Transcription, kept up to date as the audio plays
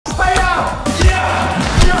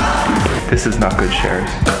This is not good, Shares.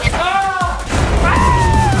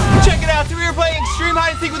 Check it out, so we were playing extreme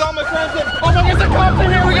hide and seek with all my friends and oh my gosh, the cops are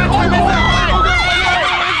here, we got 2 minutes left.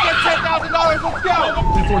 Let's get $10,000, let's go.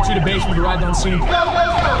 342 to base, we can ride down soon. Go, go,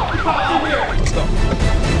 go. The cops are here. Let's go.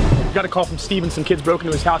 We got a call from Steven, some kids broke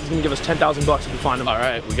into his house, he's gonna give us $10,000 if we find them. All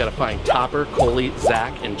right, we gotta find Topper, Coley,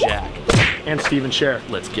 Zach, and Jack. And Steven Share.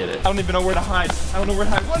 Let's get it. I don't even know where to hide. I don't know where to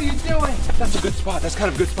hide. What are you doing? That's a good spot. That's kind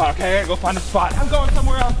of a good spot. Okay, I gotta go find a spot. I'm going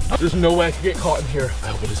somewhere else. There's no way I can get caught in here. I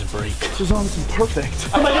hope it doesn't break. This is honestly perfect.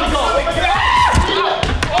 I'm gonna go. Wait,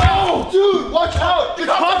 oh, dude, watch out. The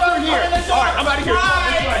cops are here. All right, I'm out of here.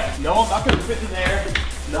 This way. No, I'm not gonna fit in there.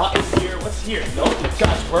 Not in here. What's here? No.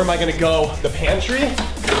 Gosh, where am I gonna go? The pantry?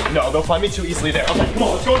 No, they'll find me too easily there. Okay, come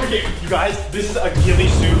on, let's go over here. You guys, this is a ghillie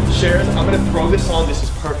suit. Shares, I'm gonna throw this on. This is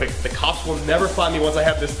perfect. The cops will never find me once I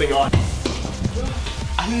have this thing on.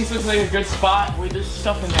 I think this looks like a good spot. Wait, there's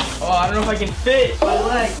stuff in there. Oh, I don't know if I can fit.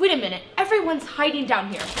 Wait a minute, everyone's hiding down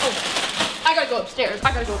here. Oh, I gotta go upstairs.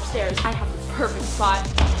 I have the perfect spot.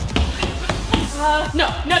 No.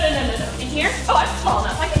 In here? Oh, I'm small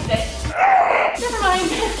enough, I can fit. Never mind,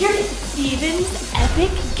 here's Steven's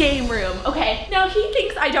epic game room. Okay, now he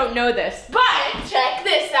thinks I don't know this, but check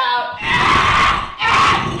this out.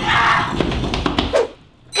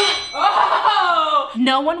 Oh,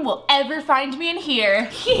 no one will ever find me in here.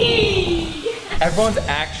 Everyone's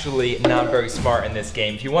actually not very smart in this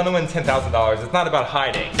game. If you want to win $10,000, it's not about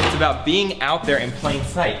hiding. It's about being out there in plain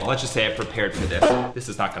sight. Well, let's just say I prepared for this. This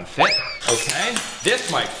is not gonna fit. Okay, this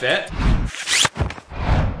might fit.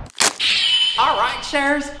 All right,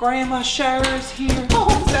 Shares. Grandma Shares here.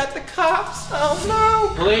 Oh, is that the cops? Oh no.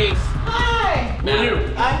 Police. Hi. Who are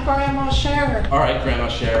you? I'm Grandma Shares. All right, Grandma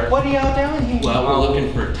Share. What are y'all doing here? Well, we're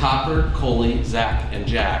looking for Topper, Coley, Zach, and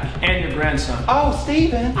Jack. And your grandson. Oh,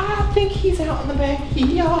 Steven. I think he's out in the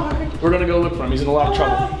backyard. We're gonna go look for him. He's in a lot of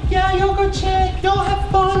trouble. Yeah, y'all go check. Y'all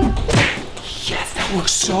have fun. Yes, that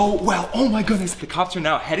looks so well. Oh my goodness. The cops are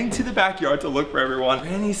now heading to the backyard to look for everyone.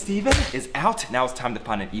 Granny Steven is out. Now it's time to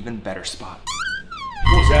find an even better spot.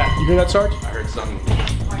 What was that? You hear that, Sarge? I heard something.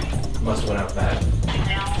 Must went out bad.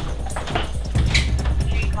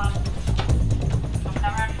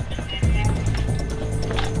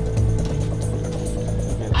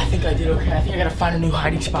 I think I did okay. I think I gotta find a new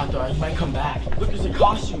hiding spot though. I might come back. Look, there's a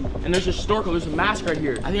costume, and there's a snorkel, there's a mask right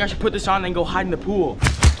here. I think I should put this on and then go hide in the pool.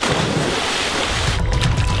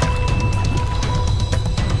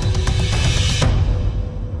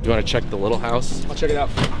 You want to check the little house? I'll check it out.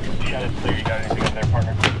 You got anything in there,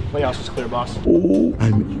 partner? My house is clear, boss. Oh,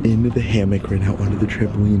 I'm in the hammock right now under the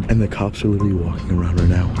trampoline, and the cops are literally walking around right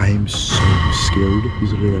now. I am so scared.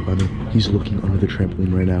 He's literally right by me. He's looking under the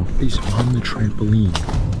trampoline right now. He's on the trampoline.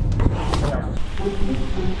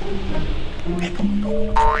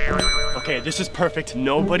 Okay, this is perfect.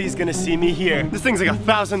 Nobody's gonna see me here. This thing's like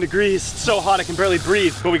 1,000 degrees. It's so hot I can barely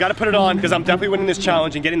breathe. But we gotta put it on because I'm definitely winning this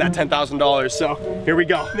challenge and getting that $10,000. So here we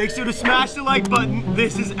go. Make sure to smash the like button.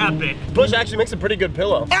 This is epic. Bush actually makes a pretty good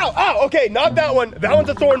pillow. Ow, ow, okay, not that one. That one's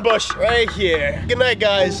a thorn bush right here. Good night,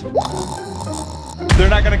 guys. They're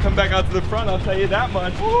not gonna come back out to the front, I'll tell you that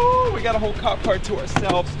much. Ooh, we got a whole cop car to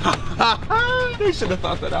ourselves. They should have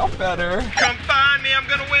thought that out better. Come find me, I'm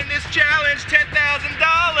gonna win this challenge,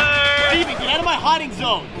 $10,000. Steven, get out of my hiding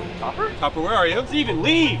zone. Topper? Topper, where are you? Steven,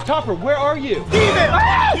 leave. Topper, where are you? Steven,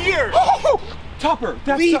 here. Oh! Topper,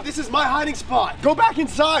 leave, this is my hiding spot. Go back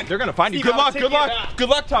inside. They're gonna find you. Good luck, good luck. Good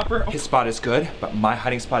luck, Topper. His spot is good, but my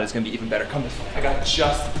hiding spot is gonna be even better. Come this way. I got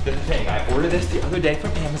just the thing. I ordered this the other day from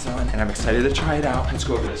Amazon, and I'm excited to try it out. Let's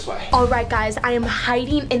go over this way. All right, guys, I am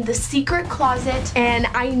hiding in the secret closet, and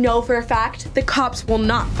I know for a fact the cops will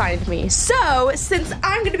not find me. So, since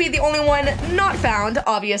I'm gonna be the only one not found,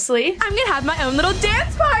 obviously, I'm gonna have my own little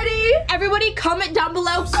dance party. Everybody comment down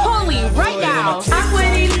below, Coley, right now. I'm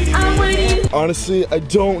waiting, I'm waiting. Honestly, I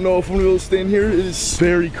don't know if I'm gonna be able to stay in here. It is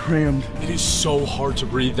very crammed. It is so hard to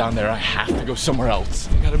breathe down there. I have to go somewhere else.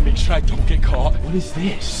 I gotta make sure I don't get caught. What is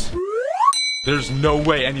this? There's no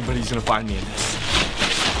way anybody's gonna find me in this.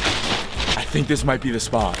 I think this might be the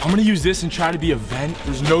spot. I'm gonna use this and try to be a vent.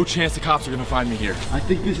 There's no chance the cops are gonna find me here. I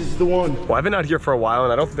think this is the one. Well, I've been out here for a while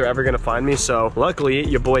and I don't think they're ever gonna find me, so luckily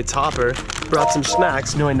your boy Topper brought some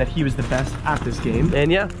snacks knowing that he was the best at this game.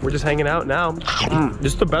 And yeah, we're just hanging out now.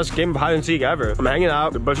 This is the best game of hide and seek ever. I'm hanging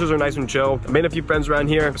out, the bushes are nice and chill. I made a few friends around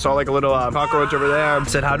here. Saw like a little cockroach over there,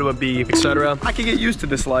 said hi to a bee, etc. I could get used to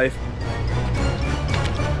this life.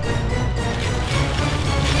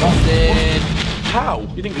 Busted. How?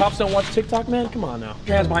 You think cops don't watch TikTok, man? Come on now. Put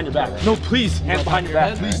your hands behind your back. No, please. Hands behind your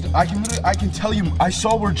back. Please, I can tell you, I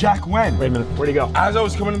saw where Jack went. Wait a minute, where'd he go? As I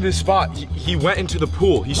was coming to this spot, he went into the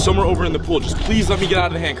pool. He's somewhere over in the pool. Just please let me get out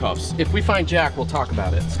of the handcuffs. If we find Jack, we'll talk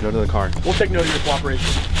about it. Let's go to the car. We'll take note of your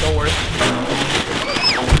cooperation. Don't worry. Still,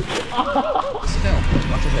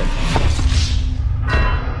 watch your head.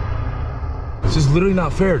 This is literally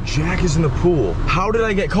not fair. Jack is in the pool. How did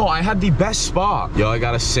I get caught? I had the best spot. Yo, I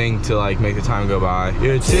gotta sing to like make the time go by.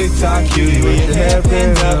 You're a TikTok cutie with your hair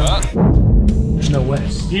pinned up. There's no way.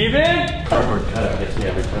 Steven! Cardboard cutout hits me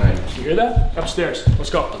every time. You hear that? Upstairs. Let's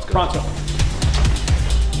go. Let's go. Pronto.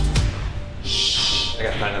 Shh, I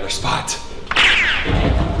gotta find another spot.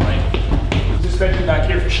 This bedroom back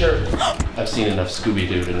here for sure. I've seen enough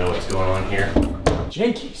Scooby-Doo to know what's going on here.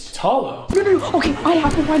 Jinkies, it's hollow. No. Okay, I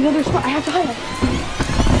have to find another spot. I have to hide it.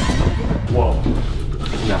 Whoa.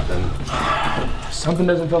 Nothing. Something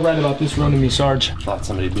doesn't feel right about this room to me, Sarge. Thought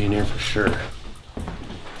somebody'd be in here for sure.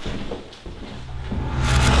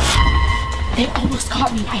 They almost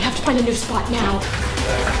caught me. I have to find a new spot now.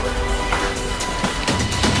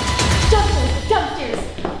 Downstairs.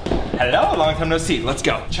 Hello, long time no see. Let's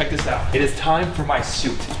go. Check this out. It is time for my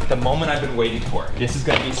suit. The moment I've been waiting for. This is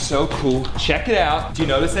gonna be so cool. Check it out. Do you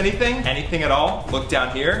notice anything? Anything at all? Look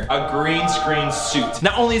down here. A green screen suit.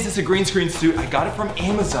 Not only is this a green screen suit, I got it from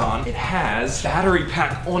Amazon. It has battery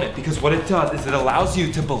pack on it because what it does is it allows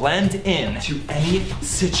you to blend in to any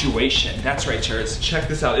situation. That's right, Chairs. Check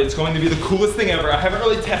this out. It's going to be the coolest thing ever. I haven't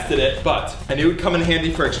really tested it, but I knew it would come in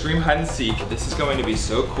handy for extreme hide and seek. This is going to be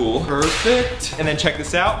so cool. Perfect. And then check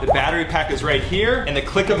this out. The battery pack is right here, and the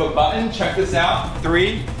click of a button. Check this out.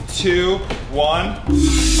 3, 2, 1.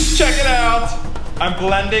 Check it out. I'm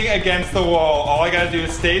blending against the wall. All I gotta do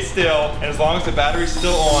is stay still, and as long as the battery's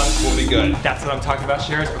still on, we'll be good. That's what I'm talking about,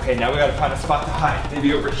 Sharers. Okay, now we gotta find a spot to hide.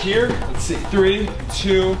 Maybe over here. Let's see. 3,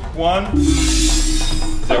 2, 1.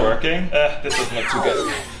 Is it working? This doesn't look too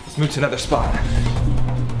good. Let's move to another spot.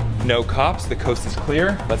 No cops, the coast is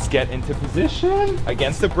clear. Let's get into position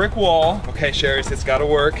against the brick wall. Okay, Sharers, it's gotta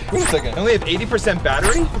work. Wait a second, I only have 80%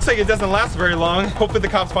 battery? Looks like it doesn't last very long. Hopefully the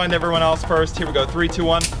cops find everyone else first. Here we go, 3, 2,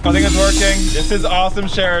 1. I think it's working. This is awesome,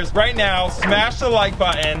 Sharers. Right now, smash the like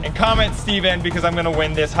button and comment Steven because I'm gonna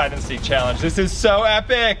win this hide and seek challenge. This is so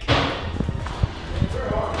epic.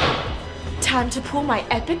 Time to pull my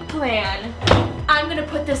epic plan. I'm gonna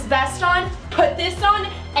put this vest on, put this on,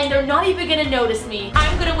 and they're not even gonna notice me.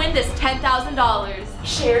 I'm gonna win this $10,000.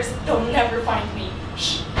 Shares, they'll never find me.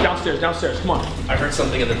 Shh. Downstairs, downstairs, come on. I heard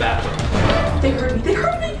something in the bathroom. They heard me, they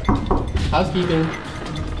heard me. Housekeeping.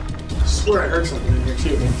 I swear I heard something in here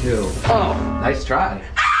too. Me too. Oh, nice try.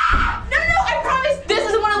 Ah! No, I promise this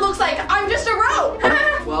isn't what it looks like. I'm just a rogue.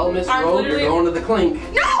 Well, Miss I'm Rogue, you're literally- going to the clink. No,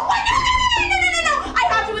 wait, no. I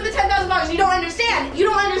have to win the $10,000. You don't understand. You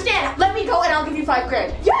don't understand. Let me go and I'll give you $5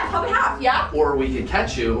 grand. Yeah, half and half, yeah? Or we could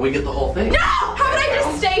catch you and we get the whole thing. No! How about I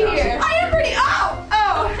just stay here? I already, oh,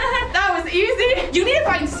 that was easy. You need to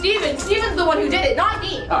find Steven. Steven's the one who did it, not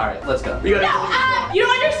me. All right, let's go. No, you don't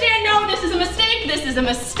understand. No, this is a mistake. This is a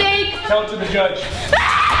mistake. Tell it to the judge.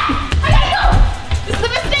 Ah! I gotta go. This is a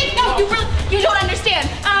mistake. No, you don't understand.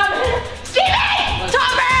 Steven!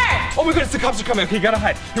 Topper! Oh my goodness, the cops are coming. Okay, you gotta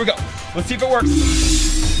hide. Here we go. Let's see if it works.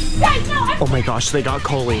 Guys, no, Oh my gosh, they got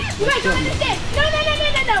Coley. you guys don't understand.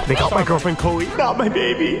 No. They got my girlfriend Coley, not my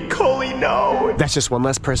baby. Coley, no. That's just one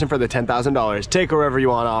less person for the $10,000. Take her wherever you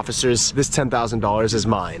want, officers. This $10,000 is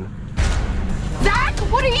mine. Zach,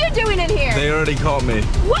 what are you doing in here? They already caught me.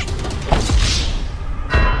 What?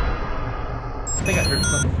 I think I heard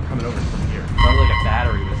something coming over from here. Sounded like a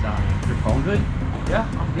battery was dying. Your phone good? Yeah,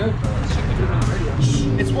 I'm good. Let's check the radio.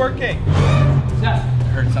 It's working. Zach, I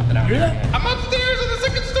heard something out you hear there. that? I'm upstairs on the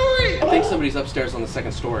second story. I think somebody's upstairs on the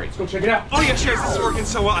second story. Let's go check it out. Oh yeah, Sharers, this is working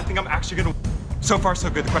so well. I think I'm actually gonna. So far, so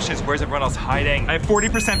good. The question is, where's everyone else hiding? I have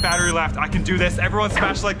 40% battery left. I can do this. Everyone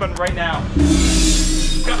smash the like button right now.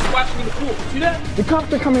 Got splashing in the pool. See that? The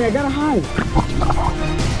cops are coming. I gotta hide.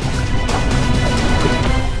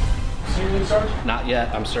 See anything, Sarge? Not yet.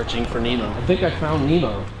 I'm searching for Nemo. I think I found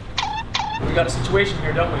Nemo. We got a situation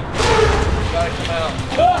here, don't we? Gotta come out.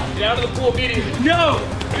 Ah, get out of the pool immediately. No!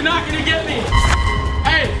 You're not gonna get me!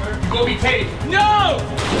 Hey! You will be paid. No!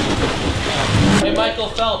 Hey, Michael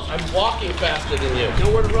Phelps, I'm walking faster than you.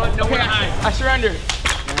 Nowhere to run, nowhere to hide. I surrender.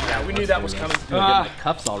 Yeah, we knew that was coming.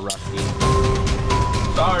 Cuffs all rusty.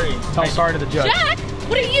 Sorry. Tell sorry to the judge. Jack,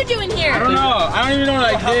 what are you doing here? I don't know. I don't even know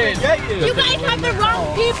what I did. You guys have the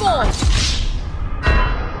wrong people.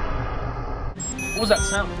 What was that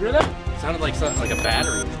sound? You hear that? It sounded like something, like a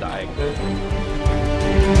battery was dying.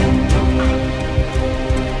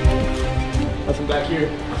 Nothing back here.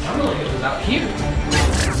 It sounded like it was was out here.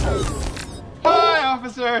 Hi,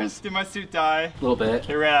 officers. Did my suit die? A little bit.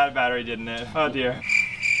 It ran out of battery, didn't it? Oh dear.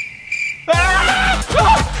 Ah!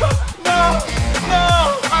 No!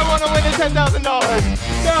 No! I want to win the $10,000.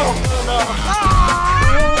 No! No!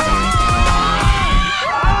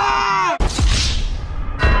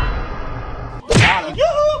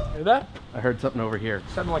 Hear that? I heard something over here.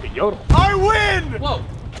 Sounded like a yodel. I win! Whoa.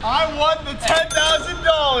 I won the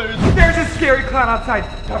 $10,000. There's a scary clown outside.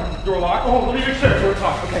 Door locked. Oh, let me make sure. Door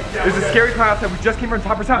locked. Okay. There's a scary clown outside. We just came from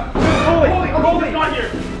Topper's house. Holy, He's not here.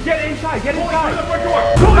 Get inside. Get inside. Open the front door.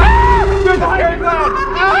 Ah! There's a scary clown.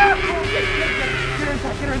 Ah!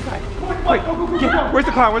 Get her inside. Wait, where's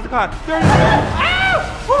the clown? Where's the clown? There it is. Ah!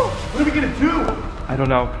 What are we gonna do? I don't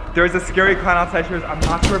know. There's a scary clown outside here. I'm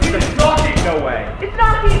not sure if it's knocking. No way. It's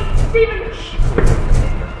knocking. Steven.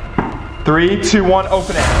 3, 2, 1,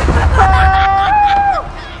 open it.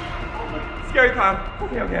 Scary clown.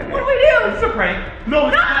 Okay. What do we do? It's a prank. No,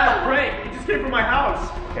 it's not a prank. It just came from my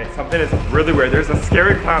house. Okay, something is really weird. There's a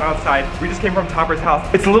scary clown outside. We just came from Topper's house.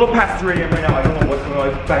 It's a little past 3 a.m. right now. I don't know what's going on.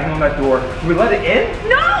 It's banging on that door. Can we let it in?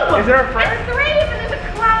 No! Is there a friend? It's 3 and there's a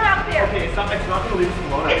clown out there. Okay, it's not gonna leave us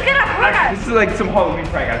alone. It's gonna hurt us. This is like some Halloween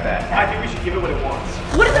prank, I bet. I think we should give it what it wants.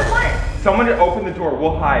 What does it want? Someone to open the door.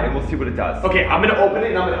 We'll hide and we'll see what it does. Okay, I'm gonna open it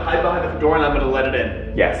and I'm gonna hide behind the door and I'm gonna let it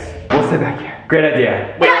in. Yes. We'll stay back here. Great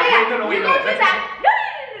idea. Wait, Yeah. no, You go through that.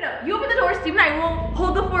 No. You open the door, Steve and I will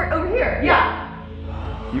hold the fort over here. Yeah.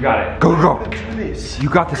 You got it. Go. Do this. You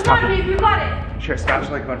got this, Come on, Topper. babe, you got it. Sure,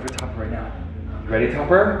 spatula like one for Topper right now. You ready,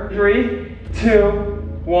 Topper? 3, 2,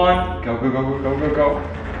 1. Go.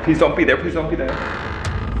 Please don't be there. Please don't be there.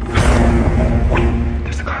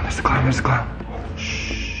 There's a clown.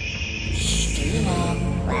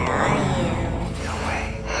 Where are you? No way.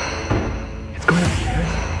 It's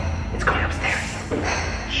going upstairs.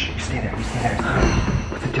 Shh, you stay there.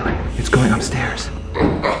 What's it doing? It's going upstairs.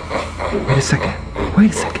 Wait a second.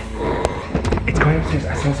 It's going upstairs.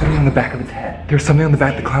 I saw something on the back of its head. There's something on the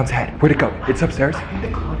back of the clown's head. Where'd it go? It's upstairs? I think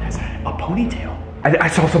the clown has a ponytail. I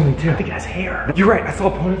saw something too. I think it has hair. You're right, I saw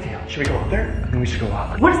a ponytail. Should we go up there? I think we should go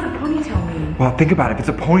up. What does the ponytail mean? Well, think about it. If it's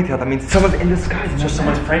a ponytail, that means someone's in disguise. So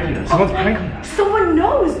someone's pranking us. Someone's pranking us. Someone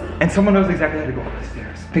knows. And someone knows exactly how to go up the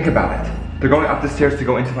stairs. Think about it. They're going up the stairs to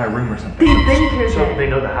go into my room or something. They've been here. So they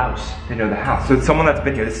know the house. They know the house. So it's someone that's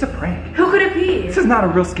been here. This is a prank. Who could it be? This is not a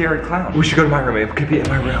real scary clown. We should go to my room. It could be in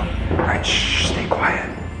my room. All right, shh, stay quiet.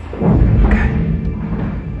 Okay.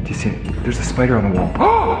 Do you see it? There's a spider on the wall.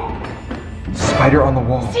 Oh! Spider on the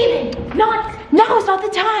wall. Steven, now is not the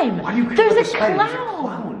time. Why do you There's a There's a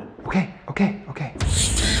clown. Okay.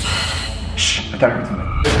 Shh, I thought I heard something.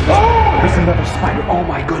 There's another spider. Oh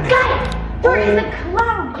my goodness. Guys, there is a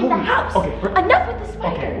clown in the house. Okay, Enough with the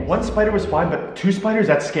spiders. Okay, one spider was fine, but 2 spiders,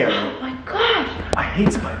 that's scary. Oh my gosh. I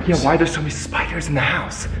hate spiders. Yeah, why are there so many spiders in the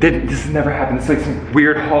house? This has never happened. It's like some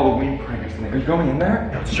weird Halloween prank or something. Are you going in there?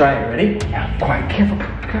 Let's try it. Ready? Yeah, quiet, careful.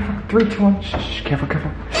 3, 2, 1. Shh, careful.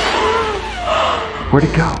 Where'd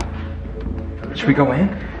it go? Should we go in?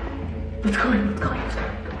 Let's go in. I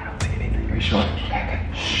don't see anything. Are you sure? Okay.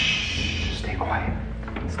 Shh, stay quiet.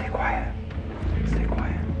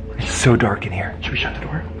 It's so dark in here. Should we shut the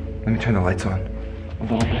door? Let me turn the lights on. A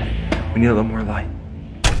little bit. We need a little more light.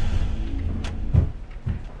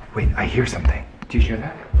 Wait, I hear something. Do you hear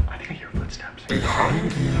that? I think I hear footsteps.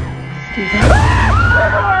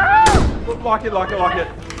 Lock it. I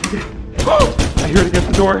hear it against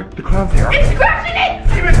the door. The clown's here. It's scratching it!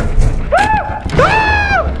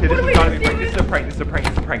 Okay, this is not a prank. This is a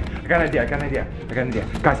prank. I got an idea.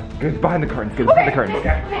 Guys, get behind the curtains.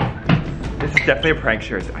 Okay. This is definitely a prank,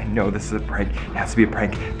 Sharers. I know this is a prank. It has to be a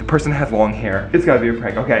prank. The person has long hair. It's gotta be a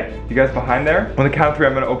prank. Okay, you guys behind there? On the count of 3,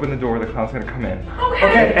 I'm gonna open the door. The clown's gonna come in.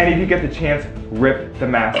 Okay. And if you get the chance, rip the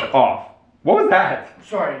mask off. What was that?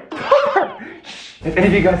 Sorry. If any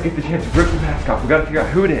of you guys get the chance, rip the mask off. We gotta figure out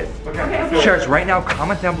who it is. Okay. Sharers, right now,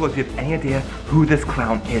 comment down below if you have any idea who this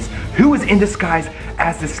clown is. Who is in disguise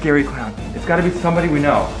as this scary clown? It's gotta be somebody we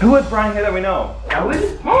know. Who has brown hair that we know?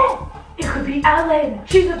 Ellen? It could be Ellen.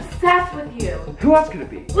 She's obsessed with you. Who else could it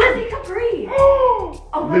be? Lizzie Capri. Oh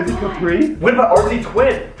my Lizzie God. Capri? What about RZ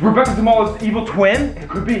Twin? Rebecca Zamala's evil twin? It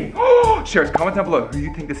could be. Sharers, comment down below who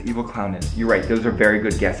you think this evil clown is. You're right, those are very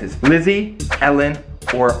good guesses. Lizzie, Ellen,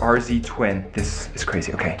 or RZ Twin. This is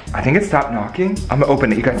crazy. Okay, I think it stopped knocking. I'm gonna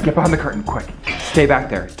open it. You guys get behind the curtain quick. Stay back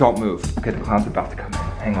there. Don't move. Okay, the clown's about to come in.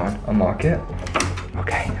 Hang on. Unlock it.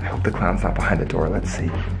 Okay, I hope the clown's not behind the door. Let's see.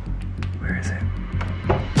 Where is it?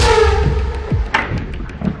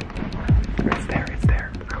 It's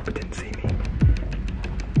there. I hope it didn't see me.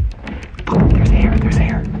 There's hair.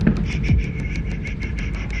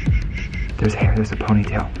 There's hair. There's a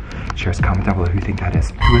ponytail. Shares, comment down below who you think that is.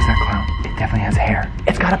 Who is that clown? It definitely has hair.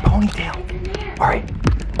 It's got a ponytail. All right.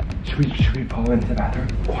 Should we follow into the bathroom?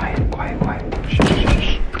 Quiet.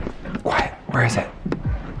 Shh. Quiet. Where is it?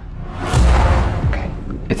 Okay.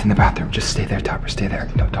 It's in the bathroom. Just stay there, Topper. Stay there.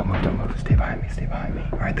 No, don't move. Stay behind me.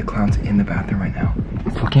 All right, the clown's in the bathroom right now.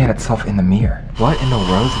 It's looking at itself in the mirror. What in the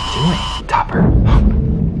world is it doing? Topper.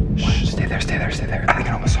 Shh, stay there. I think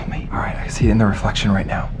it almost saw me. All right, I see it in the reflection right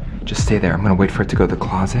now. Just stay there. I'm gonna wait for it to go to the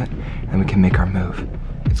closet, and then we can make our move.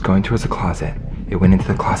 It's going towards the closet. It went into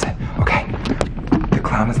the closet. Okay. The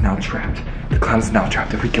clown is now trapped.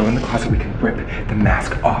 If we go in the closet, we can rip the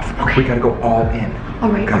mask off. Okay. We gotta go all in.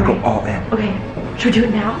 All right. Go all in. Okay. Should we do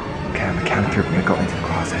it now? Okay, on the count of 3, we're gonna go into the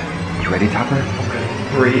closet. You ready, Topper? Okay.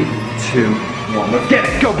 3, 2, 1. Let's get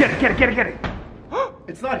it. Go, get it.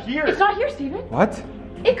 It's not here. It's not here, Steven. What?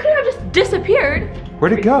 It could have just disappeared.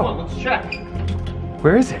 Where'd it Come on, go? let's check.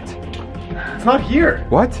 Where is it? It's not here.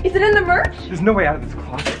 What? Is it in the merch? There's no way out of this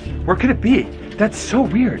closet. Where could it be? That's so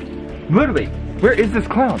weird. Literally, where is this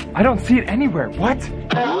clown? I don't see it anywhere. What?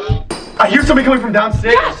 I hear somebody coming from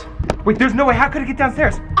downstairs. Yeah. Wait, there's no way. How could it get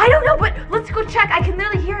downstairs? I don't know, but let's go check. I can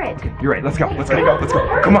literally hear it. You're right. Let's go.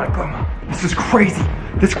 Come on. This is crazy.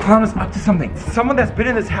 This clown is up to something. Someone that's been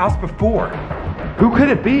in this house before. Who could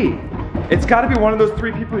it be? It's got to be one of those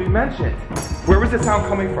 3 people you mentioned. Where was the sound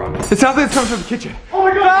coming from? It sounds like it's coming from the kitchen. Oh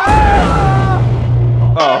my God!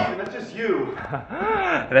 Oh. That's just you.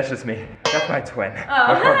 That's just me. That's my twin.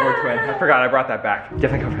 My cardboard twin. I forgot I brought that back.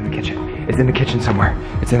 Definitely come from the kitchen. It's in the kitchen somewhere.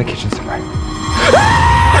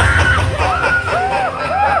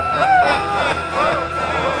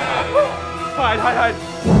 Hide.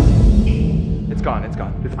 It's gone.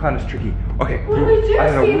 This clown is tricky. Okay. What do we do,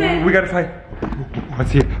 Steven? We gotta find.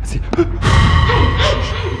 Let's see.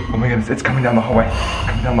 Oh my goodness, it's coming down the hallway.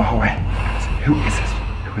 Who is this?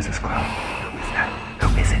 Who is this clown? Who is that? Who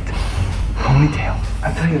is it? Ponytail.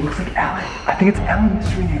 I'm telling you, it looks like Ellen. I think it's Ellen,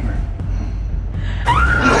 mystery neighbor.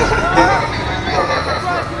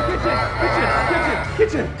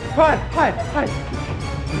 Kitchen. Hide. Where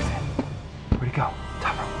is it? Where'd it go?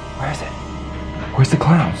 Topper, where is it? Where's the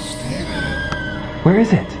clown? Where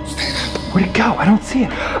is it? Where'd it go? I don't see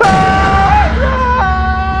it.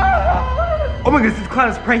 Oh my goodness, this clown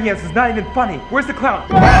is pranking us. It's not even funny. Where's the clown?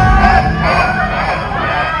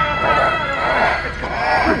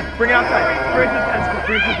 Bring it outside. Bring it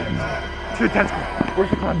to the tennis court. Where's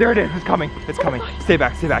the clown? There it is. It's coming. Stay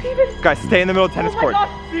back. Guys, stay in the middle of the tennis court.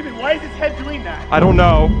 Steven, why is his head doing that? I don't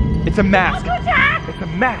know. It's a mask. Let's go attack! It's a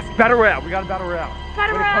mask. Battle royale. We gotta battle royale.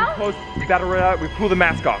 Battle When it royale? comes close, battle royale. We pull the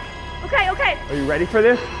mask off. Okay. Are you ready for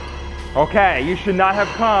this? Okay, you should not have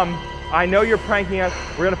come. I know you're pranking us.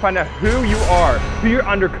 We're gonna find out who you are, who you're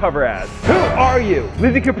undercover as. Who are you?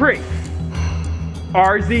 Lizzie Capri.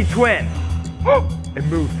 RZ Twin. It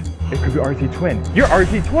moved. It could be RZ Twin. You're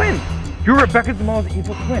RZ Twin. You're Rebecca Zamal's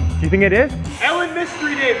evil twin. Do you think it is? Ellen,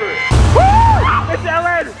 mystery neighbor. Woo! It's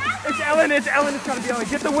Ellen. It's gotta be Ellen.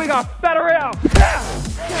 Get the wig off. Battle royale.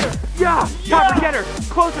 Yeah. Topper, get her.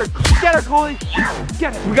 Closer. Get her, Coley.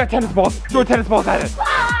 Get it. We got tennis balls. Throw tennis balls at it.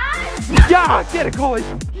 Yeah. Get it, Coley.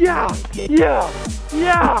 Yeah. Get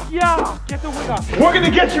the wig off. We're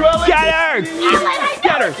gonna get you, Ellen. Get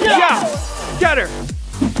her. Get her.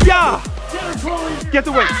 Yeah. Get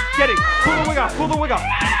the wig. Get it. Pull the wig off. Pull it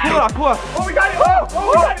off. Oh, we got it.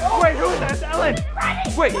 Wait, who is that? It's Ellen.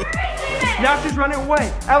 Wait. Now she's running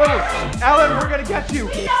away. Ellen, we're gonna get you.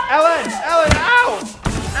 Ellen, ow!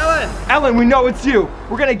 Ellen, we know it's you.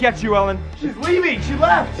 We're gonna get you, Ellen. She's leaving. She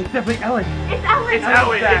left. It's definitely Ellen. It's Ellen. It's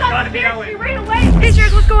Ellen. It's gotta be She Ellen. ran away. Hey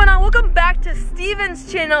Sharers, what's going on? Welcome back to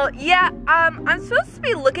Steven's channel. Yeah, I'm supposed to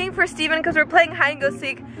be looking for Steven because we're playing hide and go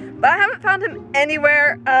seek, but I haven't found him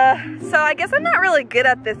anywhere. So I guess I'm not really good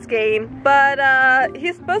at this game. But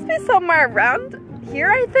he's supposed to be somewhere around here,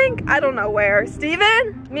 I think. I don't know where.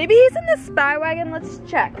 Steven? Maybe he's in the spy wagon. Let's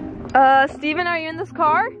check. Steven, are you in this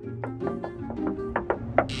car?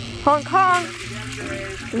 Honk honk.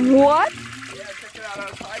 What?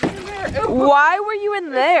 Why were you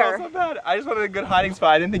in there? So bad. I just wanted a good hiding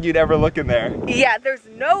spot. I didn't think you'd ever look in there. Yeah, there's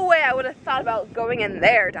no way I would have thought about going in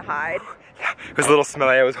there to hide. Yeah, it was a little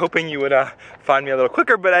smelly. I was hoping you would find me a little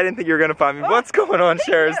quicker, but I didn't think you were gonna find me. What's going on,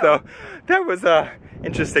 Sharers, though? That was a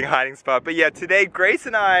interesting hiding spot. But yeah, today Grace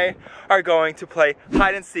and I are going to play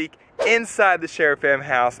hide and seek inside the Sheriff Fam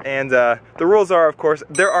house, and the rules are, of course,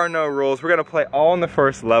 there are no rules. We're gonna play all on the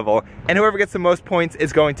first level, and whoever gets the most points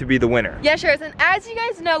is going to be the winner. Yeah, Sharers, and as you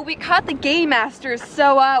guys know, we caught the Game Masters,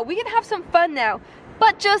 so we can have some fun now.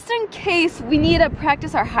 But just in case, we need to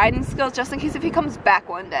practice our hiding skills, just in case if he comes back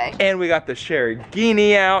one day. And we got the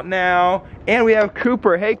Sherigini out now, and we have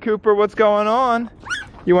Cooper. Hey Cooper, what's going on?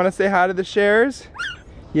 You want to say hi to the sharers?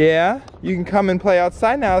 Yeah? You can come and play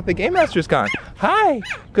outside now that the Game Master's gone. Hi,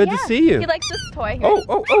 good to see you. He likes this toy. Here.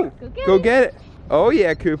 Oh, go get it. Oh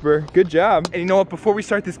yeah, Cooper, good job. And you know what, before we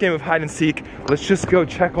start this game of hide and seek, let's just go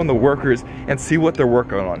check on the workers and see what they're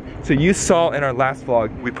working on. So you saw in our last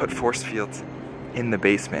vlog, we put force fields in the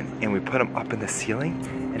basement and we put them up in the ceiling,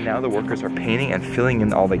 and now the workers are painting and filling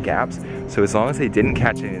in all the gaps. So as long as they didn't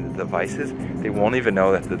catch any of the devices, they won't even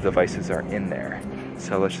know that the devices are in there.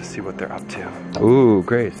 So let's just see what they're up to. Ooh,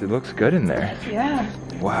 Grace, it looks good in there. Yeah.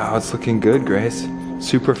 Wow, it's looking good, Grace.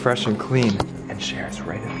 Super fresh and clean. And Cher's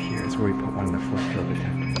right up here is where we put one of the force field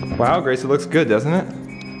detectors. Wow, Grace, it looks good, doesn't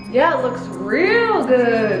it? Yeah, it looks real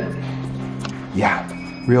good. Yeah,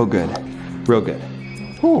 real good, real good.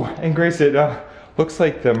 Ooh, and Grace, it looks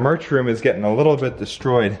like the merch room is getting a little bit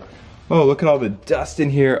destroyed. Oh, look at all the dust in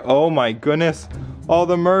here. Oh my goodness, all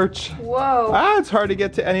the merch. Whoa. Ah, it's hard to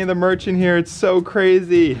get to any of the merch in here. It's so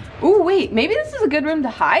crazy. Ooh, wait, maybe this is a good room to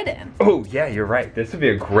hide in. Oh yeah, you're right. This would be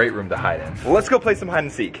a great room to hide in. Well, let's go play some hide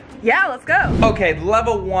and seek. Yeah, let's go. Okay,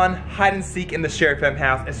 level 1, hide and seek in the Sheriff M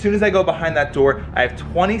house. As soon as I go behind that door, I have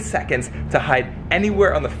 20 seconds to hide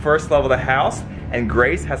anywhere on the first level of the house, and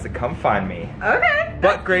Grace has to come find me. Okay.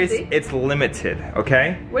 But Grace, easy. it's limited,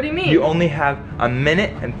 okay? What do you mean? You only have a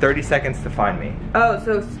minute and 30 seconds to find me. Oh,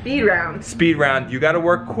 so speed round. Speed round, you gotta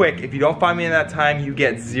work quick. If you don't find me in that time, you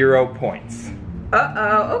get 0 points.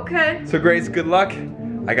 Uh-oh, okay. So Grace, good luck.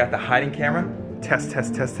 I got the hiding camera. Test,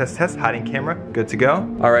 hiding camera, good to go.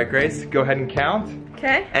 All right, Grace, go ahead and count.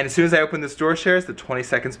 Okay. And as soon as I open this door, Shares, the 20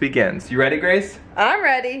 seconds begins. You ready, Grace? I'm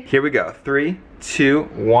ready. Here we go, 3, 2,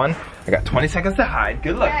 1. I got 20 seconds to hide.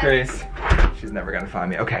 Good luck, Okay. Grace. She's never gonna find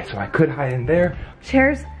me. Okay, so I could hide in there.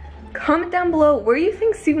 Shares, comment down below where you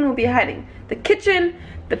think Steven will be hiding. The kitchen,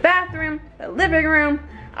 the bathroom, the living room.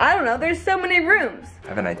 I don't know, there's so many rooms. I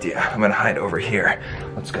have an idea. I'm gonna hide over here.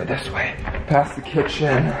 Let's go this way. Past the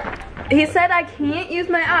kitchen. He said I can't use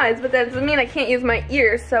my eyes, but that doesn't mean I can't use my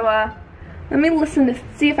ears, so let me listen to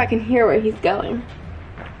see if I can hear where he's going.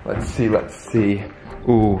 Let's see.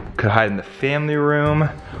 Ooh, could hide in the family room.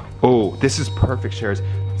 Oh, this is perfect, Shares.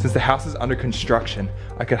 Since the house is under construction,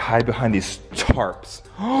 I could hide behind these tarps.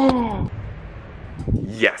 Oh,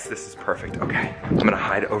 yes, this is perfect. Okay, I'm gonna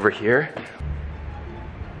hide over here.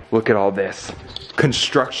 Look at all this.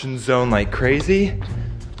 Construction zone like crazy.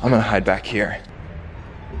 I'm gonna hide back here.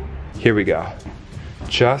 Here we go.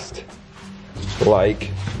 Just like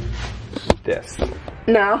this.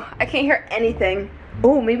 No, I can't hear anything.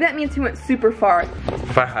 Oh, maybe that means he went super far.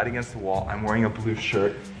 If I hide against the wall, I'm wearing a blue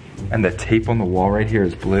shirt and the tape on the wall right here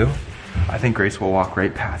is blue. I think Grace will walk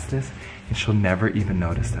right past this and she'll never even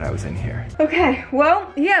notice that I was in here. Okay,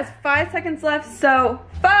 well, he has 5 seconds left, so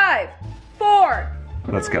 5, 4,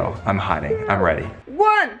 Let's go. I'm hiding. I'm ready.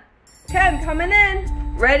 1. Okay, I'm coming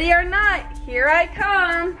in. Ready or not, here I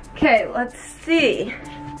come. Okay, let's see.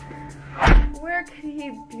 Where could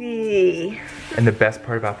he be? And the best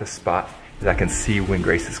part about this spot is I can see when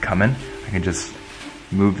Grace is coming. I can just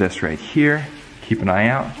move this right here, keep an eye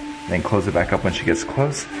out, then close it back up when she gets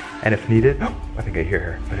close. And if needed, oh, I think I hear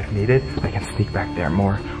her, but if needed, I can sneak back there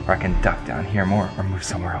more, or I can duck down here more, or move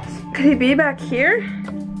somewhere else. Could he be back here?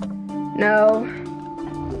 No.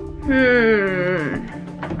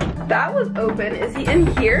 That was open. Is he in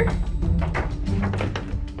here?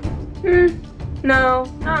 No,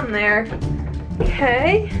 not in there.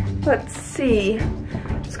 Okay, let's see.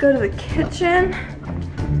 Let's go to the kitchen.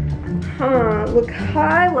 Look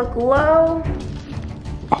high, look low.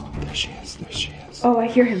 Oh, there she is, there she is. Oh, I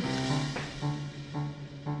hear him.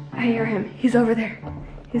 I hear him. He's over there.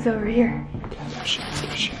 He's over here. Okay, there she is,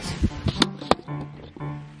 there she is.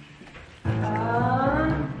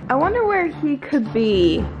 I wonder where he could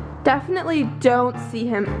be. Definitely don't see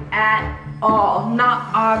him at all.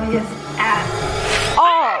 Not obvious at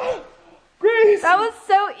all. Grace! That was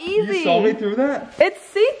so easy. You saw me through that? It's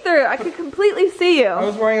see-through. I could completely see you. I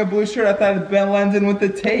was wearing a blue shirt. I thought it blended in with the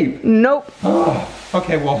tape. Nope. Oh,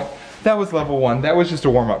 okay, well, that was level 1. That was just a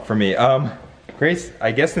warm-up for me. Grace,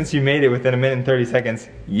 I guess since you made it within a minute and 30 seconds,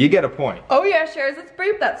 you get a point. Oh yeah, Shares, let's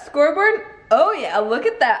bring up that scoreboard. Oh yeah, look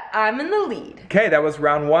at that. I'm in the lead. Okay, that was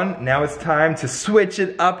round 1. Now it's time to switch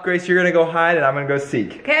it up. Grace, you're gonna go hide and I'm gonna go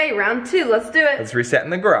seek. Okay, round 2. Let's do it. Let's reset in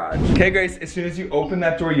the garage. Okay, Grace, as soon as you open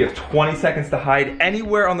that door, you have 20 seconds to hide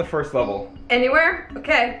anywhere on the first level. Anywhere?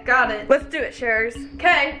 Okay, got it. Let's do it, Shares.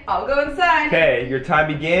 Okay, I'll go inside. Okay, your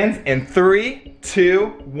time begins in 3, 2,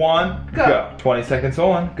 1, go. 20 seconds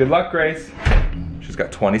on. Good luck, Grace. She's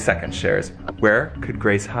got 20 seconds, Shares. Where could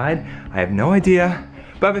Grace hide? I have no idea,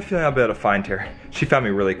 but I have a feeling I'll be able to find her. She found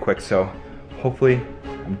me really quick, so hopefully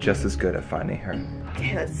I'm just as good at finding her.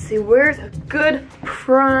 Okay, let's see, where's a good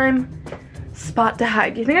prime spot to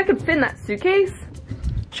hide? Do you think I could fit in that suitcase?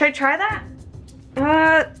 Should I try that?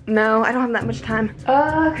 No, I don't have that much time.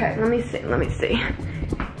 Okay, let me see.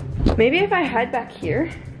 Maybe if I hide back here.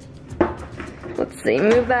 Let's see,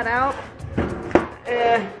 move that out.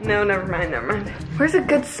 No, never mind. Where's a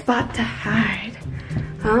good spot to hide?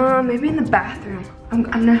 Maybe in the bathroom. I'm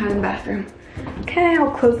gonna hide in the bathroom. Okay,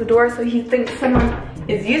 I'll close the door so he thinks someone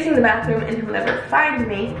is using the bathroom and he'll never find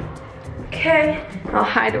me. Okay, I'll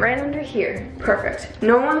hide right under here. Perfect.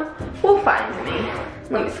 No one will find me.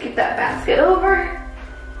 Let me scoop that basket over.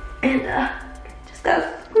 And just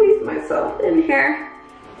gotta squeeze myself in here.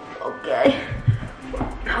 Okay.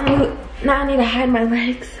 Now I need to hide my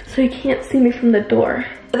legs so he can't see me from the door.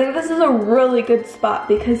 I think this is a really good spot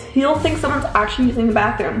because he'll think someone's actually using the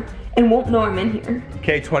bathroom and won't know I'm in here.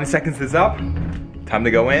 Okay, 20 seconds is up. Time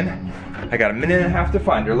to go in. I got a minute and a half to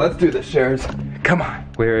find her. Let's do this, Sharers. Come on.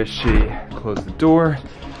 Where is she? Close the door.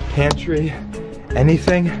 Pantry.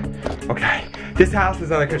 Anything? Okay. This house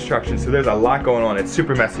is under construction, so there's a lot going on. It's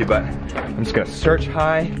super messy, but I'm just gonna search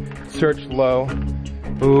high, search low.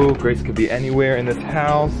 Ooh, Grace could be anywhere in this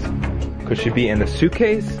house. Could she be in the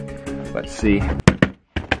suitcase? Let's see.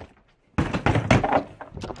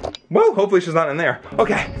 Well, hopefully she's not in there.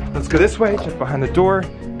 Okay, let's go this way, check behind the door.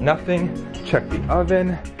 Nothing. Check the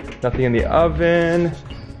oven. Nothing in the oven.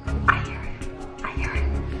 I hear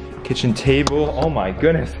it. Kitchen table. Oh my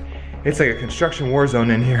goodness. It's like a construction war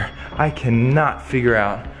zone in here. I cannot figure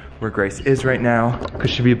out where Grace is right now. Could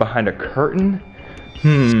she be behind a curtain?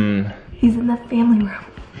 He's in the family room.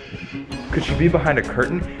 Could she be behind a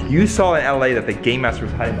curtain? You saw in LA that the game master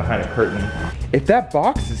was hiding behind a curtain. If that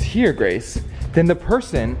box is here, Grace, then the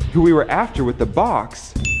person who we were after with the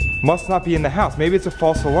box must not be in the house. Maybe it's a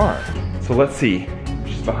false alarm. So let's see.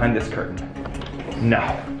 She's behind this curtain.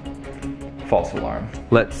 No. False alarm.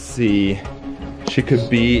 Let's see. She could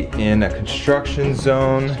be in a construction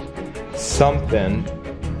zone. Something.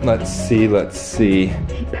 Let's see.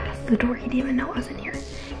 He passed the door. He didn't even know I was in here.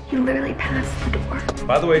 He literally passed the door.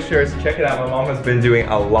 By the way, Sharers, check it out. My mom has been doing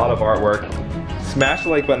a lot of artwork. Smash the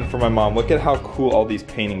like button for my mom. Look at how cool all these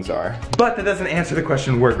paintings are. But that doesn't answer the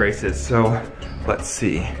question where Grace is, so let's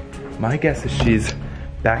see. My guess is she's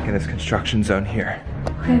back in this construction zone here.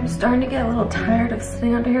 Okay, I'm starting to get a little tired of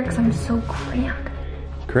sitting under here because I'm so cramped.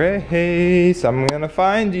 Grace, I'm gonna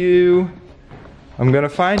find you.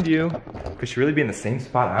 Could she really be in the same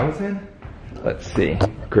spot I was in? Let's see.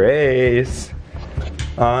 Grace,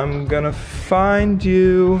 I'm gonna find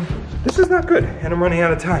you. This is not good, and I'm running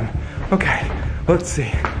out of time. Okay, let's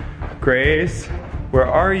see. Grace, where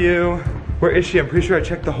are you? Where is she? I'm pretty sure I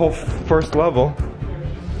checked the whole first level.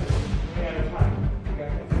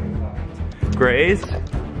 Grace,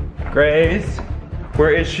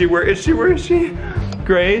 where is she?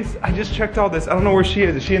 Grace, I just checked all this. I don't know where she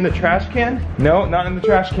is. Is she in the trash can? No, not in the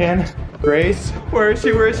trash can. Grace, where is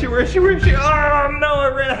she? Oh no,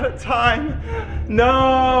 I ran out of time.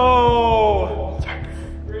 No! Yes.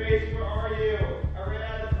 Grace, where are you? I ran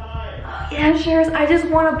out of time. Yeah, Sharers, I just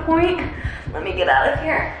want a point. Let me get out of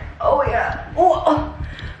here. Oh yeah. Oh,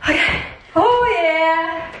 okay. Oh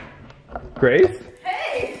yeah. Grace?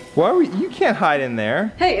 Hey. You can't hide in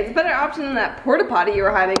there. Hey, it's a better option than that porta potty you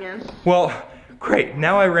were hiding in. Well, great,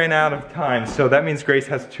 now I ran out of time, so that means Grace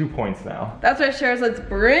has 2 points now. That's right, Sharers, let's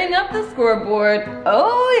bring up the scoreboard.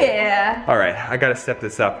 Oh yeah. All right, I gotta step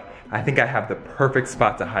this up. I think I have the perfect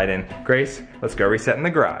spot to hide in. Grace, let's go reset in the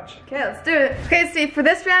garage. Okay, let's do it. Okay, Steve, for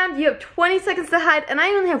this round, you have 20 seconds to hide, and I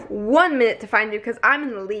only have 1 minute to find you because I'm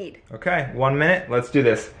in the lead. Okay, 1 minute, let's do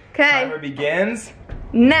this. Okay. Timer begins.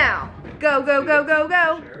 Now, go, go, go, go,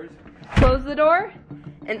 go. Close the door.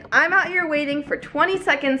 And I'm out here waiting for 20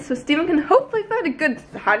 seconds so Steven can hopefully find a good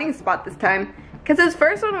hiding spot this time. Because his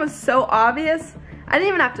first one was so obvious, I didn't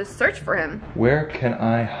even have to search for him. Where can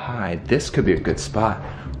I hide? This could be a good spot.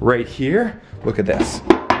 Right here, look at this.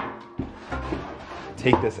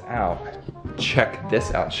 Take this out. Check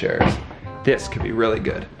this out, Sharers. This could be really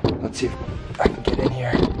good. Let's see if I can get in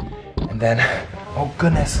here. And then, oh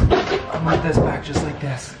goodness, I'll move this back just like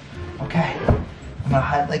this. Okay. I'm gonna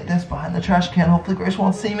hide like this behind the trash can. Hopefully Grace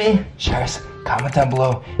won't see me. Sharers, comment down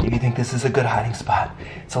below if you think this is a good hiding spot.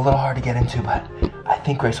 It's a little hard to get into, but I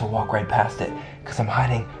think Grace will walk right past it because I'm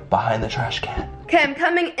hiding behind the trash can. Okay, I'm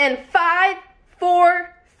coming in 5,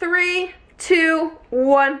 4, 3, 2,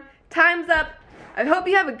 1. Time's up. I hope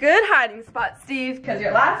you have a good hiding spot, Steve, because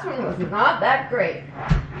your last one was not that great.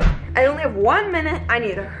 I only have 1 minute. I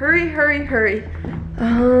need to hurry, hurry, hurry.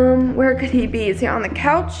 Where could he be? Is he on the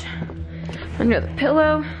couch? Under the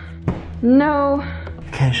pillow? No.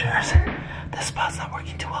 Okay, Sharers. this spot's not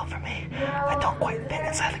working too well for me. I don't quite fit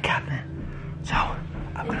inside the cabinet. So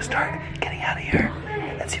I'm gonna start getting out of here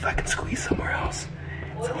and see if I can squeeze somewhere else.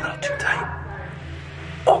 It's a little too tight.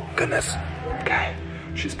 Oh, goodness. Okay,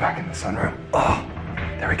 she's back in the sunroom. Oh,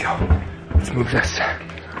 there we go. Let's move this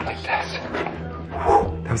like this.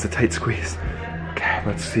 Whew, that was a tight squeeze. Okay,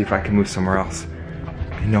 let's see if I can move somewhere else.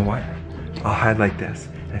 You know what? I'll hide like this.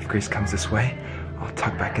 And if Grace comes this way, I'll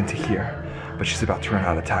tuck back into here. But she's about to run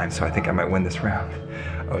out of time, so I think I might win this round.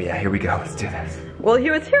 Oh yeah, here we go. Let's do this. Well,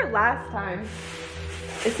 he was here last time.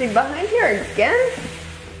 Is he behind here again?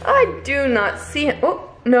 I do not see him. Oh,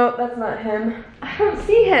 no, that's not him. I don't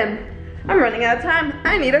see him. I'm running out of time.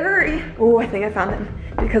 I need to hurry. Oh, I think I found him.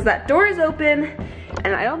 Because that door is open,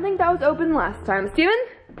 and I don't think that was open last time. Steven?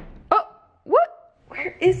 Oh, what?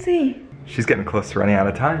 Where is he? She's getting close to running out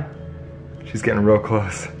of time. She's getting real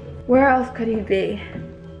close. Where else could he be?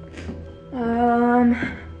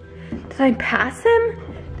 Did I pass him?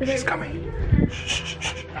 She's coming. Shh.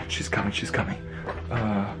 She's coming, she's coming.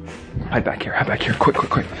 Hide back here, quick.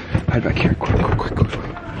 Hide back here, quick.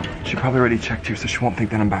 She probably already checked here, so she won't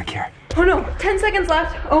think that I'm back here. Oh no, 10 seconds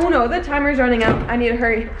left. Oh no, the timer's running out. I need to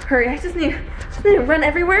hurry. I just need to run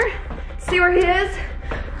everywhere, see where he is.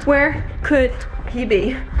 Where could he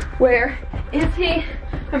be? Where is he?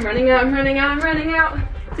 I'm running out.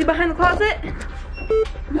 Is he behind the closet?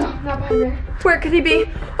 No, not behind there. Where could he be?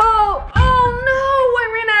 Oh no, I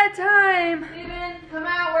ran out of time. Steven, come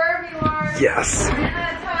out wherever you are. Yes. I ran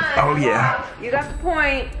out of time. Oh yeah. You got the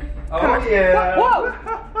point. Oh yeah. Whoa,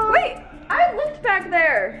 wait, I looked back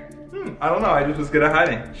there. I don't know, I just was good at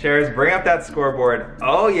hiding. Sharers, bring up that scoreboard.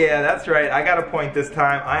 Oh yeah, that's right, I got a point this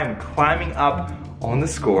time. I am climbing up on the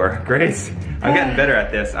score. Grace, I'm getting better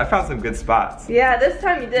at this. I found some good spots. Yeah, this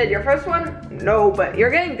time you did. Your first one, no, but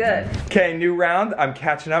you're getting good. Okay, new round, I'm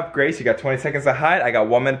catching up. Grace, you got 20 seconds to hide. I got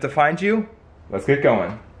 1 minute to find you. Let's get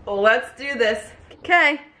going. Let's do this.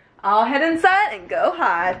 Okay, I'll head inside and go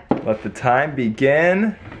hide. Let the time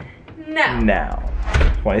begin now.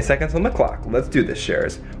 20 seconds on the clock. Let's do this,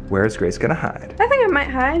 Sharers. Where is Grace gonna hide? I think I might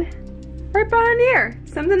hide right behind here.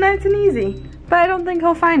 Something nice and easy. But I don't think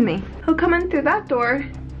he'll find me. He'll come in through that door.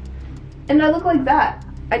 And I look like that.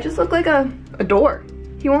 I just look like a door.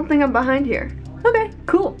 He won't think I'm behind here. Okay,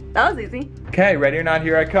 cool. That was easy. Okay, ready or not,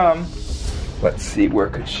 here I come. Let's see, where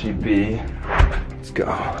could she be? Let's go.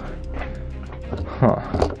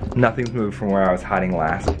 Huh. Nothing's moved from where I was hiding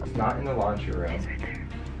last. It's not in the laundry room. He's right there.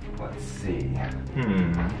 Let's see.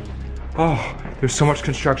 Oh, there's so much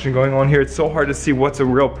construction going on here. It's so hard to see what's a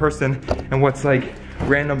real person and what's like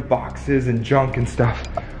random boxes and junk and stuff.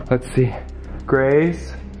 Let's see.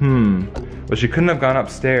 Grace? Well, she couldn't have gone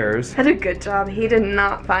upstairs. I did a good job. He did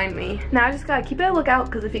not find me. Now I just gotta keep a lookout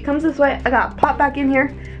because if he comes this way, I gotta pop back in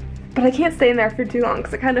here. But I can't stay in there for too long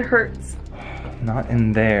because it kind of hurts. Not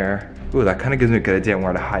in there. Ooh, that kind of gives me a good idea on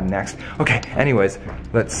where to hide next. Okay, anyways,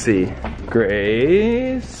 let's see.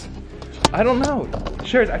 Grace? I don't know.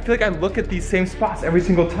 Sharers, I feel like I look at these same spots every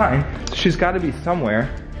single time. So she's gotta be somewhere.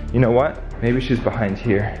 You know what? Maybe she's behind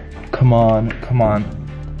here. Come on.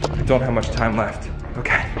 I don't have much time left.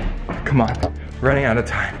 Okay, come on. Running out of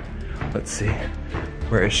time. Let's see.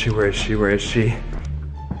 Where is she?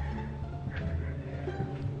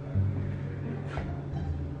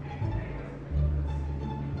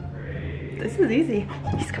 This is easy.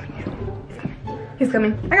 He's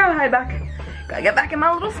coming. I gotta hide back. Gotta get back in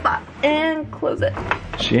my little spot and close it.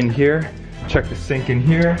 She in here? Check the sink in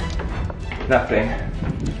here. Nothing.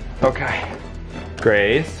 Okay.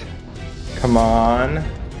 Grace, come on.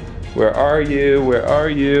 Where are you?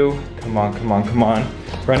 Come on.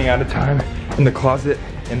 Running out of time. In the closet,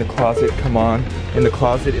 come on. In the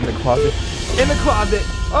closet.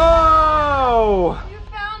 Oh! You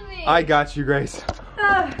found me. I got you, Grace.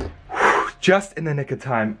 Just in the nick of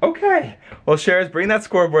time. Okay. Well, Sharers, bring that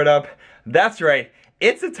scoreboard up. That's right.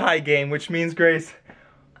 It's a tie game, which means, Grace,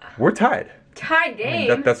 we're tied. Tie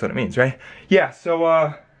game? I mean, that's what it means, right? Yeah,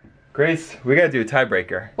 so, Grace, we gotta do a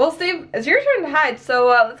tiebreaker. Well, Steve, it's your turn to hide, so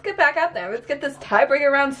let's get back out there. Let's get this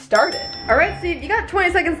tiebreaker round started. All right, Steve, you got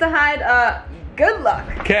 20 seconds to hide. Good luck.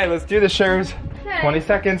 Okay, let's do this, Sharers. Okay. 20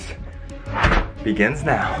 seconds begins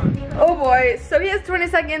now. Oh boy, so he has 20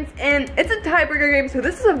 seconds, and it's a tiebreaker game, so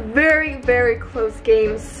this is a very, very close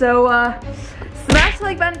game. So, smash the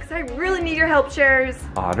like button, because I really need your help, Sharers.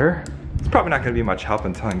 Otter, it's probably not gonna be much help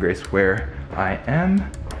in telling Grace where I am.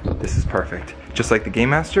 This is perfect. Just like the Game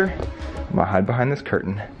Master, I'm gonna hide behind this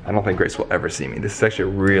curtain. I don't think Grace will ever see me. This is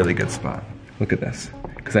actually a really good spot. Look at this,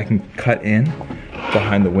 because I can cut in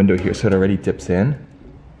behind the window here so it already dips in.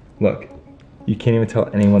 Look, you can't even tell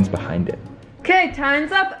anyone's behind it. Okay,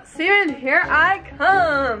 time's up. Steven, here I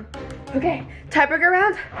come. Okay, tiebreaker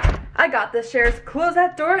round. I got this, Sharers. Close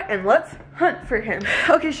that door and let's hunt for him.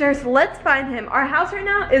 Okay, Sharers, let's find him. Our house right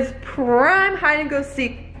now is prime hide and go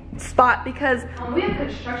seek spot because we have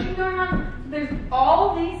construction going on. There's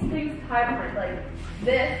all these things tied behind, like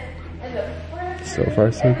this and the furniture. So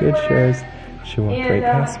far, so good, Sharers. She won't right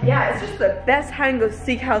past me. Yeah, it's just the best hide and go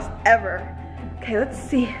seek house ever. Okay, let's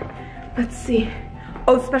see. Let's see.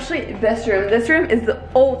 Oh, especially this room. This room is the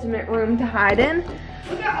ultimate room to hide in.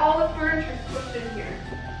 Look at all the furniture squished in here.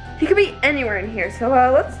 He could be anywhere in here. So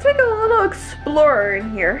let's take a little explorer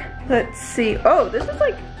in here. Let's see. Oh, this is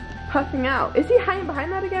like puffing out. Is he hiding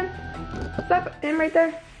behind that again? Is that him right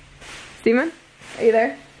there? Steven? Are you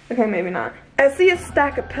there? Okay, maybe not. I see a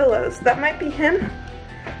stack of pillows. That might be him.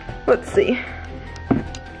 Let's see.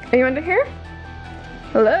 Are you under here?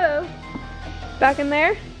 Hello? Back in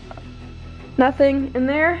there? Nothing in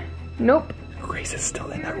there? Nope. Grace is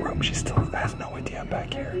still in that room. She still has no idea I'm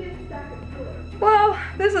back here. Well,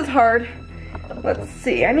 this is hard. Let's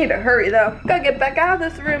see. I need to hurry though. Gotta get back out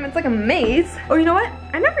of this room. It's like a maze. Oh, you know what?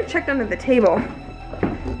 I never checked under the table.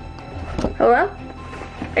 Hello?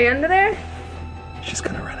 Are you under there? She's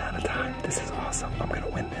gonna run out of time. This is awesome. I'm gonna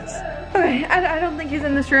win this. Okay, I don't think he's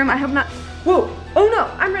in this room. I hope not. Whoa. Oh no,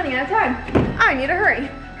 I'm running out of time. I need to hurry.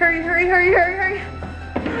 Hurry, hurry, hurry, hurry, hurry.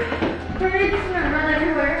 Hurry, she's gonna run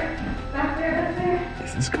everywhere. Back there, back there.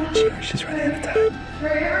 This is good, Sherry. She's running out of time.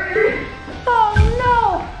 Hurry, hurry, hurry. Oh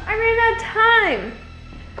no, I ran out of time.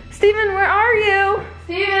 Steven, where are you?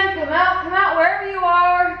 Steven, come out, wherever you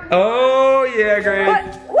are. Oh yeah,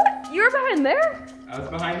 Grace. What? You were behind there? I was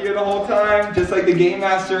behind you the whole time, just like the game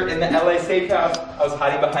master in the LA safe house. I was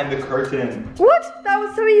hiding behind the curtain. What? That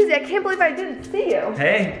was so easy. I can't believe I didn't see you.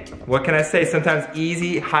 Hey, what can I say? Sometimes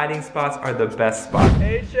easy hiding spots are the best spots.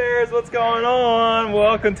 Hey, Sharers, what's going on?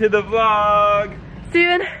 Welcome to the vlog.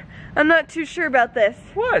 Steven, I'm not too sure about this.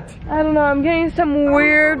 What? I don't know. I'm getting some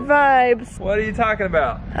weird vibes. What are you talking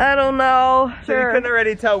about? I don't know. So you couldn't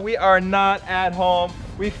already tell we are not at home.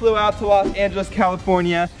 We flew out to Los Angeles,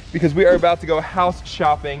 California because we are about to go house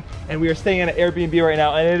shopping and we are staying in an Airbnb right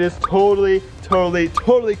now and it is totally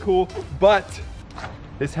cool, but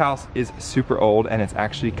this house is super old and it's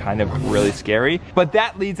actually kind of really scary. But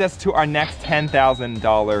that leads us to our next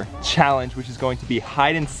 $10,000 challenge, which is going to be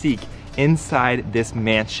hide and seek inside this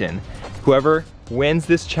mansion. Whoever wins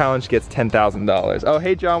this challenge gets $10,000. Oh,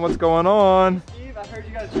 hey John, what's going on? I heard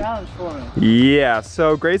you got a challenge for me. Yeah,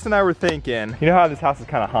 so Grace and I were thinking, you know how this house is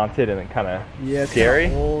kind of haunted and kind of scary?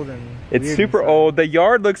 Kind of old and it's super old. The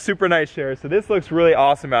yard looks super nice, Sherry. So this looks really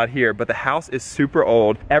awesome out here, but the house is super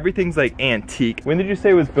old. Everything's like antique. When did you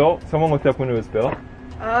say it was built? Someone looked up when it was built.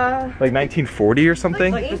 Like 1940 or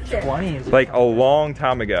something? Like the 20s. Like a long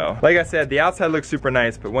time ago. Like I said, the outside looks super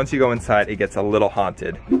nice, but once you go inside, it gets a little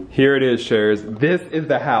haunted. Here it is, Sharers. This is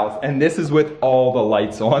the house, and this is with all the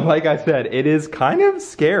lights on. Like I said, it is kind of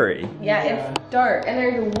scary. Yeah, it's dark, and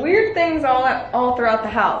there's weird things all throughout the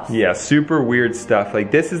house. Yeah, super weird stuff.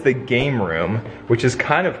 Like this is the game room, which is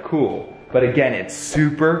kind of cool. But again, it's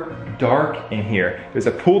super dark in here. There's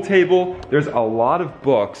a pool table, there's a lot of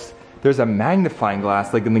books. There's a magnifying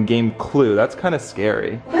glass like in the game Clue. That's kind of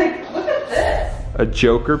scary. Like, look at this. A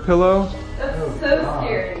Joker pillow. That's so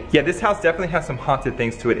scary. Yeah, this house definitely has some haunted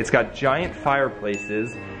things to it. It's got giant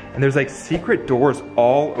fireplaces and there's like secret doors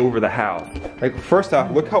all over the house. Like first off,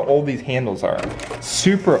 look how old these handles are.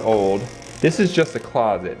 Super old. This is just a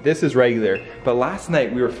closet. This is regular. But last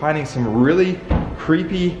night we were finding some really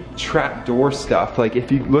creepy trap door stuff. Like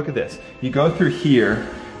if you look at this, you go through here.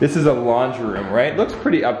 This is a laundry room, right? Looks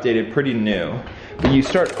pretty updated, pretty new. But you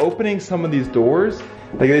start opening some of these doors,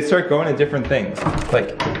 like they start going to different things.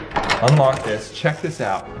 Like, unlock this, check this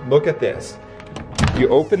out. Look at this. You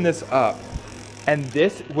open this up, and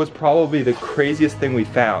this was probably the craziest thing we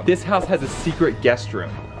found. This house has a secret guest room.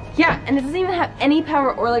 Yeah, and it doesn't even have any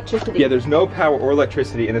power or electricity. Yeah, there's no power or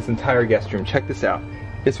electricity in this entire guest room. Check this out.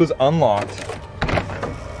 This was unlocked.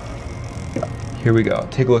 Here we go,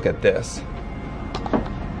 take a look at this.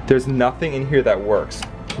 There's nothing in here that works.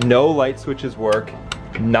 No light switches work,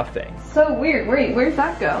 nothing. So weird. Where's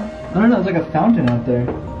that go? I don't know, it's like a fountain out there.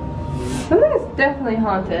 Something is definitely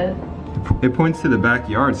haunted. It points to the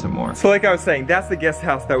backyard some more. So like I was saying, that's the guest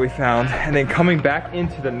house that we found. And then coming back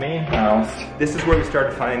into the main house, this is where we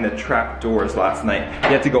started finding the trap doors last night. You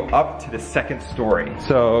have to go up to the second story.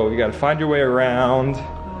 So you gotta find your way around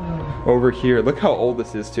over here. Look how old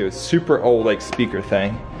this is too. It's super old, like speaker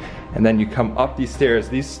thing. And then you come up these stairs.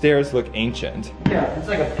 These stairs look ancient. Yeah, it's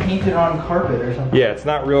like a painted on carpet or something. Yeah, it's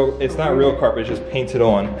not real carpet, it's just painted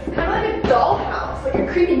on. It's kind of like a dollhouse, like a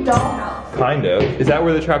creepy dollhouse. Kind of. Is that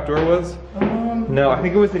where the trap door was? No, I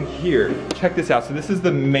think it was in here. Check this out. So this is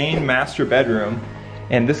the main master bedroom.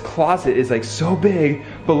 And this closet is like so big,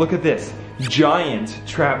 but look at this. Giant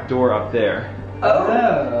trap door up there.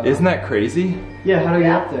 Oh. Isn't that crazy? Yeah, how do we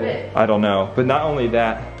get up there? I don't know, but not only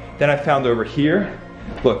that, then I found over here,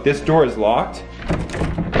 look, this door is locked.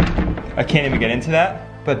 I can't even get into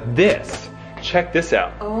that, but this, check this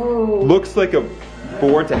out. Oh. Looks like a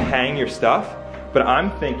board to hang your stuff, but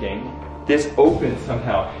I'm thinking this opens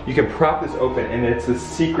somehow. You can prop this open and it's a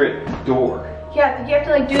secret door. Yeah, I think you have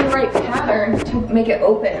to like do the right pattern to make it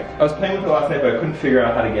open. I was playing with it last night, but I couldn't figure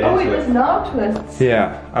out how to get into it. Oh, it was knob twists.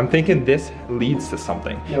 Yeah, I'm thinking this leads to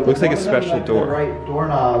something. Yeah, looks like a one of them, special like, door. The right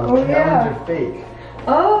doorknob. Oh, The other yeah. ones are fake.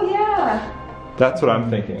 Oh yeah. That's what I'm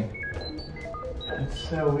thinking. It's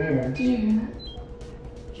so weird. Did you hear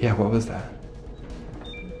that? Yeah, what was that?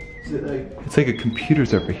 Is it like... It's like a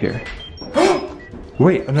computer's over here.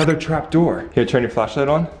 Wait, another trap door. Here, turn your flashlight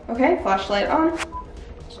on. Okay, flashlight on.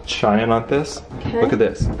 Shine on this. Okay. Look at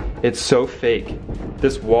this. It's so fake.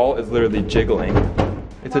 This wall is literally jiggling.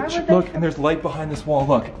 It's look, and there's light behind this wall.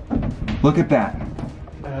 Look. Look at that.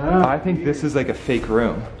 I think this is like a fake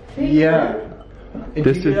room. Yeah. Did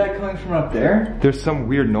This you hear is- that coming from up there? There's some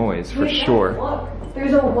weird noise for sure. Look,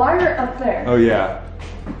 there's a wire up there. Oh yeah,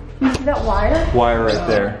 You see that wire? wire right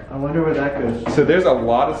there. I wonder where that goes. So there's a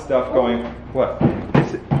lot of stuff going. What?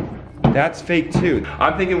 That's fake too.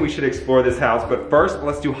 I'm thinking we should explore this house, but first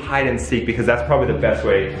let's do hide and seek because that's probably the best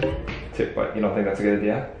way to. What? You don't think that's a good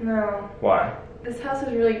idea? No. Why? This house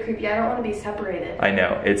is really creepy. I don't want to be separated. I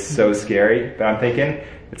know, it's so scary, but I'm thinking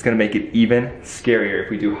it's gonna make it even scarier if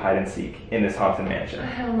we do hide and seek in this haunted mansion.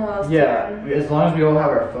 I don't know. Yeah, as long as we all have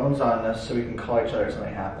our phones on us so we can call each other if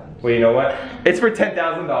something happens. Well, you know what? It's for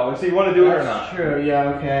 $10,000, so you wanna do it or not? That's true, yeah,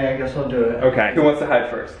 okay, I guess I'll do it. Okay, who wants to hide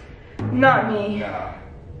first? Not me. No.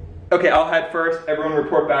 Okay, I'll hide first. Everyone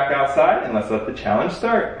report back outside and let's let the challenge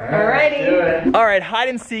start. Alrighty. Do it. All right, hide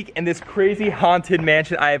and seek in this crazy haunted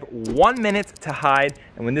mansion. I have 1 minute to hide,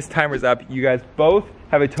 and when this timer's up, you guys both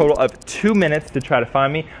have a total of 2 minutes to try to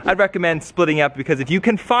find me. I'd recommend splitting up because if you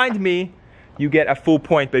can find me, you get a full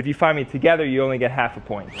point, but if you find me together, you only get half a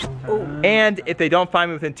point. And if they don't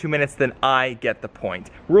find me within 2 minutes, then I get the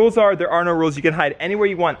point. Rules are, there are no rules. You can hide anywhere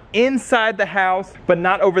you want inside the house, but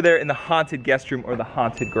not over there in the haunted guest room or the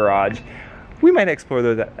haunted garage. We might explore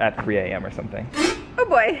those at 3 a.m. or something. Oh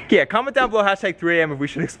boy. Yeah, comment down below hashtag 3 a.m. if we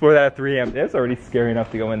should explore that at 3 a.m. It's already scary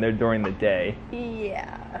enough to go in there during the day.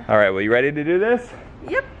 Yeah. All right, well, you ready to do this?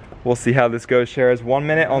 Yep. We'll see how this goes, Shares. 1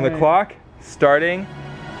 minute on the clock, starting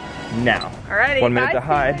now. Alrighty. 1 minute bye, to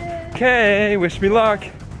hide. Steven. Okay, wish me luck.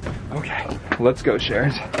 Okay, let's go,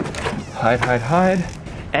 Shares. Hide, hide, hide.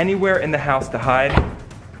 Anywhere in the house to hide.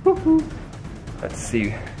 Woohoo. Let's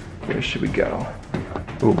see, where should we go?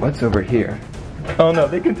 Ooh, what's over here? Oh no,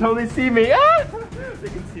 they can totally see me. Ah! They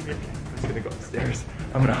can see me. I'm just gonna go upstairs.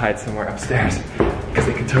 I'm gonna hide somewhere upstairs because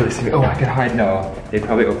they can totally see me. Oh, I could hide. No, they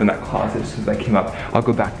probably opened that closet as soon as I came up. I'll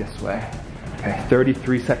go back this way. Okay,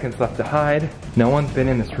 33 seconds left to hide. No one's been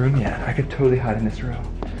in this room yet. I could totally hide in this room.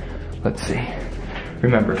 Let's see.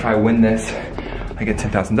 Remember, if I win this, I get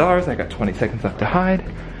 $10,000. I got 20 seconds left to hide.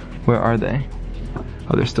 Where are they?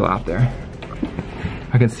 Oh, they're still out there.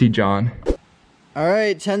 I can see John. All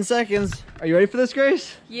right, 10 seconds. Are you ready for this,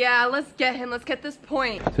 Grace? Yeah, let's get him. Let's get this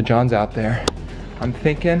point. So John's out there. I'm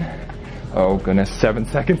thinking, oh goodness, 7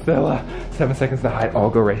 seconds to 7 seconds to hide.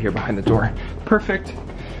 I'll go right here behind the door. Perfect.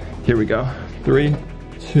 Here we go. 3,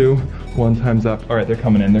 2, 1, time's up. All right, they're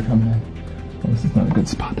coming in, they're coming in. Oh, this is not a good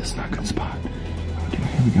spot, this is not a good spot. Okay,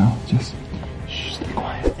 here we go, just shh, stay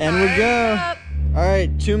quiet. And we go. All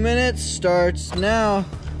right, 2 minutes starts now.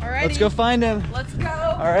 Alrighty. Let's go find him. Let's go.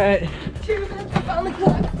 All right, 2 minutes on the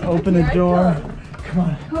clock. open the door. Come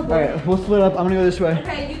on. All right, we'll split up. I'm gonna go this way.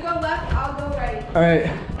 Okay, you go left, I'll go right. All right.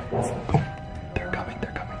 They're coming,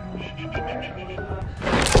 they're coming.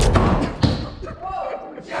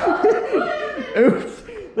 Oops,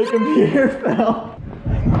 the computer fell.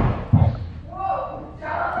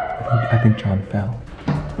 I think John fell.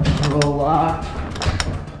 We're all locked.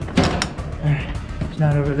 Alright, it's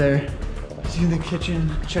not over there. See the kitchen,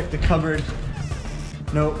 check the cupboard.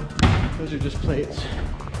 Nope, those are just plates.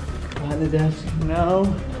 Behind the desk, no.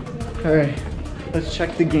 Alright, let's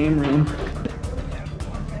check the game room.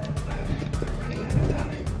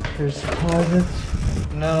 There's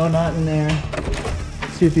closets. No, not in there.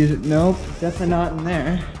 Let's see if these, nope, definitely not in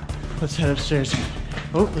there. Let's head upstairs.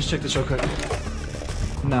 Oh, let's check this real quick.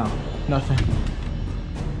 No, nothing.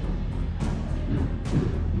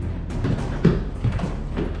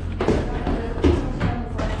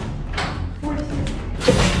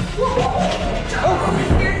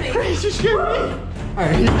 Oh, you scared me.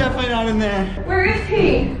 Alright, he's definitely not in there. Where is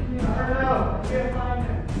he? I don't know. I can't find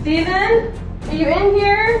him. Steven? Are you in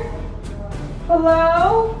here?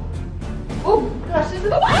 Hello? Oh gosh, this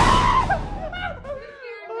is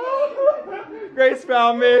Grace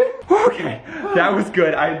found me. Okay, that was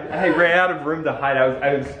good. I ran out of room to hide.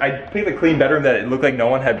 I picked a clean bedroom that it looked like no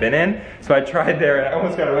one had been in. So I tried there and I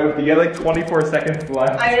almost got away with it. You had like 24 seconds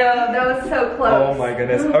left. I know, that was so close. Oh my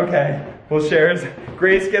goodness. Okay. Well, Shares,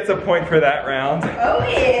 Grace gets a point for that round. Oh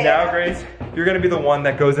yeah. Now, Grace, you're gonna be the one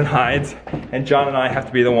that goes and hides, and John and I have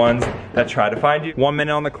to be the ones that try to find you. 1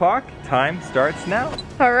 minute on the clock. Time starts now.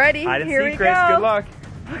 Alrighty, Hide and here seek, we Grace. go. Good luck.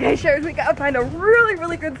 Okay, Shares, we gotta find a really,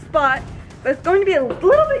 really good spot. But it's going to be a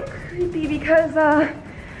little bit creepy because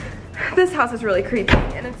this house is really creepy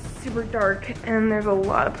and it's super dark and there's a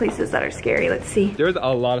lot of places that are scary. Let's see. There's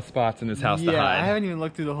a lot of spots in this house to hide. Yeah, I haven't even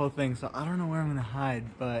looked through the whole thing, so I don't know where I'm gonna hide,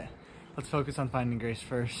 but let's focus on finding Grace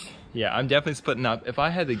first. Yeah, I'm definitely splitting up. If I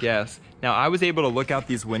had to guess, now I was able to look out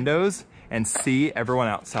these windows and see everyone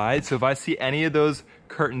outside. So if I see any of those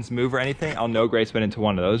curtains move or anything, I'll know Grace went into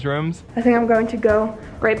one of those rooms. I think I'm going to go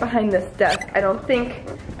right behind this desk. I don't think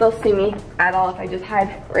they'll see me at all if I just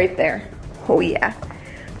hide right there. Oh yeah.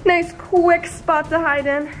 Nice quick spot to hide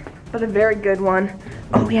in, but a very good one.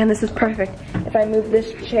 Oh yeah, and this is perfect. If I move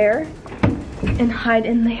this chair and hide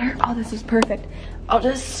in there, oh, this is perfect. I'll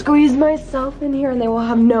just squeeze myself in here and they will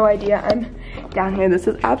have no idea I'm down here. This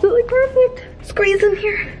is absolutely perfect. Squeeze in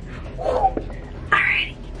here.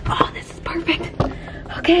 Alrighty. Oh, this is perfect.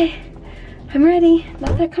 Okay, I'm ready.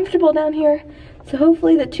 Not that comfortable down here. So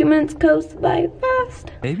hopefully the 2 minutes goes by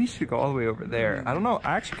fast. Maybe you should go all the way over there. I don't know.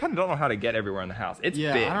 I actually kind of don't know how to get everywhere in the house. It's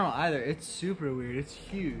yeah, big. I don't know either. It's super weird. It's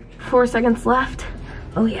huge. 4 seconds left.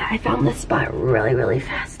 Oh yeah, I found this spot really, really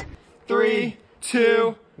fast. 3,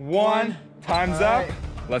 2, 1. Time's up.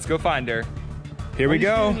 Let's go find her. Here we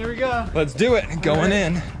go. Here we go. Let's do it. Going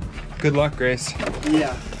in. Good luck, Grace.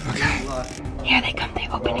 Yeah. Okay. Here they come.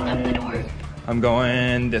 They're opening up the door. I'm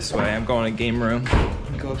going this way. I'm going to game room.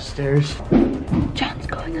 Go upstairs. John's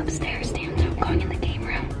going upstairs. Damn, I'm going in the game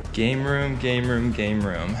room. Game room, game room, game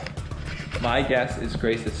room. My guess is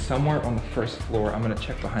Grace is somewhere on the first floor. I'm gonna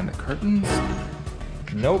check behind the curtains.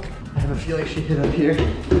 Nope. I have a feel like she hid up here.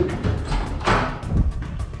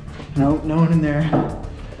 Nope, no one in there.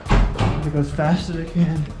 I'll go as fast as I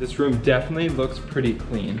can. This room definitely looks pretty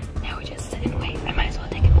clean. Now we just sit and wait. I might as well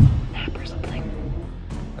take a nap or something.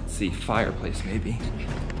 Let's see, fireplace maybe.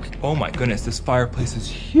 Oh my goodness, this fireplace is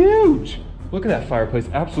huge. Look at that fireplace,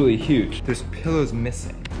 absolutely huge. There's pillows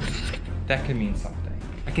missing. That could mean something.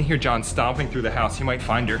 I can hear John stomping through the house. He might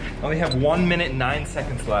find her. I only have 1 minute, 9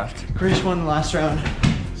 seconds left. Grace won the last round,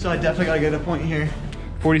 so I definitely gotta get a point here.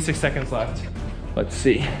 46 seconds left. Let's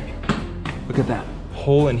see. Look at that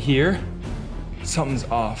hole in here. Something's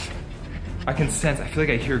off. I can sense, I feel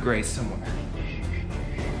like I hear Grace somewhere.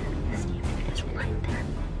 It's right there.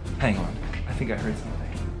 Hang on, I think I heard something.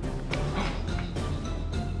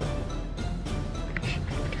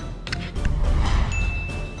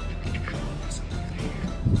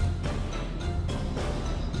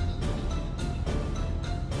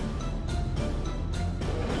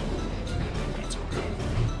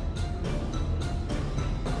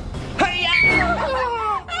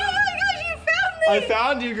 I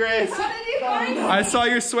found you, Grace. How did you find me? I saw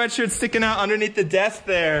your sweatshirt sticking out underneath the desk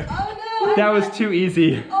there. Oh no. That was too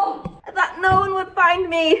easy. Oh, I thought no one would find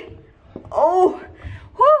me. Oh,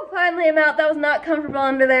 whew, finally I'm out. That was not comfortable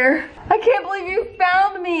under there. I can't believe you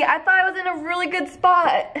found me. I thought I was in a really good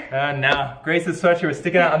spot. No, Grace's sweatshirt was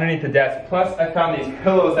sticking out underneath the desk. Plus, I found these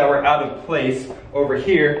pillows that were out of place over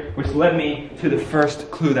here, which led me to the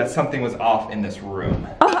first clue that something was off in this room.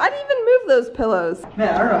 Oh, I didn't even move those pillows.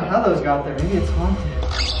 Man, I don't know how those got there. Maybe it's haunted.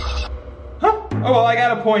 Huh? Oh, well, I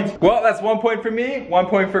got a point. Well, that's 1 point for me, 1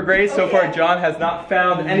 point for Grace. So far, John has not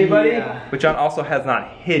found anybody, but John also has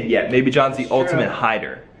not hid yet. Maybe John's the ultimate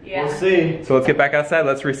hider. Yeah. We'll see. So let's get back outside,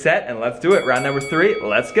 let's reset, and let's do it. Round number 3,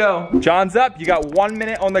 let's go. John's up, you got 1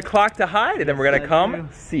 minute on the clock to hide, and then we're gonna come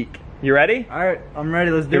seek. You ready? All right, I'm ready,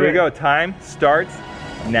 let's do it. Here we go, time starts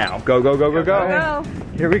now. Go, go, go, go, go. Right.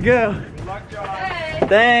 Here we go. Good luck, John. Hey.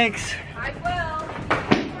 Thanks. I will.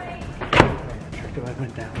 I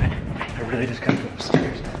went down. I really just gotta go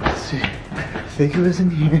upstairs. Let's see. I think it was in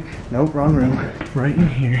here. Nope, wrong room. Right in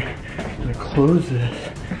here. I'm gonna close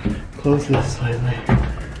this slightly.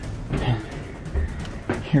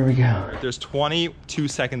 And here we go. There's 22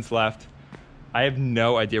 seconds left. I have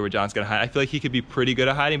no idea where John's gonna hide. I feel like he could be pretty good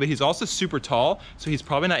at hiding, but he's also super tall, so he's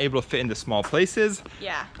probably not able to fit into small places.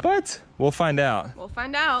 Yeah. But we'll find out. We'll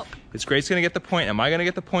find out. Is Grace gonna get the point? Am I gonna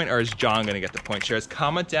get the point, or is John gonna get the point? Shares,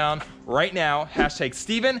 comment down right now. Hashtag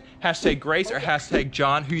Steven, hashtag Grace, or hashtag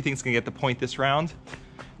John. Who do you think is gonna get the point this round?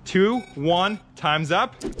 2, 1, time's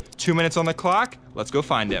up. 2 minutes on the clock. Let's go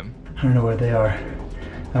find him. I don't know where they are.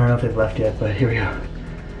 I don't know if they've left yet, but here we go.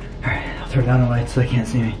 All right, I'll turn down the lights so they can't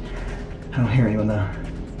see me. I don't hear anyone though.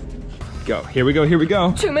 Go, here we go, here we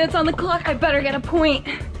go. 2 minutes on the clock, I better get a point.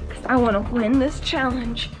 Cause I wanna win this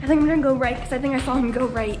challenge. I think I'm gonna go right, cause I think I saw him go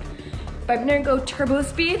right. But I'm gonna go turbo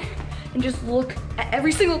speed and just look at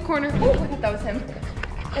every single corner. Oh, I thought that was him.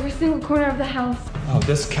 Every single corner of the house. Oh,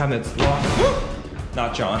 this cabinet's locked.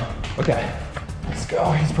 Not John. Okay, let's go.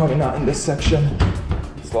 He's probably not in this section.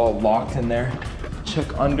 It's all locked in there.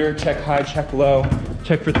 Check under, check high, check low.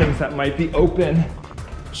 Check for things that might be open.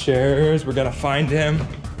 Chairs, we're gonna find him.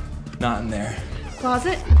 Not in there.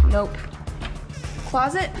 Closet? Nope.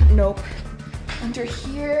 Closet? Nope. Under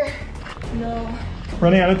here? No.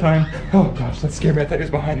 Running out of time. Oh gosh, that scared me. I thought he was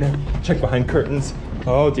behind there. Check behind curtains.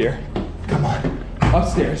 Oh dear. Come on.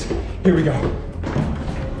 Upstairs. Here we go.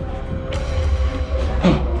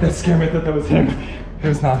 Oh, that scared me. I thought that was him. It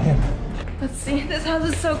was not him. Let's see. This house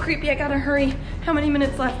is so creepy. I gotta hurry. How many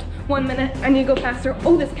minutes left? 1 minute. I need to go faster.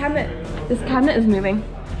 Oh, this cabinet. This cabinet is moving.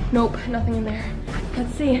 Nope, nothing in there.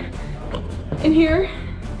 Let's see. In here?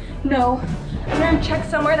 No. I'm gonna check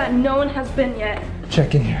somewhere that no one has been yet.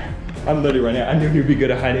 Check in here. I'm literally running out. I knew he would be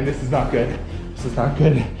good at hiding. This is not good. This is not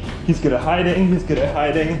good. He's good at hiding. He's good at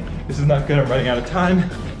hiding. This is not good. I'm running out of time.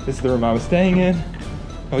 This is the room I was staying in.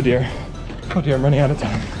 Oh dear. Oh dear, I'm running out of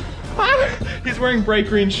time. Ah, he's wearing bright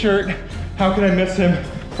green shirt. How can I miss him?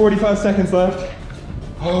 45 seconds left.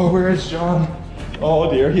 Oh, where is John?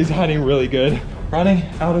 Oh dear, he's hiding really good. Running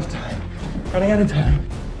out of time. Running out of time.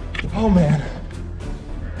 Oh man.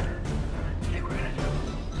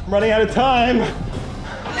 I'm running out of time.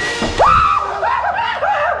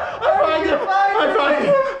 I found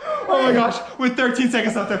him. Oh my gosh, with 13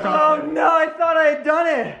 seconds left, I found him. Oh no, I thought I had done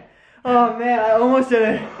it. Oh man, I almost did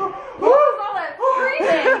it. What was all that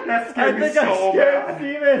screaming? That scared me I think I scared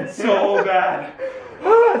Steven. So bad.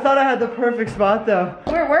 I thought I had the perfect spot though.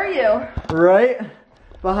 Where were you? Right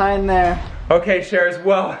behind there. Okay, Shares,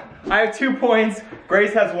 well, I have 2 points.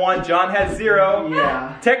 Grace has 1, John has 0.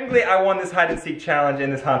 Yeah. Technically, I won this hide and seek challenge in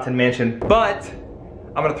this haunted mansion, but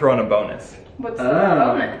I'm gonna throw in a bonus. What's the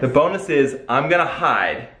bonus? The bonus is I'm gonna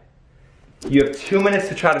hide. You have 2 minutes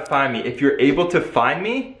to try to find me. If you're able to find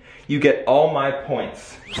me, you get all my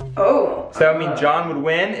points. Oh. So I mean, John would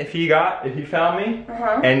win if he found me,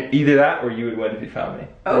 and either that or you would win if you found me.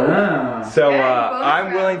 Oh. So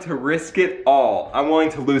I'm willing to risk it all. I'm willing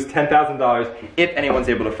to lose $10,000 if anyone's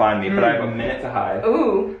able to find me, but I have a minute to hide.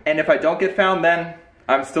 Ooh. And if I don't get found, then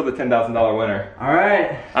I'm still the $10,000 winner. All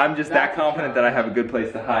right. I'm just that confident that I have a good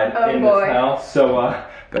place to hide in boy. this house. So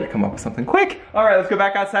better come up with something quick. All right, let's go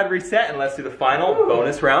back outside, reset, and let's do the final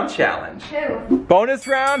bonus round challenge. Bonus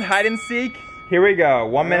round, hide and seek. Here we go.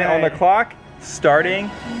 1 minute on the clock, starting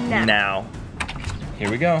now. Here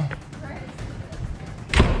we go.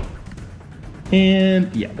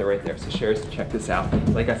 And yeah, they're right there. So Shares, check this out.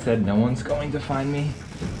 Like I said, no one's going to find me.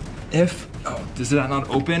 Oh, does that not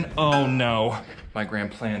open? Oh no, my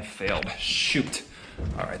grand plan failed. Shoot.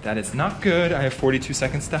 All right, that is not good. I have 42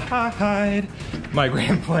 seconds to hide. My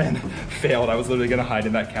grand plan failed. I was literally gonna hide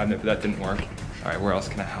in that cabinet, but that didn't work. All right, where else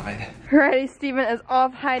can I hide? Alrighty, Steven is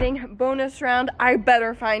off hiding. Bonus round, I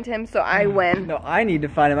better find him so I win. No, I need to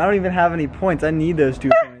find him. I don't even have any points. I need those 2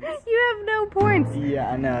 points. You have no points. Yeah,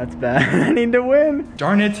 I know, it's bad. I need to win.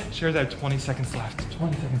 Darn it. Shares, I have 20 seconds left.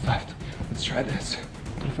 20 seconds left. Let's try this.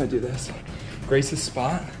 What if I do this? Grace's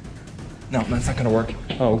spot? No, that's not gonna work.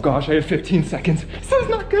 Oh gosh, I have 15 seconds. This is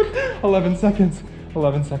not good. 11 seconds.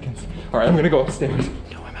 11 seconds. All right, I'm gonna go upstairs.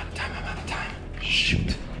 No, I'm out of time. I'm out of time.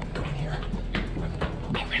 Shoot. Go in here.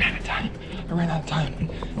 I ran out of time. I ran out of time.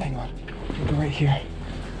 Hang on. I'll go right here.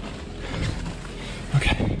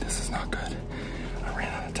 Okay, this is not good. I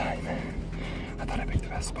ran out of time. I thought I picked the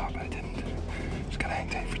best spot, but I didn't. Just gotta hang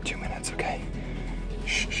tight for 2 minutes, okay?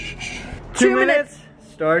 Shh, shh, shh. 2 minutes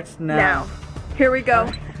starts now. Here we go.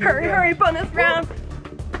 Hurry, hurry, bonus round.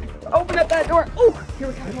 Open up that door. Oh, here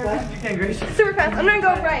we go. Here we go. You can, Grace. Super fast. I'm gonna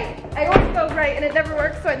go right. I always go right and it never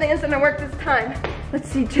works, so I think it's gonna work this time. Let's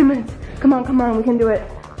see, 2 minutes. Come on, we can do it.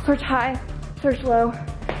 Search high, search low.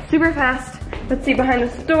 Super fast. Let's see, behind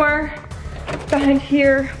this door, behind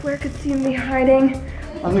here. Where could Steven be hiding?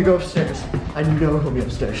 I'm gonna go upstairs. I know he'll be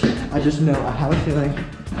upstairs. I just know, I have a feeling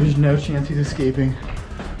there's no chance he's escaping.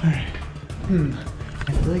 All right.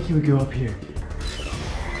 I feel like he would go up here.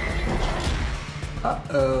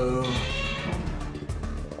 Uh-oh.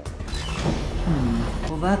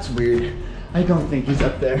 Well, that's weird. I don't think he's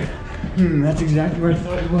up there. That's exactly where I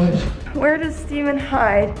thought he was. Where does Steven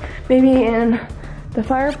hide? Maybe in the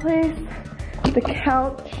fireplace, the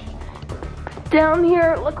couch, down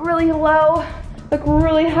here, look really low, look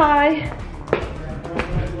really high.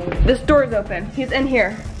 This door's open, he's in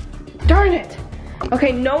here. Darn it.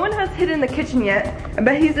 Okay, no one has hid in the kitchen yet. I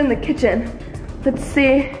bet he's in the kitchen. Let's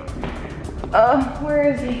see.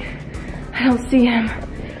 Where is he? I don't see him.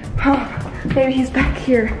 Maybe he's back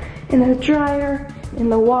here in the dryer, in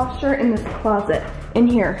the washer, in this closet, in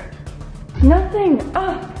here. Nothing.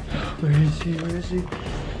 Where is he? Where is he?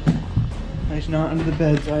 He's not under the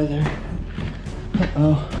beds either.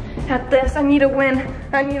 Uh-oh. At this, I need to win.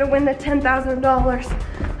 I need to win the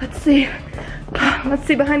 $10,000. Let's see. Let's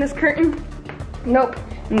see behind this curtain. Nope.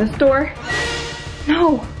 In this door.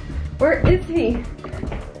 No. Where is he?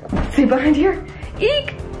 Let's see behind here.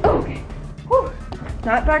 Eek. Okay. Whew.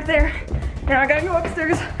 Not back there. Now I gotta go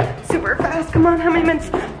upstairs super fast. Come on, how many minutes?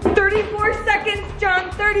 34 seconds, John.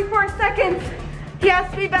 34 seconds. He has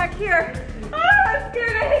to be back here. I'm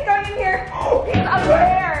scared. I hate going in here. He's up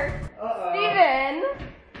there. Steven.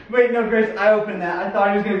 Wait, no, Grace, I opened that. I thought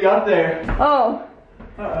he was gonna be up there. Oh.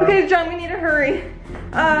 Okay, John, we need to hurry.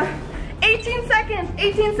 18 seconds,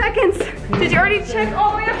 18 seconds. Did you already check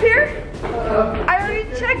all the way up here? I already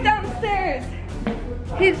checked downstairs.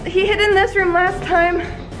 He hid in this room last time.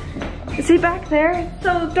 Is he back there? It's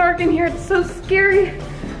so dark in here, it's so scary.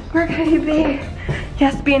 Where could he be? He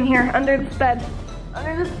has to be in here, under this bed.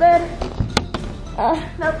 Under this bed.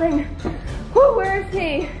 Nothing. Whew, where is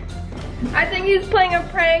he? I think he's playing a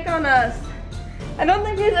prank on us. I don't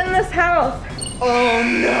think he's in this house. Oh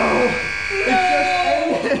no!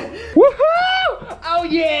 It's just ended. Woohoo! Oh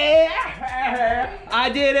yeah! I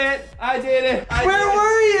did it! I did it! Where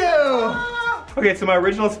were you? Okay, so my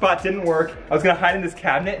original spot didn't work. I was gonna hide in this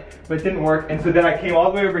cabinet, but it didn't work. And so then I came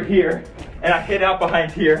all the way over here, and I hid out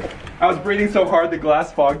behind here. I was breathing so hard the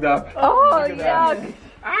glass fogged up. Oh, yuck.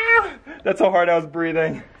 That's how hard I was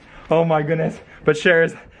breathing. Oh my goodness. But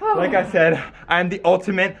Sharers, like I said, I'm the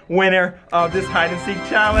ultimate winner of this hide and seek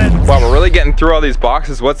challenge. Wow, we're really getting through all these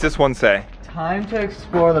boxes. What's this one say? Time to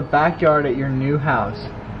explore the backyard at your new house.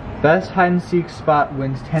 Best hide and seek spot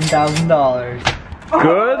wins $10,000.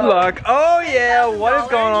 Good luck. Oh yeah, what is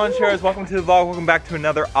going on, Sharers? Welcome to the vlog. Welcome back to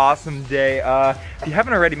another awesome day. If you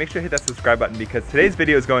haven't already, make sure to hit that subscribe button because today's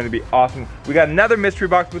video is going to be awesome. We got another mystery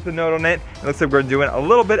box with a note on it. It looks like we're doing a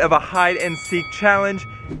little bit of a hide and seek challenge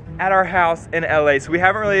at our house in LA. So we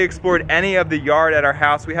haven't really explored any of the yard at our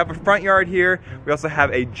house. We have a front yard here. We also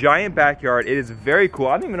have a giant backyard. It is very cool.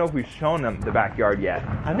 I don't even know if we've shown them the backyard yet.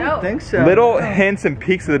 I don't think so. Little hints and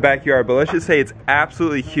peeks of the backyard, but let's just say it's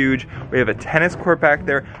absolutely huge. We have a tennis court back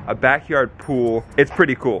there, a backyard pool. It's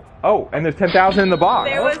pretty cool. Oh, and there's $10,000 in the box.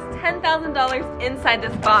 There was $10,000 inside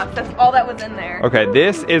this box. That's all that was in there. Okay,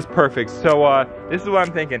 this is perfect. So this is what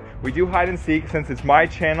I'm thinking. We do hide and seek. Since it's my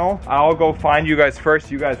channel, I'll go find you guys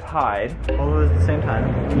first. You guys hide. All at the same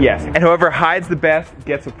time? Yes, and whoever hides the best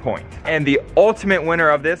gets a point. And the ultimate winner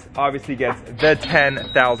of this obviously gets the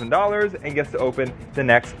 $10,000 and gets to open the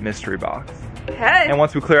next mystery box. Okay. And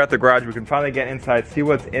once we clear out the garage, we can finally get inside, see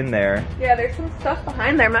what's in there. Yeah, there's some stuff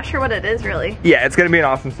behind there. I'm not sure what it is really. Yeah, it's gonna be an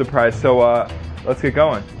awesome surprise. So let's get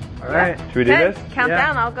going. All right. Should we do this? Count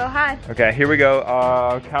down, I'll go hide. Okay, here we go.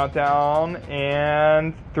 Countdown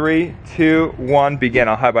and 3, 2, 1, begin.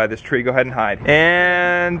 I'll hide by this tree. Go ahead and hide.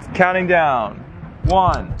 And counting down.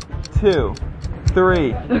 1, 2,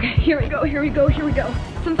 3. Okay, here we go, here we go, here we go.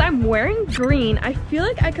 Since I'm wearing green, I feel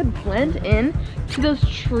like I could blend in to those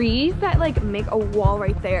trees that like make a wall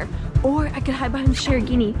right there. Or I could hide behind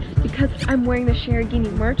Sherigini because I'm wearing the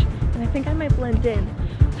Sherigini merch and I think I might blend in.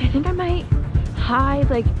 I think I might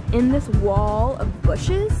hide like in this wall of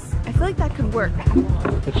bushes. I feel like that could work.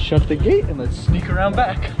 Let's shut the gate and let's sneak around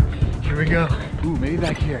back. Here we go. Ooh, maybe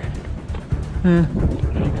back here. I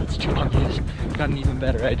think that's too obvious. Got an even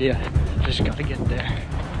better idea. Just gotta get there.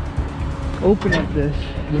 Open up this,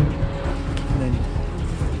 and then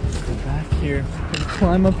go back here, and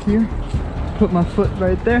climb up here, put my foot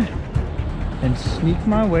right there, and sneak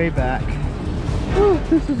my way back. Oh,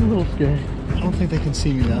 this is a little scary. I don't think they can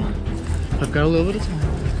see me though. I've got a little bit of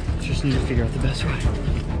time. Just need to figure out the best way.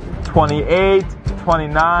 28,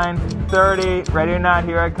 29, 30. Ready or not,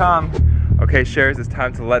 here I come. Okay, Sharers, it's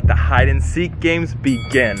time to let the hide and seek games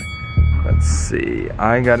begin. Let's see,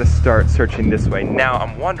 I gotta start searching this way. Now,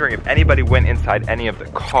 I'm wondering if anybody went inside any of the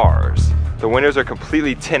cars. The windows are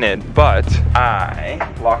completely tinted, but I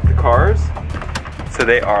locked the cars. So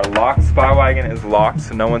they are locked. Spy Wagon is locked,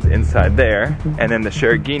 so no one's inside there. And then the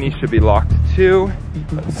Sherigini should be locked 2.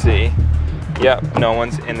 Let's see. Yep, no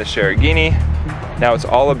one's in the Cherokee. Now it's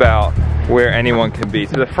all about where anyone can be.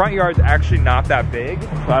 So the front yard's actually not that big, so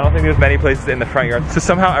I don't think there's many places in the front yard. So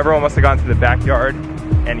somehow everyone must have gone to the backyard,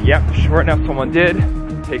 and yep, sure enough, someone did.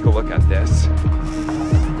 Take a look at this.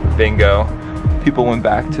 Bingo. People went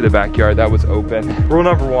back to the backyard that was open. Rule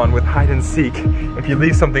number 1 with hide and seek, if you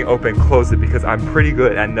leave something open, close it, because I'm pretty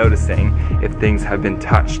good at noticing if things have been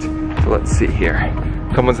touched. So let's see here.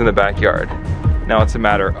 Someone's in the backyard. Now it's a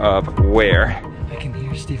matter of where. I can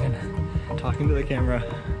hear Steven talking to the camera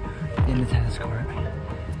in the tennis court.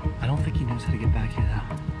 I don't think he knows how to get back here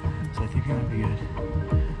though, so I think he might be good.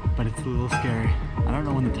 But it's a little scary. I don't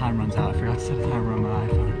know when the time runs out. I forgot to set a timer on my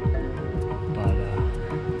iPhone. But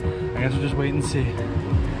I guess we'll just wait and see.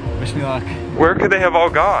 Wish me luck. Where could they have all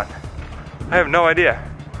gone? I have no idea.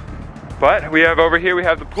 But we have over here, we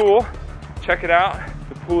have the pool. Check it out.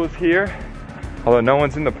 The pool is here, although no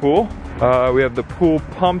one's in the pool. We have the pool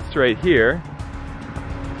pumps right here.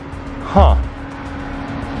 Huh.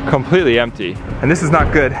 Completely empty. And this is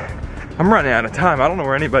not good. I'm running out of time. I don't know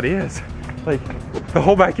where anybody is. Like, the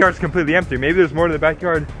whole backyard's completely empty. Maybe there's more to the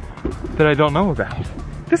backyard that I don't know about.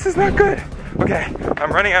 This is not good. Okay,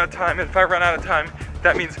 I'm running out of time. If I run out of time,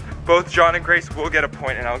 that means both John and Grace will get a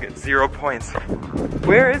point and I'll get 0 points.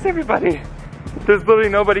 Where is everybody? There's literally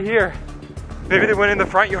nobody here. Maybe they went in the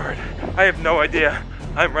front yard. I have no idea.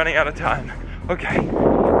 I'm running out of time. Okay,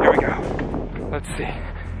 here we go. Let's see.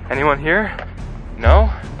 Anyone here?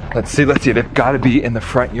 No? Let's see. They've got to be in the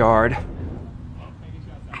front yard.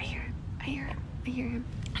 I hear him.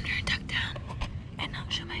 I'm gonna duck down and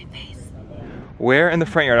not show my face. Where in the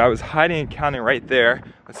front yard? I was hiding and counting right there.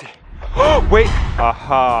 Let's see. Oh, wait.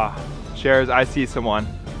 Aha. Shares, I see someone.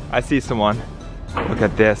 Look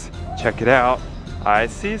at this. Check it out. I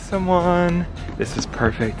see someone. This is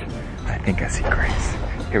perfect. I think I see Grace.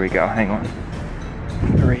 Here we go, hang on.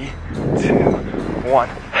 3, 2, 1.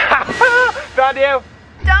 Found you!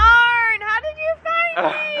 Darn, how did you find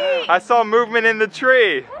me? I saw movement in the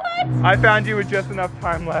tree. What? I found you with just enough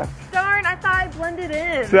time left. Darn, I thought I blended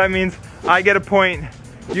in. So that means I get a point,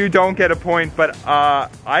 you don't get a point, but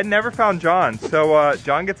I never found John, so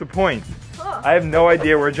John gets a point. I have no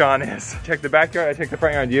idea where John is. Check the backyard, I checked the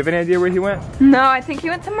front yard. Do you have any idea where he went? No, I think he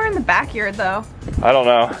went somewhere in the backyard though. I don't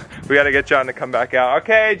know. We gotta get John to come back out.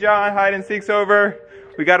 Okay, John, hide and seek's over.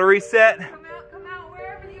 We gotta reset. Come out,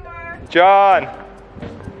 wherever you are. John!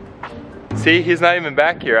 See, he's not even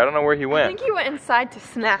back here. I don't know where he I went. think he went inside to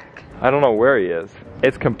snack. I don't know where he is.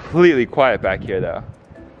 It's completely quiet back here though.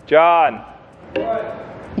 John! What?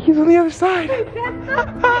 He's on the other side.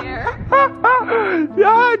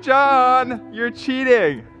 Yeah, John, you're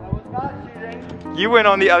cheating. I was not cheating. You went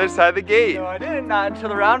on the other side of the gate. No, I didn't. Not until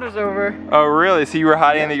the round was over. Oh, really? So you were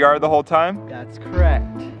hiding in the yard the whole time? That's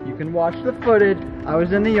correct. You can watch the footage. I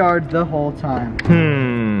was in the yard the whole time.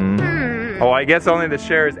 Oh, I guess only the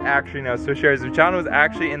sharers actually know. So sharers, if John was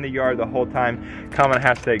actually in the yard the whole time, comment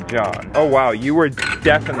hashtag John. Oh wow, you were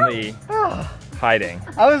definitely hiding.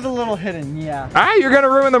 I was a little hidden, yeah. Ah, you're gonna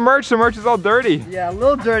ruin the merch. The merch is all dirty. Yeah, a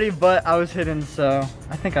little dirty, but I was hidden, so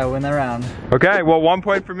I think I win that round. Okay, well 1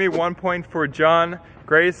 point for me, 1 point for John.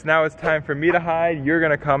 Grace, now it's time for me to hide. You're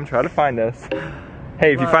gonna come try to find us.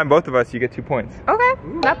 Hey, if you find both of us, you get 2 points. Okay,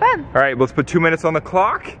 not bad. All right, let's put 2 minutes on the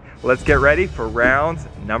clock. Let's get ready for round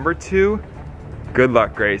number 2. Good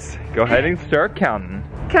luck, Grace. Go ahead and start counting.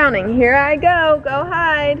 Counting, here I go. Go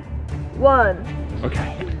hide. 1.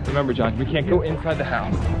 Okay, remember John, we can't go inside the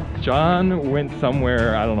house. John went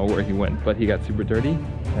somewhere, I don't know where he went, but he got super dirty.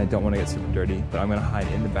 And I don't want to get super dirty, but I'm gonna hide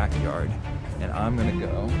in the backyard. And I'm gonna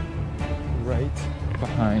go right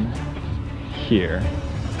behind here.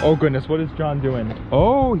 Oh goodness, what is John doing?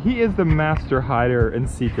 Oh, he is the master hider and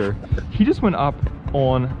seeker. He just went up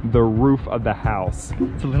on the roof of the house.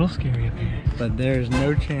 It's a little scary up here, but there's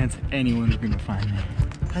no chance anyone's gonna find me.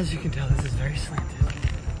 As you can tell, this is very slanted.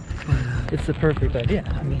 But it's the perfect idea.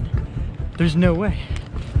 I mean, there's no way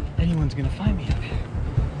anyone's gonna find me up here.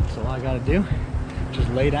 So all I gotta do, just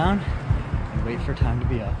lay down and wait for time to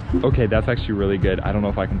be up. Okay, that's actually really good. I don't know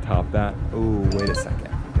if I can top that. Oh, wait a second.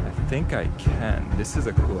 I think I can. This is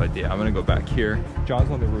a cool idea. I'm gonna go back here. John's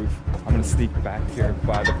on the roof. I'm gonna sneak back here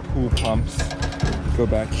by the pool pumps. Go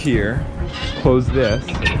back here, close this.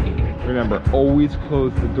 Remember, always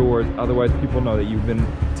close the doors, otherwise people know that you've been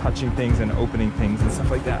touching things and opening things and stuff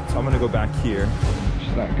like that. So I'm gonna go back here.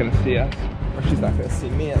 She's not gonna see us, or she's not gonna see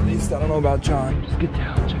me at least. I don't know about John. Just get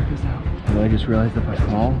down, check this out. Well, I just realized if I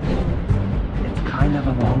fall, it's kind of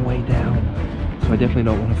a long way down. So I definitely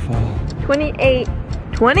don't want to fall. 28,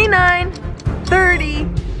 29, 30,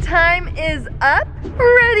 time is up.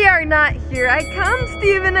 Ready or not, here I come,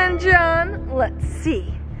 Steven and John. Let's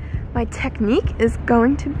see. My technique is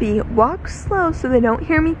going to be walk slow so they don't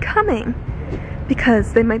hear me coming,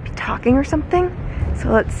 because they might be talking or something. So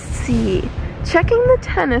let's see. Checking the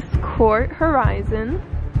tennis court horizon.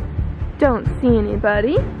 Don't see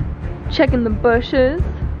anybody. Checking the bushes.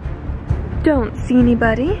 Don't see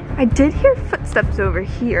anybody. I did hear footsteps over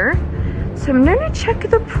here. So I'm gonna check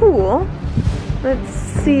the pool. Let's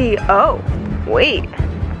see. Oh, wait.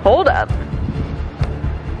 Hold up.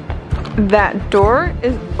 That door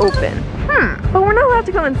is open. But we're not allowed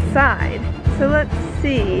to go inside. So let's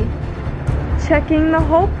see. Checking the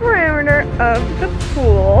whole perimeter of the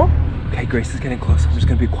pool. Okay, Grace is getting close. I'm just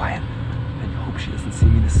gonna be quiet. I hope she doesn't see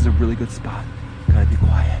me. This is a really good spot. Gotta be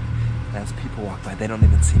quiet. And as people walk by, they don't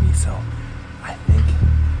even see me, so I think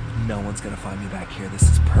no one's gonna find me back here. This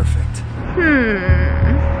is perfect.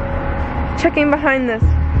 Checking behind this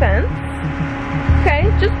fence. Okay,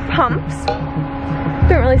 just pumps.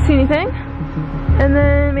 Don't really see anything. And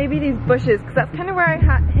then maybe these bushes, because that's kind of where I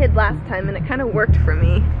hid last time and it kind of worked for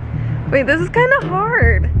me. Wait, this is kind of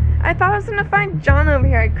hard. I thought I was gonna find John over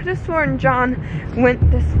here. I could have sworn John went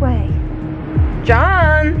this way.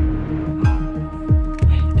 John!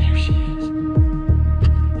 Wait, there she is.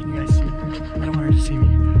 Can you guys see her? I don't want her to see me,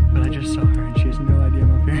 but I just saw her and she has no idea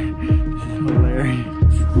I'm up here. This is hilarious.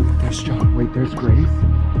 There's John. Wait, there's Grace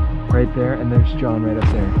right there, and there's John right up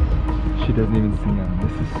there. She doesn't even see them.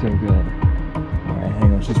 This is so good. Alright,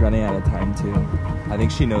 hang on. She's running out of time too. I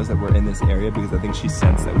think she knows that we're in this area because I think she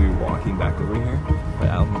sensed that we were walking back over here. But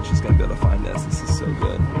I don't think she's gonna be able to find us. This is so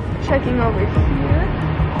good. Checking over here.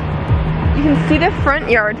 You can see the front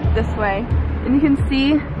yard this way. And you can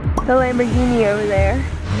see the Lamborghini over there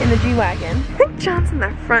in the G-Wagon. I think John's in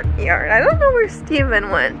the front yard. I don't know where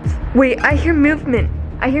Steven went. Wait, I hear movement.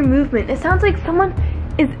 I hear movement. It sounds like someone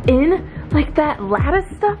is in like that lattice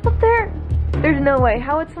stuff up there. There's no way.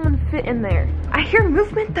 How would someone fit in there? I hear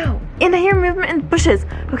movement though. And I hear movement in the bushes.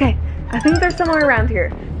 Okay, I think they're somewhere around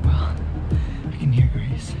here. Well, I can hear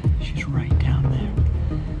Grace. She's right down there.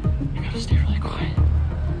 I gotta stay really quiet.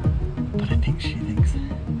 But I think she thinks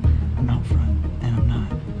I'm out front and I'm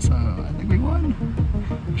not. So I think we won.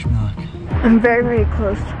 Wish me luck. I'm very, very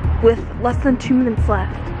close with less than 2 minutes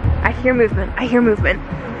left. I hear movement. I hear movement.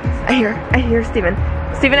 I hear Steven.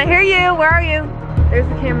 Steven, I hear you. Where are you? There's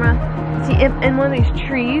the camera. Is he in one of these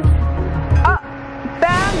trees? Oh,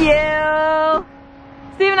 found you.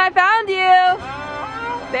 Steven, I found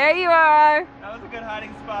you. There you are. That was a good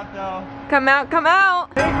hiding spot though. Come out, come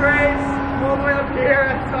out. Hey Grace, I'm all the way up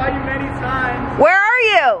here. I saw you many times. Where are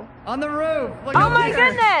you? On the roof. Look Oh up my here.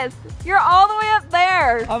 goodness. You're all the way up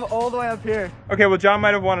there. I'm all the way up here. Okay, well John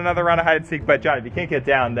might have won another round of hide and seek, but John, if you can't get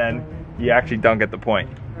down, then you actually don't get the point.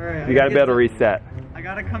 All right. You gotta be able to reset. I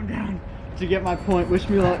gotta come down to get my point. Wish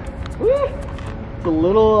me luck. Woo. It's a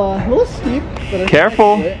little steep, but I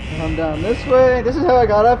Careful. can come down this way. This is how I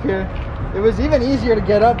got up here. It was even easier to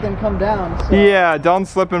get up than come down. So. Yeah, don't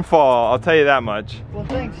slip and fall. I'll tell you that much. Well,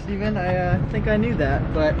 thanks, Steven. I think I knew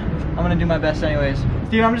that, but I'm gonna do my best anyways.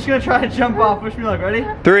 Steven, I'm just gonna try to jump off. Wish me luck. Ready?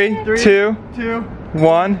 Three, two,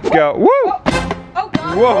 1, go. Woo! Oh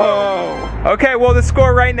God. Whoa! Okay, well the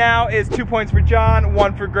score right now is 2 points for John,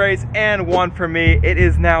 1 for Grace, and 1 for me. It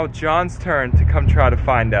is now John's turn to come try to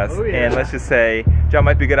find us. Oh, yeah. And let's just say, John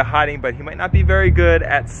might be good at hiding, but he might not be very good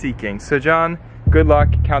at seeking. So John, good luck,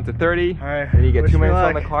 count to 30. All right. And you get Wish 2 me minutes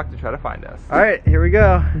on luck. the clock to try to find us. All right, here we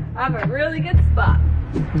go. I have a really good spot.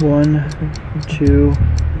 1, 2,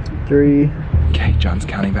 3. Okay, John's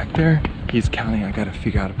counting back there. He's counting. I gotta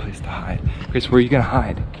figure out a place to hide. Grace, where are you gonna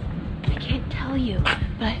hide? I can't tell you,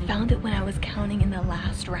 but I found it when I was counting in the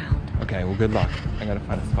last round. Okay, well good luck. I gotta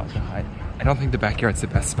find a spot to hide. I don't think the backyard's the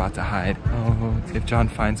best spot to hide. Oh, if John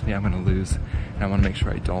finds me, I'm gonna lose. And I wanna make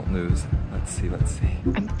sure I don't lose. Let's see, let's see.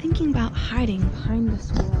 I'm thinking about hiding behind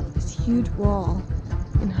this wall, this huge wall,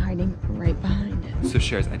 and hiding right behind it. So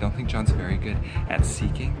Shares, I don't think John's very good at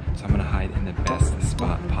seeking, so I'm gonna hide in the best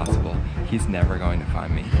spot possible. He's never going to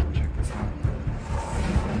find me. Check this out.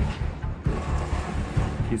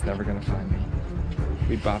 He's never gonna find me.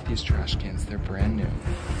 We bought these trash cans, they're brand new.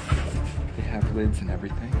 They have lids and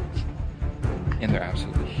everything, and they're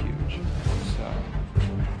absolutely huge. So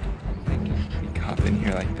I'm thinking we hop in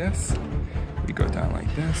here like this, we go down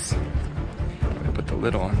like this, and we put the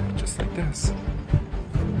lid on just like this.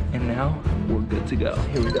 And now we're good to go.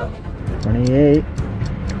 Here we go. 28,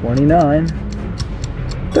 29,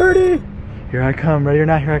 30. Here I come, ready or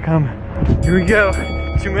not, here I come. Here we go.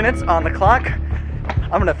 2 minutes on the clock.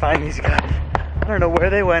 I'm gonna find these guys. I don't know where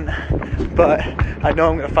they went, but I know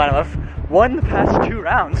I'm gonna find them. I've won the past 2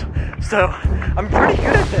 rounds. So I'm pretty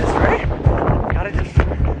good at this, right? Gotta just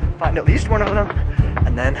find at least one of them,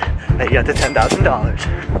 and then I get the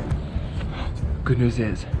 $10,000. Good news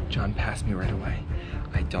is, John passed me right away.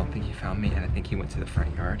 I don't think he found me, and I think he went to the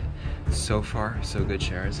front yard. So far, so good,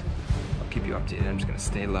 Shares. I'll keep you updated. I'm just gonna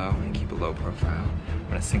stay low and keep a low profile. I'm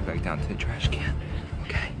gonna sink back down to the trash can,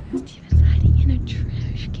 okay? Steven's hiding in a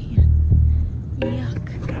trash can.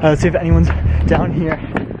 Yuck. Let's see if anyone's down here.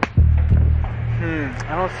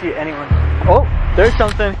 I don't see anyone. Oh, there's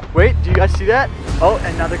something. Wait, do you guys see that? Oh,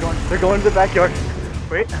 and now they're going to the backyard.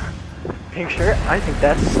 Wait, pink shirt. I think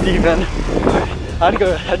that's Steven. I had to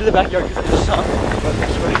go head to the backyard because I just saw him go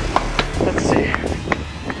this way. Let's see.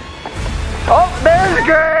 Oh, there's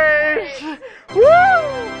Grace! Woo!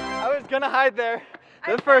 I was gonna hide there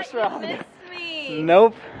the first round. Missed me.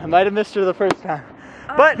 Nope, I might have missed her the first time.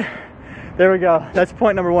 But there we go. That's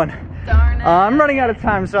point number 1. Darn it. I'm running out of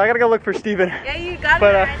time, so I gotta go look for Steven. Yeah, you got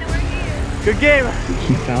But, it. I know where he is. Good game.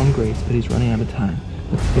 He found Grace, but he's running out of time.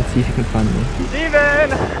 Let's see if he can find me.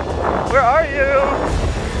 Steven, where are you?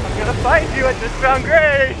 I'm gonna find you. I just found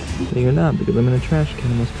Grace. No, you're not, because I'm in a trash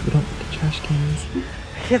can. Most people don't look at trash cans.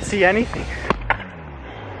 I can't see anything.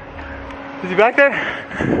 Is he back there?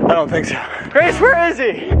 I don't think so. Grace, where is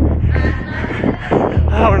he?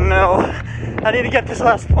 Oh no. I need to get this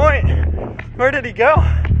last point. Where did he go?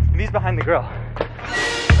 He's behind the grill.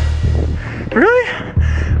 Really?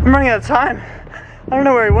 I'm running out of time. I don't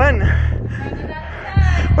know where he went.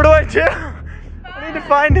 What do I do? I need to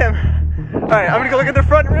find him. Alright, I'm gonna go look at the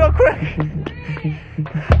front real quick.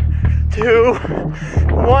 2,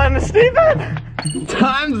 1, Steven!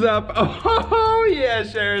 Time's up. Oh yeah,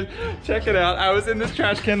 Shares. Check it out. I was in this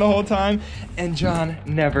trash can the whole time, and John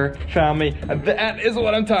never found me. That is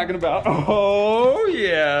what I'm talking about. Oh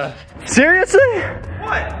yeah. Seriously?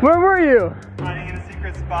 What? Where were you? Hiding in a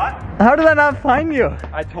secret spot? How did I not find you?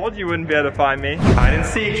 I told you wouldn't be able to find me. Hide and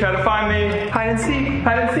seek. Try to find me. Hide and seek.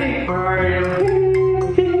 Hide and seek. Where are you?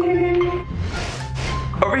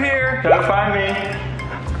 Over here. Try to find me.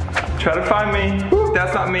 Try to find me.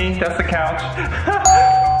 That's not me. That's the couch.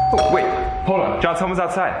 Oh, wait, hold on. John, someone's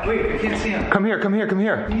outside. Wait, I can't see him. Come here, come here, come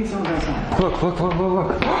here. I need someone outside. Look.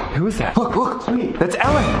 Who is that? Look. Sweet. That's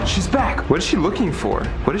Ellen. She's back. What is she looking for?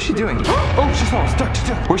 What is she doing? Oh, she's lost. Duck.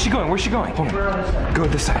 Where's she going? Hold on. Go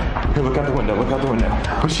this side. Here, look out the window.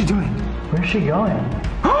 What's she doing? Where's she going?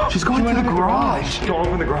 She's going to the garage. Don't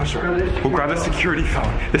open the garage door. We'll grab the security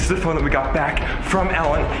phone. This is the phone that we got back from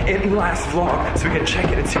Ellen in the last vlog, so we can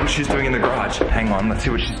check it and see what she's doing in the garage. Hang on, let's see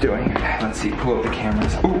what she's doing. Let's see, pull up the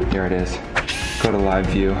cameras. Ooh, here it is. Go to live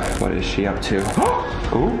view. What is she up to?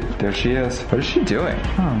 Ooh, there she is. What is she doing?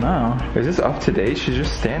 I don't know. Is this up to date? She's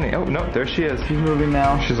just standing. Oh, no, there she is. She's moving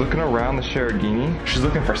now. She's looking around the Sharagini. She's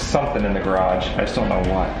looking for something in the garage. I just don't know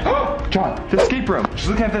what. John, the escape room. She's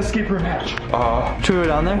looking at the escape room hatch. Should we go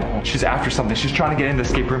down there? She's after something. She's trying to get in the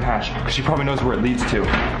escape room hatch because she probably knows where it leads to.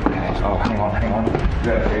 Okay. Oh, hang on. We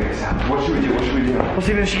gotta figure this out. What should we do? Well,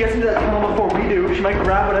 see, if she gets into that tunnel before we do, she might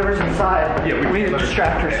grab whatever's inside. Yeah, we need to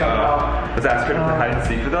distract her somehow. Let's ask her to play hide and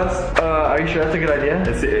seek with us. Are you sure that's a good idea?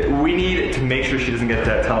 We need to make sure she doesn't get to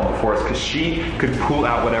that tunnel before us because she could pull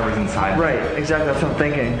out whatever's inside. Right, exactly. That's what I'm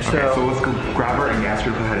thinking. Okay, so let's go grab her and ask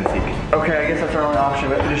her to play hide and seek. Okay, I guess that's our only option.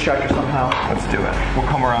 We have to distract her somehow. Let's do it. We'll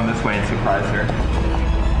come around this way and surprise her.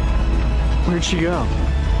 Where'd she go?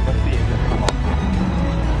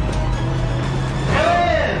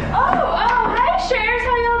 Hey, Shares,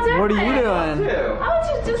 how y'all doing? What are you doing? Oh,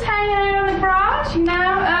 just hanging out in the garage, you know.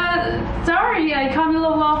 Sorry, I caught me a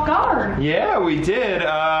little off guard. Yeah, we did.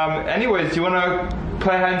 Anyways, do you want to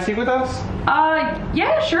play hide and seek with us?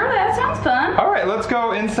 Yeah, sure, that sounds fun. All right, let's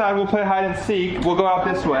go inside. We'll play hide and seek. We'll go out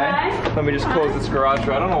this way. Let me just close this garage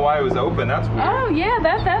door. I don't know why it was open. That's weird. Oh, yeah,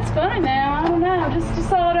 that's funny now. I don't know. Just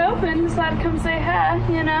saw it open. Decided to come say hi,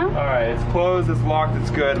 you know. All right, it's closed, it's locked, it's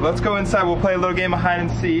good. Let's go inside. We'll play a little game of hide and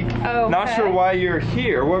seek. Okay. Not sure why you're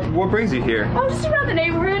here. What brings you here? Oh, just around the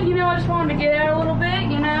neighborhood. You know, I just wanted to get out a little bit,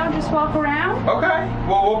 you know, just walk around. Okay.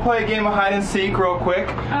 Well, we'll play a game of hide and seek real quick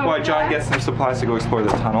while John gets some supplies to go explore the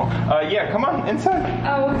tunnel. Yeah, come on, inside.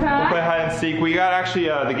 Oh, okay. We'll play hide and seek. We got actually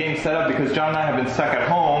the game set up because John and I have been stuck at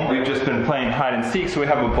home. We've just been playing hide and seek, so we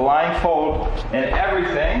have a blindfold and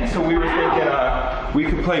everything. So we were thinking we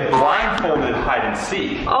could play blindfolded hide and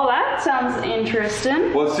seek. Oh, that sounds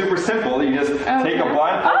interesting. Well, it's super simple. You just take a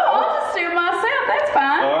blindfold. Oh, I'll just do it myself. That's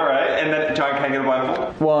fine. All right, and then John, can I get a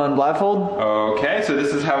blindfold? One blindfold. Okay, so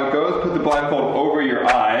this is how it goes. Put the blindfold over your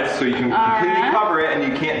eyes so you can completely cover it and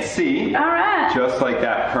you can't see. All right. Just like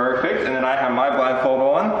that. Perfect. And then I have my blindfold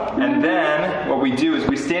on. And then what we do is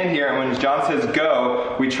we stand here, and when John says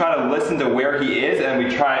go, we try to listen to where he is and we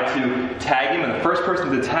try to tag him, and the first person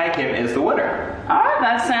to tag him is the winner. Alright,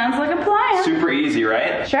 that sounds like a plan. Super easy,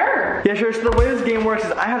 right? Sure. Yeah, sure. So the way this game works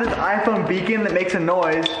is I have this iPhone beacon that makes a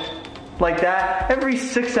noise like that every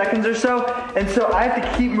 6 seconds or so, and so I have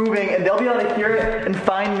to keep moving and they'll be able to hear it and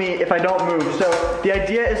find me if I don't move. So the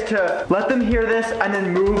idea is to let them hear this and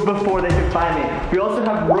then move before they can find me. We also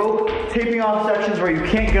have rope taping off sections where you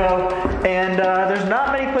can't go, and there's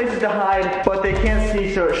not many places to hide, but they can't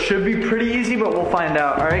see, so it should be pretty easy, but we'll find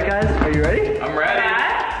out. All right, guys, are you ready? I'm ready.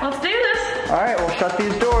 Alright, let's do this. All right, we'll shut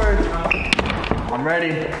these doors. I'm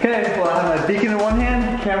ready. Okay, well, I have my beacon in one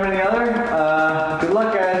hand, camera in the other. Good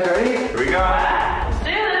luck, guys. Ready? Here we go. Let's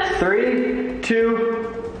do this. 3,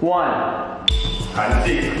 2, 1. Hide and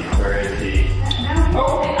seek. Where is he?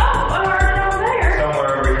 Oh, I heard it over there.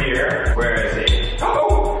 Somewhere over here. Where is he?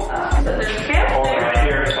 Oh! So there's a couch Over there. right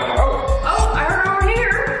here somewhere. Oh! Oh, I heard it over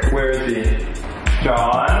here. Where is he?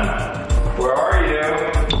 John? Where are you?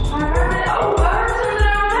 I heard it. Oh, I heard something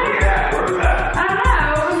over there. Where was that? I don't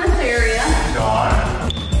know, over in this area. John?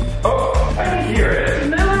 Oh! I can hear it. It's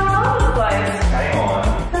moving all over the place. Hang on.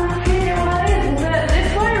 I can't hear what it is. Is it this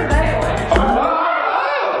way or that way?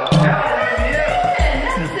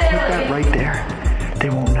 Put that right there. They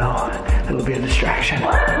won't know. It'll be a distraction.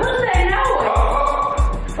 What's that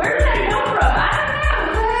noise? Where did that come from? I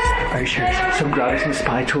don't know. Are you sure? So I'm grabbing some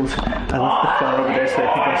spy tools. I left the phone over there, so I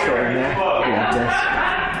think I'll store it in there. Grab this.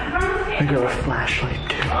 I grab a flashlight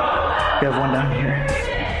too. We have one down here.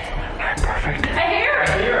 Alright, perfect. I hear it.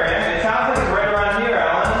 Here, it sounds like it's right around here,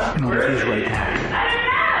 Alan. No, he's right there. I don't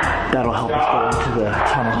know. That'll help us go into the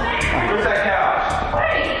tunnel. Where's that couch?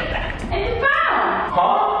 Wait, it's a phone.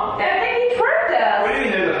 Huh? I think he tricked us. What do you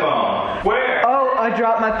mean there's a phone? Where? Oh, I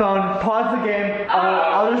dropped my phone. Pause the game.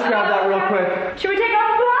 I'll just grab that real quick. Should we take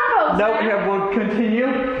off the blindfolds? Nope, yeah, we'll continue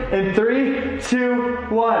in 3, 2,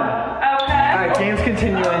 1. Okay. Alright, game's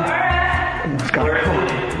continuing. Alright. Almost got it.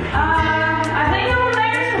 I think over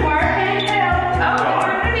there somewhere. Can't tell. Oh, I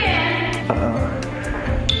heard it again.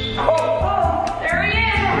 Oh, there he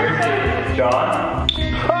is. Where is he? John?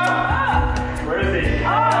 Oh, Where is he? he's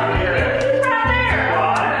right there.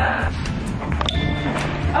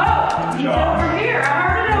 Oh, he's over here. I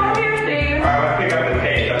heard it over here, Steve. Alright, I'm gonna pick up the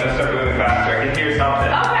pace. I'm gonna start moving faster. I can hear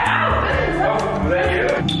something. Okay, goodness. Oh, was that you?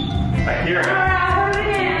 I hear him. Alright, I heard it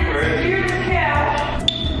again. Where is he? Here's this couch.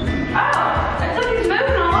 Oh, it's like he's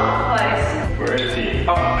moving all over the place. Where is he?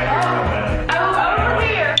 Oh, I hear something. Oh, over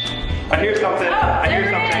here. I hear something. Oh, I hear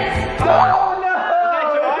there something. it is. Oh no!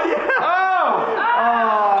 Oh!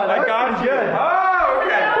 Oh, I got you. good. Oh,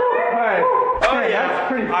 okay. Alright. Oh, Hey, yeah. that's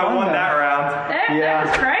pretty I fun, won though. that round. That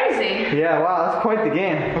was crazy. Yeah, wow, that's quite the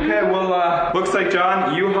game. Okay, well, looks like,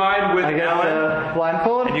 John, you hide with I guess Ellen,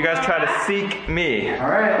 blindfold. and you guys try to seek me.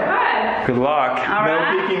 Alright. Alright. Good luck. All No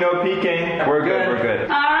right. peeking, no peeking. We're good, we're good.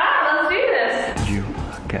 Alright, let's do this. Did you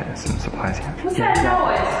get some supplies yet? What's that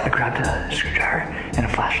noise? I grabbed a screwdriver and a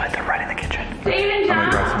flashlight. They're right in the kitchen. Steven, John. I'm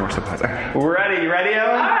gonna grab some more supplies. Ready? You ready,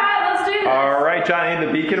 Ellen? Alright, let's do this. Alright, John, I need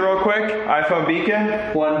the beacon real quick. iPhone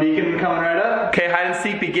beacon. One beacon coming right up. Okay, hide and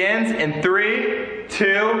seek begins in 3,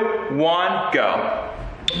 2, 1, go.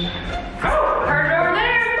 Oh, heard it over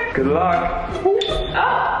there. Good luck. Oh,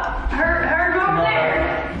 heard it over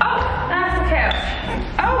there. Oh, that's the couch.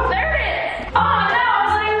 Oh, there it is. Oh, no,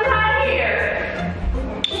 it's like right here.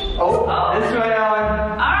 Oh, this way, Alan.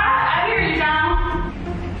 Alright, I hear you, John.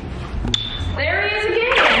 There he is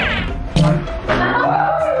again.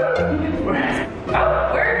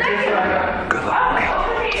 Oh, where'd that go? Good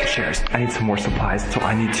luck. Okay. Cheers. I need some more supplies, so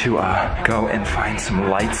I need to go and find some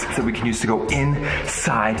lights that we can use to go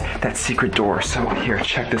inside that secret door. So here,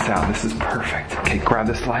 check this out. This is perfect. Okay, grab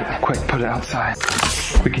this light. Quick, put it outside.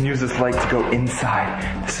 We can use this light to go inside.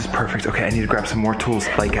 This is perfect. Okay, I need to grab some more tools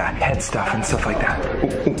like head stuff and stuff like that. Ooh,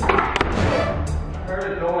 ooh.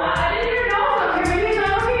 I didn't hear no one here. Maybe he's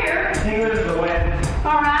over here. I think it was the wind.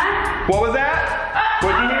 Alright. What was that?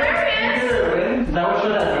 What'd you hear? There he is. The wind? Is that what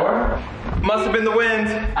shut that door? Must have been the wind.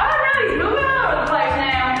 Oh no, he's moving all over the place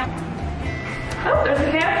now. Oh, there's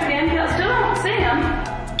a couch again. I still don't see him.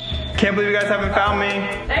 Can't believe you guys haven't found me.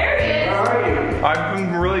 There he is. Where are you? I've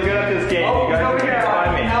been really good at this game. Oh, You guys over here, can't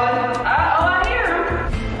find me. Alan. Oh, I hear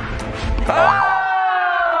him. Ah!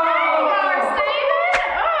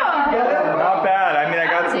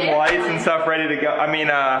 Stuff ready to go. I mean,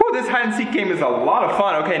 this hide and seek game is a lot of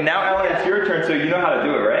fun. Okay, now Ellen, it's your turn, so you know how to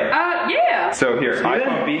do it, right? Yeah. So here, Steven?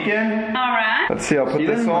 iPhone beacon. All right. Let's see, I'll put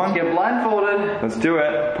this on. Let's get blindfolded. Let's do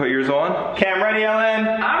it. Put yours on. Okay, I'm ready, Ellen.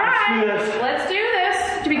 All right. Let's do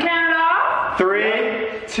this. To be counted off.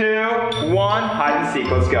 3, 2, 1. Hide and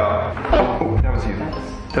seek. Let's go. Oh, that was you.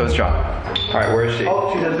 That was John. All right, where is she?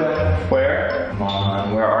 Oh, she's this way. Where? Come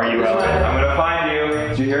on, where are you, Ellen? I'm gonna find you.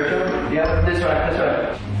 Did you hear her? Yep, this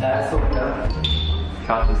way. That's the window.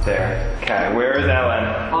 Couch is there. Okay, where is Ellen?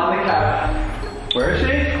 On the couch. Where is she?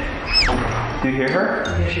 Do you hear her?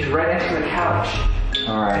 Yeah, she's right next to the couch.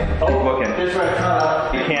 All right, keep looking. This way, to my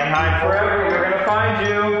left. You can't hide forever. We're gonna find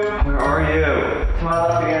you. Where are you? To my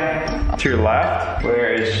left again. To your left?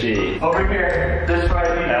 Where is she? Over here. This way.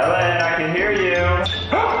 Ellen, I can hear you.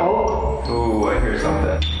 Oh. Ooh, I hear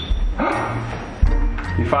something.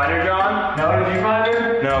 You find her, John? No, did you find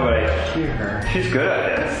her? No, but I hear her. She's good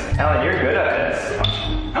at this. Ellen, you're good at this.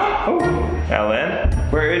 Oh. Ellen,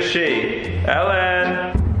 where is she?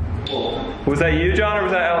 Ellen. Was that you, John, or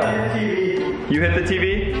was that Ellen? TV. You hit the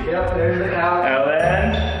TV? Yep, there's the couch.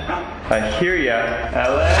 Ellen, I hear ya.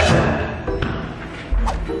 Ellen.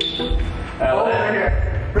 Ellen.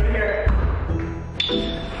 Right here.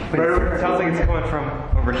 Wait, it sounds like it's coming from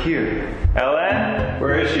over here. Ellen,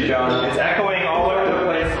 where is she, John? It's echoing all over the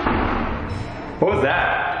place. What was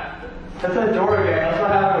that? That's the door again. That's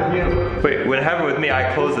what happened with you. Wait, what happened with me?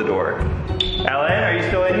 I closed the door. Ellen, are you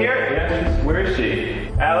still in here? Yeah, where is she?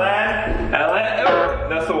 Ellen? Ellen? Oh,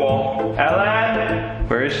 that's the wall. Ellen?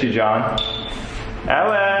 Where is she, John?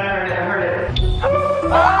 Ellen? I heard it. Oh!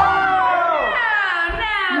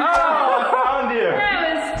 No. Oh, I found you.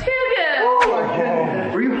 That was too good. Oh my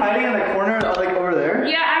goodness. Were you hiding in the corner, like over there?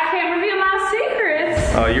 Yeah, I can't reveal my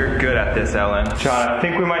secrets. Oh, you're good at this, Ellen. John, I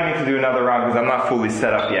think we might need to do another round because I'm not fully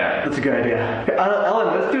set up yet. That's a good idea.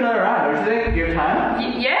 Ellen, let's do another round. Don't you think? Do you have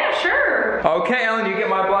time? Yeah, sure. Okay, Ellen, you get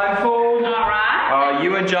my blindfold. All right.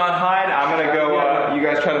 You and John hide. I'm gonna go. You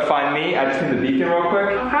guys try to find me. I just need the beacon real quick.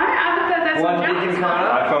 Okay, I think that's One what beacon John's coming on.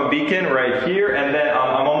 up. I found beacon right here, and then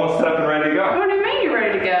I'm almost set up and ready to go. What do you mean you're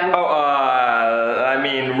ready to go? Oh, I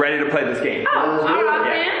mean, ready to play this game. Oh, all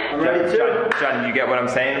right Yeah. then. I'm ready too. John, you get what I'm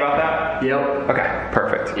saying about that? Yep. Okay,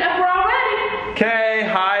 perfect. Yep, we're all ready. Okay,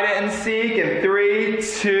 hide it and seek in 3,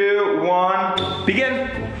 2, 1, begin.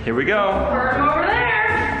 Here we go. Bird over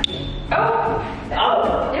there.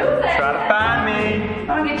 Oh, it was that. Try to find me.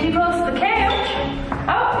 Don't get too close to the couch.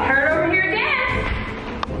 Oh, heard over here again.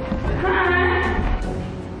 Hi.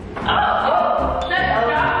 Oh, that's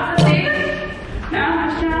John. Is that Steven? No,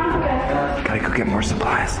 that's John. Okay. Gotta go get more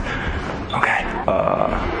supplies. Okay.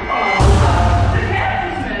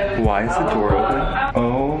 Why is the door open?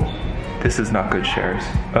 Oh, this is not good, Shares.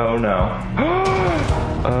 Oh no.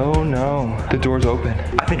 Oh no. The door's open.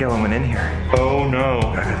 I think Ellen went in here. Oh no.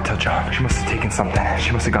 I gotta tell John. She must have taken something.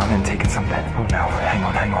 She must have gone in and taken something. Oh no. Hang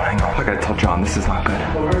on. I gotta tell John. This is not good.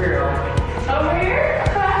 Over here. Over here?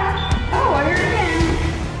 Oh, I hear it again.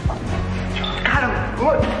 Adam,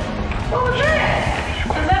 look. What was that?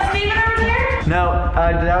 Is that Steven over there? No,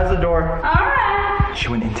 that was the door. All right. She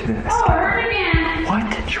went into the escape. Oh, I heard it again.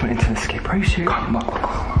 What? She went into the escape. Are you serious? Come on,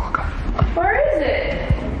 look. Where is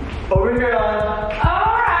it? Over here, Ellen.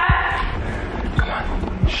 All right. Come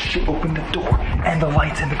on. She opened the door and the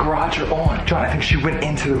lights in the garage are on. John, I think she went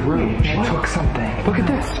into the room. She took something. Look at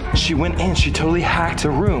this. She went in. She totally hacked the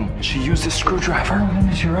room. She used a screwdriver. Oh,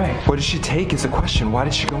 goodness, you're right. What did she take is the question. Why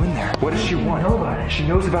did she go in there? What does she want? know about it. She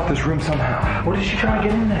knows about this room somehow. What is she trying to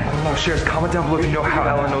get in there? I don't know. Shares, comment down below if you know how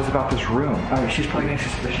Ellen knows about this room. Alright, she's probably getting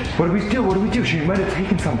suspicious. What do we do? She might have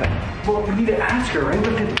taken something. Well, we need to ask her, right?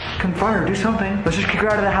 We have to confront her, do something. Let's just kick her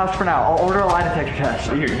out of the house for now. I'll order a lie detector test.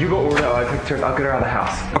 Here, you go order that. I'll get her out of the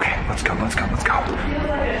house. Okay, let's go. Feels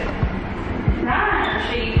like a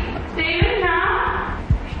crime sheet. Steven, John?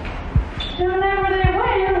 Don't know where they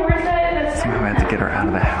went. Where's that? Somehow I have to get her out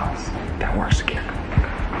of the house. That works again.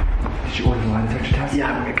 Did you order the lie detector test?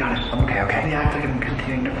 Yeah, I got it. Okay. The act like I'm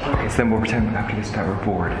continuing to play. Okay, so then we'll pretend after this that we're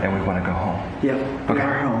bored and we want to go home. Yep. We Okay.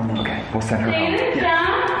 are home. Okay, we'll send her home. Steven,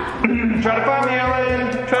 John? Try to find me,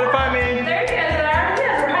 Ellen. Try to find me. There he is. There he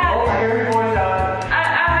is. We're happy. Oh, I hear your voice, Ellen.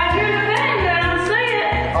 I hear the thing, but I don't see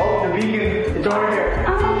it. Oh, the beacon. It's over here.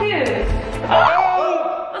 I'm confused.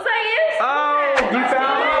 Oh! Was that you? Oh, you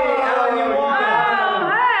found me, Ellen. You won.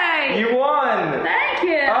 Oh, hey. You won. Thank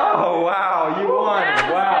you. Oh, wow. You won. That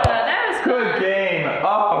was Wow. good. That was Good fun. game.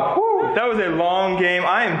 Oh, whew. That was a long game.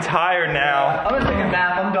 I am tired now. I'm gonna take a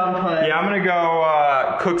nap. I'm done playing. Yeah, I'm gonna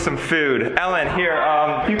go cook some food. Ellen, here,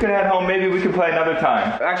 you can head home. Maybe we can play another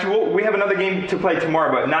time. Actually, we have another game to play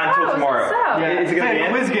tomorrow, but not until Oh, is tomorrow. that so? Yeah, Is it gonna be a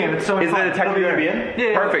in? quiz game. It's so much Is fun. the detective gonna be in?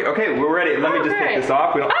 Yeah. Perfect. Okay, we're ready. Let me just take great. this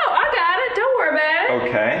off. We don't. Oh, I got it. Don't worry about it.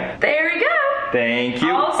 Okay. There we go. Thank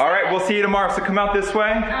you. All set. All right, we'll see you tomorrow. So come out this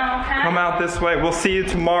way. Okay. Come out this way. We'll see you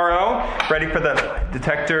tomorrow. Ready for the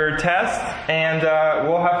detector test, and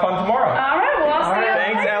we'll have fun tomorrow. All right. Well, I'll see you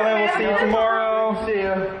Thanks, later. Ellen. We'll see you tomorrow. See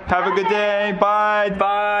you. Have a good day. Bye.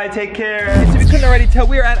 Bye. Take care. couldn't already tell,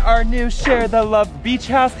 we are at our new Share the Love Beach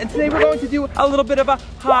House, and today we're going to do a little bit of a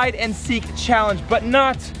hide and seek challenge, but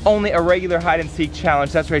not only a regular hide and seek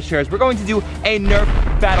challenge. That's right, Shares. We're going to do a Nerf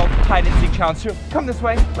battle hide and seek challenge. So come this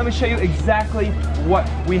way. Let me show you exactly what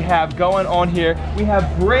we have going on here. We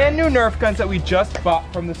have brand new Nerf guns that we just bought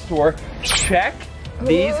from the store. Check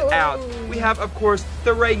these out. We have, of course,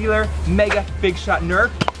 the regular Mega Big Shot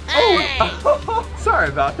Nerf. Oh, sorry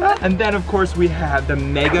about that. And then, of course, we have the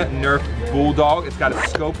Mega Nerf Bulldog. It's got a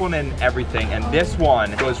scope on it and everything. And this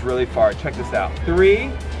one goes really far. Check this out.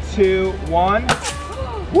 3, 2, 1.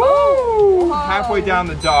 Woo! Halfway down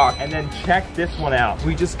the dock. And then check this one out.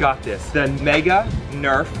 We just got this. The Mega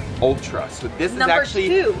Nerf Ultra. So this is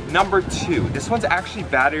actually number 2. This one's actually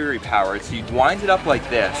battery powered. So you wind it up like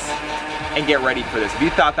this and get ready for this. If you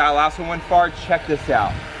thought that last one went far, check this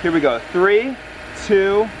out. Here we go. 3,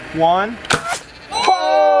 2, 1.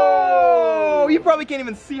 Oh! You probably can't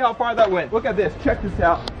even see how far that went. Look at this. Check this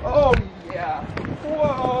out. Oh, yeah.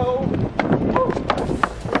 Whoa.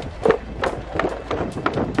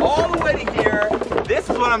 All the way to here. This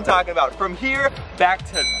is what I'm talking about. From here back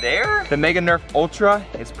to there, the Mega Nerf Ultra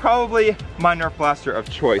is probably my Nerf blaster of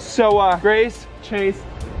choice. So, Grace, Chase,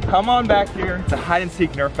 come on back here. It's a hide and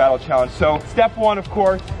seek Nerf battle challenge. So step 1, of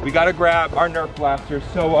course, we gotta grab our Nerf blaster.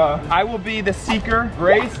 So I will be the seeker.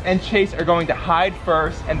 Grace and Chase are going to hide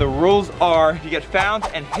first. And the rules are, if you get found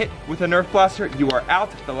and hit with a Nerf blaster, you are out.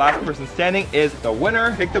 The last person standing is the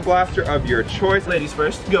winner. Pick the blaster of your choice. Ladies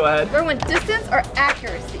first, go ahead. We're going distance or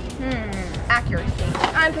accuracy? Accuracy.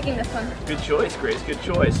 I'm picking this one. Good choice, Grace, good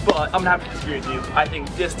choice. But I'm gonna have to disagree with you. I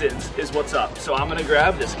think distance is what's up. So I'm gonna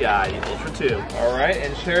grab this guy, Ultra 2. All right,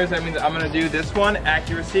 and Shares, that means I'm gonna do this one,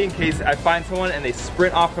 accuracy, in case I find someone and they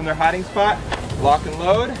sprint off from their hiding spot. Lock and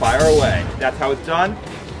load, fire away. That's how it's done.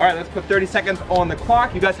 All right, let's put 30 seconds on the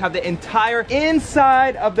clock. You guys have the entire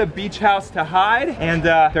inside of the beach house to hide, and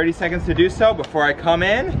 30 seconds to do so before I come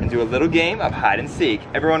in and do a little game of hide and seek.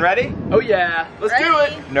 Everyone ready? Oh yeah, let's do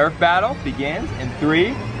it. Nerf battle begins in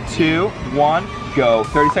 3, 2, 1, go.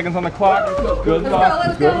 30 seconds on the clock. Good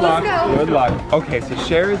luck, good luck, good luck. Okay, so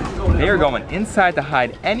Shares, they are going inside to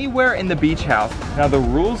hide anywhere in the beach house. Now the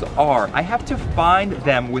rules are, I have to find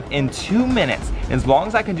them within 2 minutes. As long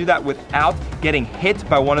as I can do that without getting hit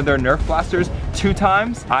by one of their Nerf blasters 2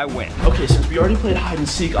 times, I win. Okay, since we already played hide and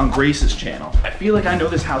seek on Grace's channel, I feel like I know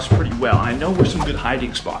this house pretty well. I know where some good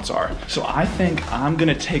hiding spots are. So I think I'm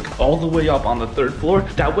gonna take all the way up on the 3rd floor.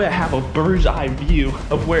 That way I have a bird's eye view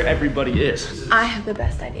of where everybody is. I have the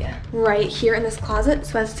best idea. Right here in this closet,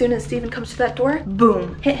 so as soon as Steven comes to that door,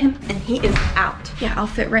 boom, hit him, and he is out. Yeah, I'll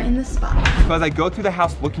fit right in this spot. So as I go through the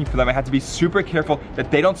house looking for them, I have to be super careful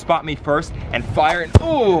that they don't spot me first and fire and,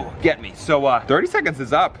 ooh, get me. So 30 seconds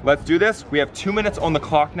is up. Let's do this. We have 2 minutes on the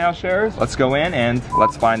clock now, Shares. Let's go in and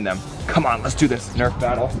let's find them. Come on, let's do this. Nerf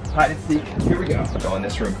battle, hide and seek. Here we go. I'll go in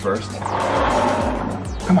this room first.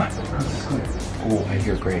 Come on. Oh, I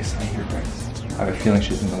hear Grace. I hear Grace. I have a feeling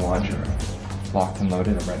she's in the laundry room. Locked and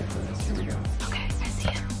loaded. I'm ready for this. Here we go. Okay, I see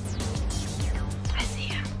him. I see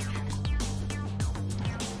him.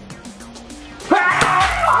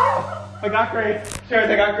 I got Grace. Shares,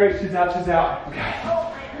 I got Grace. She's out. She's out.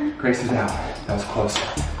 Okay. Grace is out. That was close.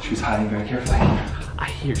 She was hiding very carefully. I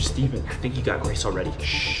hear Steven. I think he got Grace already.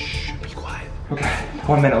 Shh, be quiet. Okay,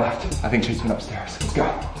 1 minute left. I think she's been upstairs. Let's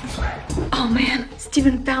go. This way. Oh man,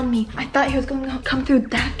 Steven found me. I thought he was going to come through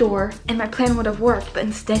that door and my plan would have worked, but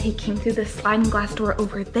instead he came through the sliding glass door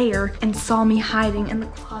over there and saw me hiding in the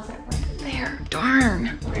closet right there.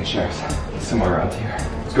 Darn. Okay, Shares, somewhere around here.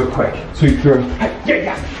 Let's go quick. Sweep through.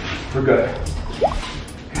 Yeah. We're good.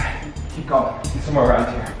 Okay, keep going. He's somewhere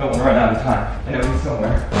around here. Don't want to run out of time. I know he's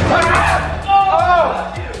somewhere. Ah!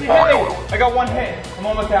 Oh! He hit me. I got 1 hit. I'm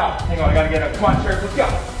almost out. Hang on, I gotta get up. Come on, Shares, let's go.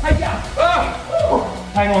 Hi-ya. Ah!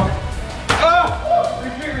 Hang on. Ah!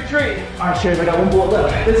 Retreat, retreat. All right, Shares, I got 1 bullet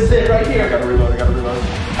left. This is it right here. I gotta reload, I gotta reload.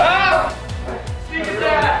 Ah! Speak of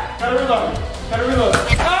that. Gotta reload, gotta reload.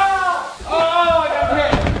 Ah! Oh, I got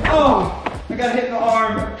hit. Oh, I got hit in the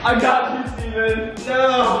arm. I got you, Steven.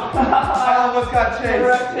 No. I almost got chased.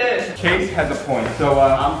 Direct hit. Chase has a point, so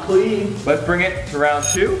I'm clean. Let's bring it to round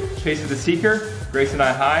 2. Chase is the seeker. Grace and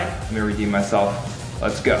I hide. Let me redeem myself.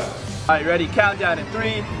 Let's go. All right, ready? Countdown in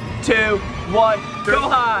 3, 2, 1, go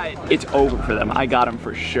hide. It's over for them. I got them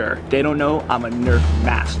for sure. They don't know I'm a Nerf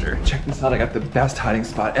master. Check this out. I got the best hiding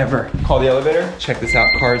spot ever. Call the elevator. Check this out.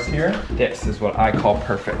 Cars here. This is what I call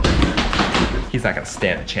perfect. He's not gonna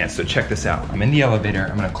stand a chance, so check this out. I'm in the elevator.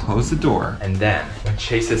 I'm gonna close the door, and then when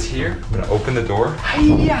Chase is here, I'm gonna open the door.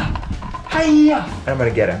 Hi-ya! Hiya! And I'm gonna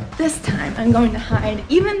get him. This time I'm going to hide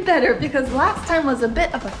even better because last time was a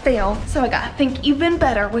bit of a fail. So I gotta think even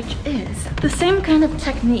better, which is the same kind of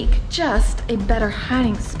technique, just a better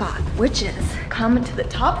hiding spot, which is come to the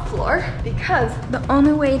top floor because the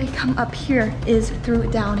only way to come up here is through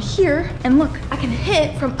down here. And look, I can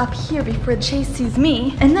hit from up here before Chase sees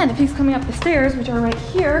me. And then if he's coming up the stairs, which are right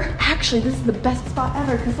here, actually this is the best spot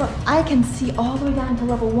ever because look, I can see all the way down to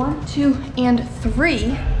level 1, 2, and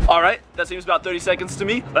 3. All right, that seems about 30 seconds to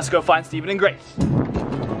me. Let's go find Steven and Grace.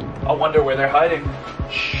 I wonder where they're hiding.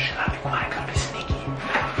 Shh, I'm gonna be sneaky.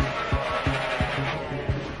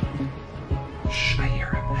 Shh, I hear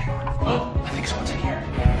him. Hang on. Oh, I think someone's in here.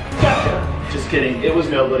 Gotcha. Just kidding, it was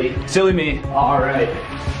nobody. Silly me. All right.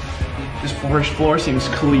 This first floor seems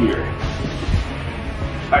clear.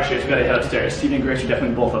 All right, Chase, we gotta head upstairs. Steven and Grace are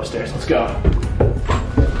definitely both upstairs. Let's go.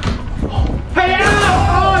 Hey, ow!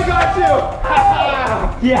 Oh, I got you!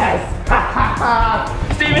 Yes!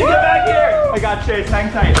 Steven, get back here! I got Chase,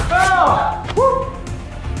 hang tight. Oh!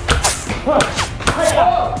 Hey,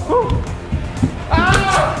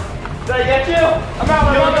 did I get you? I'm out.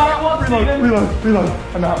 Reload.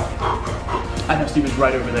 I'm out. I know Steven's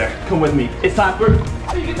right over there. Come with me. It's time for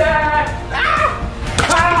sneak attack!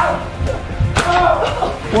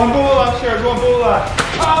 One bullet left, Sherry, one bullet left.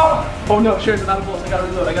 Oh no, Sherry's out of bullets. I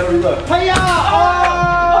gotta reload. Hiya!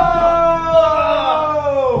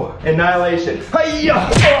 Oh! Annihilation. Hiya!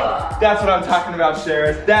 That's what I'm talking about,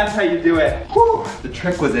 Sherry. That's how you do it. Whew. The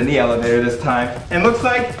trick was in the elevator this time. And looks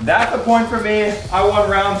like that's a point for me. I won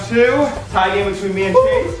round 2. Tie game between me and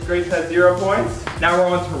Chase. Grace has 0 points. Now we're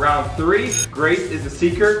on to round 3. Grace is the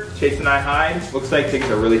seeker. Chase and I hide. Looks like things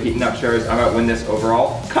are really heating up, Sherry. I'm gonna win this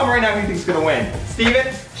overall. Comment right now who you think's gonna win. Steven,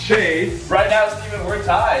 Chase. Right now, Steven, we're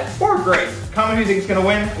tied. Or Grace. Comment who you think's gonna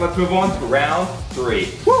win. Let's move on to round 3.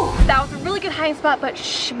 Woo! That was a really good hiding spot, but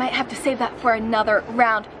shh, might have to save that for another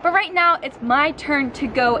round. But right now, it's my turn to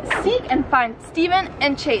go seek and find Steven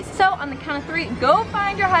and Chase. So on the count of 3, go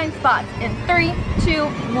find your hiding spots. In 3, 2,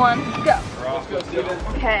 1, go. Let's go, Steven.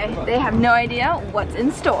 Okay, they have no idea what's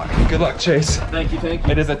in store. Good luck, Chase. Thank you.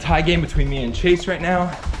 It is a tie game between me and Chase right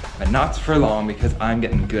now, but not for long because I'm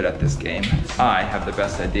getting good at this game. I have the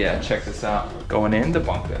best idea. Check this out. Going in the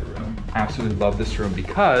bunk bed room. Absolutely love this room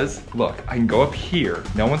because, look, I can go up here.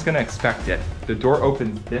 No one's gonna expect it. The door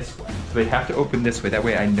opens this way, so they have to open this way. That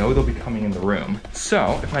way I know they'll be coming in the room.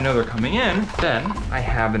 So if I know they're coming in, then I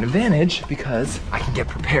have an advantage because I can get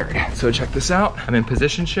prepared. So check this out. I'm in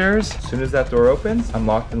position, Shares. As soon as that door opens, I'm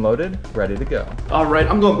locked and loaded, ready to go. All right,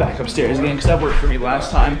 I'm going back upstairs again because that worked for me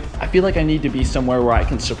last time. I feel like I need to be somewhere where I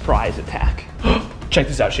can surprise attack. Check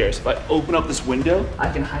this out, Shares. If I open up this window, I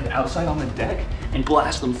can hide outside on the deck and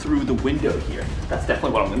blast them through the window here. That's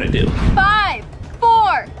definitely what I'm gonna do. 5,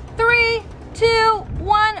 4, 3, 2,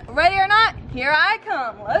 1. Ready or not? Here I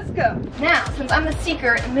come. Let's go. Now, since I'm the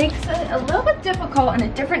seeker, it makes it a little bit difficult and a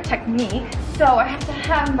different technique. So I have to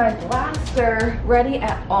have my blaster ready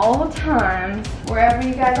at all times, wherever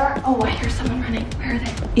you guys are. Oh, I hear someone running. Where are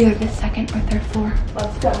they? Either the 2nd or 3rd floor.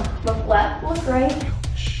 Let's go. Look left, look right.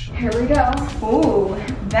 Here we go. Ooh,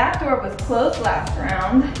 that door was closed last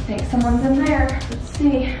round. I think someone's in there. Let's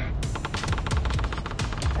see.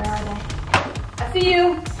 Where are they? I see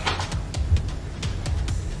you.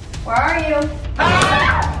 Where are you?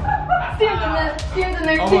 Ah! Steven's in there. Steven's in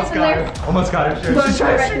there. Steven's in there. Almost got her, Sherry. She's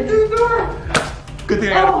trying to shoot through the door. Good thing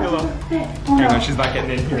I got a pillow. Hang on, she's not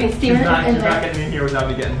getting in here. Okay, Steven, she's not in there. getting in here without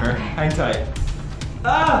me getting her. Hang tight.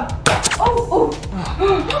 Oh,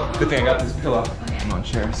 Good thing I got this pillow. Come on,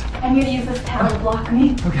 Shares. I'm gonna use this towel to block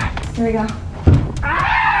me. Okay. Here we go.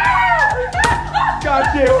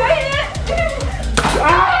 Got you.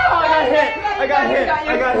 I got hit.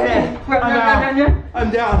 I'm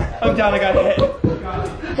down. I got hit.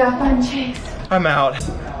 Gotta find Chase. I'm out.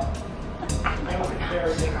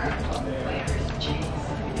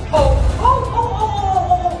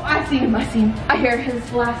 I see him. I hear his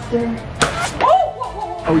blaster.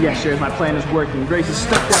 Oh yeah, Shares, my plan is working. Grace is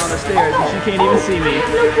stuck down the stairs and she can't even see me.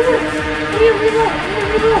 He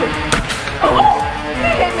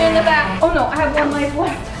hit me in the back. Oh no, I have 1 life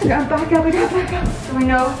left. I gotta back up. So we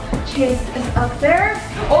know Chase is up there.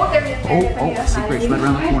 Oh, there he is. I need to hide. Grace, right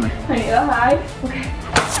around the corner. I need to hide. Okay.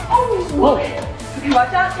 Oh, okay,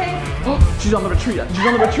 watch out, Chase. She's on the retreat. Let's go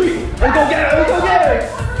get her. Get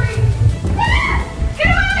away!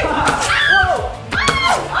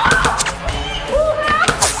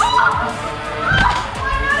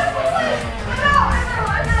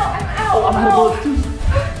 Oh, I'm out of bullets too.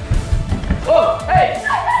 Oh, hey!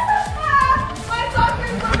 My soccer is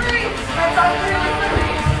slippery!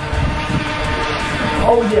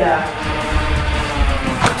 Oh yeah.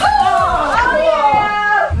 Oh!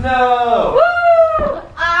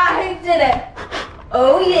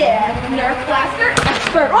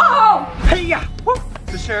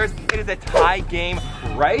 tie game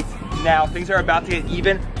right now. Things are about to get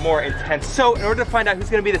even more intense. So in order to find out who's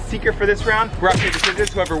gonna be the seeker for this round, rock, paper,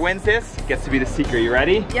 scissors. Whoever wins this gets to be the seeker. You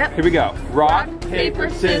ready? Yep. Here we go. Rock, paper,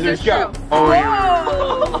 scissors, go. Oh.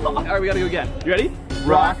 All right, we gotta go again. You ready?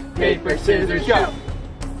 Rock, paper, scissors, go.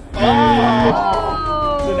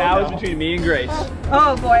 Oh. So now it's between me and Grace.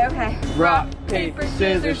 Oh boy, okay. Rock, paper,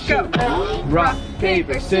 scissors, shoot. Rock,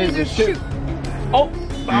 paper, scissors, shoot. Oh,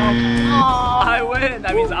 I win.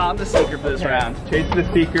 That means I'm the seeker for this round. Chase is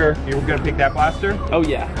the seeker. You're gonna pick that blaster? Oh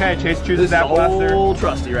yeah. Okay, Chase chooses This that blaster. is old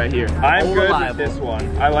trusty right here. I'm Old good reliable. with this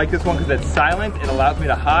one. I like this one because it's silent. It allows me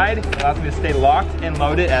to hide. It allows me to stay locked and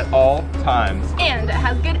loaded at all times. And it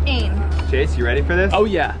has good aim. Chase, you ready for this? Oh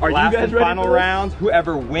yeah. Are Last you guys and ready final for this? round.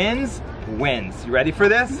 Whoever wins, wins. You ready for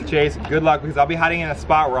this? Chase, good luck because I'll be hiding in a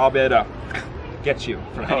spot where I'll be able to get you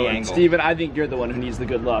from any angle. Steven, I think you're the one who needs the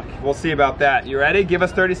good luck. We'll see about that. You ready? Give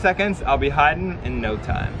us 30 seconds. I'll be hiding in no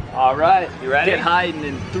time. All right. You ready? Get hiding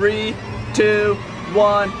in 3, 2,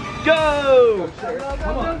 1, go!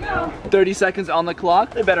 Come on. 30 seconds on the clock.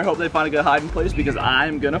 They better hope they find a good hiding place because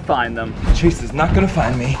I'm gonna find them. Chase is not gonna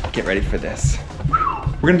find me. Get ready for this.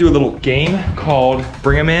 We're gonna do a little game called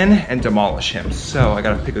Bring Him In and Demolish Him. So I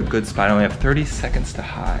gotta pick a good spot. I only have 30 seconds to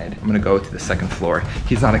hide. I'm gonna go to the second floor.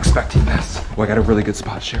 He's not expecting this. Oh, I got a really good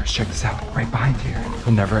spot, Sharers. Check this out, right behind here.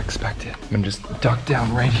 He'll never expect it. I'm gonna just duck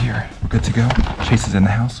down right here. We're good to go. Chase is in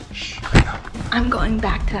the house. Shh, here we go. I'm going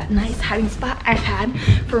back to that nice hiding spot I had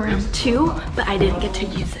for round 2, but I didn't get to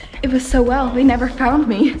use it. It was so well, they never found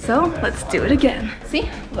me. So let's do it again. See,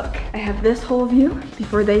 look, I have this whole view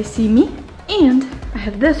before they see me, and I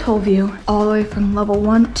have this whole view all the way from level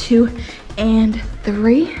 1, 2, and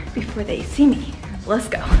 3 before they see me. Let's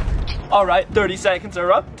go. All right, 30 seconds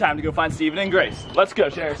are up. Time to go find Steven and Grace. Let's go,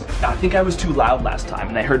 Sharers. I think I was too loud last time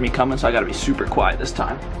and they heard me coming, so I gotta be super quiet this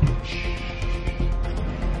time.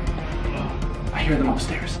 I hear them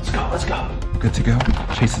upstairs. Let's go, let's go. Good to go.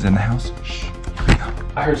 Chase is in the house. Shh, here we go.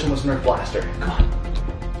 I heard someone's Nerf blaster. Come on.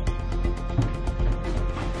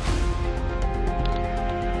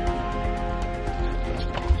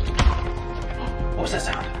 What was that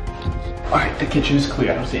sound? All right, the kitchen is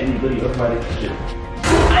clear. I don't see anybody over by the kitchen.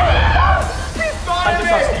 I just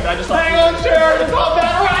saw Steven. I just saw Steven. Hang on, Sharon. It's all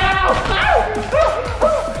Battle Royale.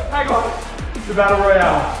 Hang on. It's the Battle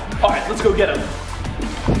Royale. All right, let's go get him.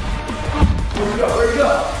 Where'd he go? Where'd he go?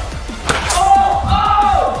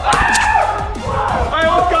 I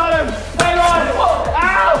almost got him. Hang on.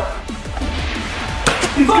 Ow.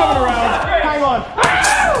 He's coming around. Hang on.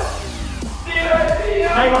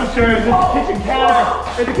 Hang on, Sharon. It's the kitchen counter.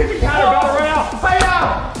 It's the kitchen counter Battle Royale. Hiya!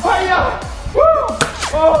 Hiya! Woo!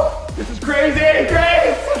 Oh, this is crazy.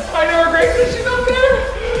 Grace! I know where Grace is. She's up there.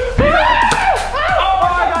 Oh,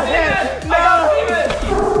 I got hit. No.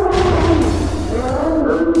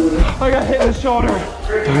 I got hit in the shoulder.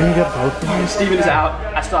 Didn't you get both of them? Steven is out.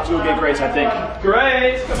 I still have to go get Grace, I think.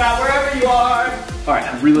 Grace, come out wherever you are. All right,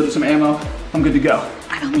 I've reloaded some ammo. I'm good to go.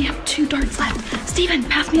 I only have 2 darts left. Steven,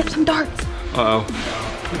 pass me up some darts. Uh-oh.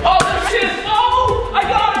 Oh, there she is! Oh, I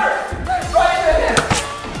got her! Right there!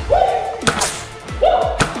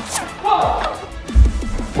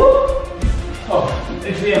 Oh,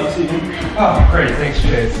 it's the ammo, Steven. Oh, great. Thanks,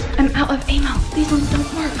 Chase. I'm out of ammo. These ones don't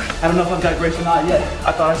work. I don't know if I've got Grace or not yet.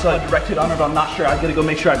 I thought I saw a direct hit on her, but I'm not sure. I gotta go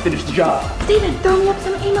make sure I finish the job. Steven, throw me up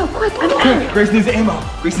some ammo, quick. I'm out. Grace needs ammo.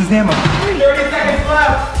 Grace needs ammo. 30 seconds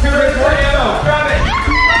left. Here's more ammo. Grab it.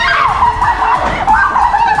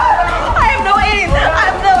 I have no aim. I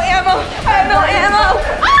have no ammo. I have no ammo.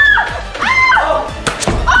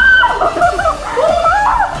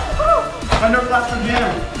 My Nerf blaster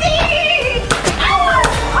jam.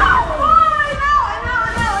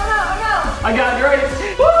 I got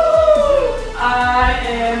Grace. Woo! I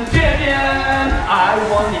am champion. I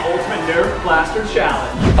won the Ultimate Nerf Blaster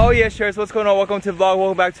Challenge. Oh yeah, Sharers, what's going on? Welcome to the vlog.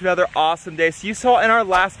 Welcome back to another awesome day. So you saw in our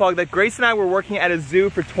last vlog that Grace and I were working at a zoo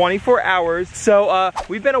for 24 hours. So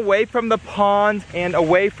we've been away from the pond and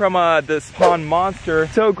away from this pond monster.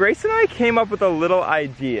 So Grace and I came up with a little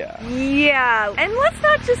idea. Yeah, and let's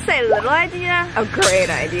not just say little idea, a great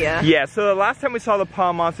idea. Yeah, so the last time we saw the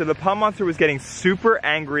pond monster was getting super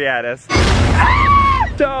angry at us.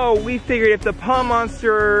 So we figured if the pond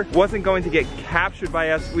monster wasn't going to get captured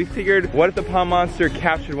by us, we figured, what if the pond monster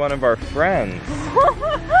captured one of our friends?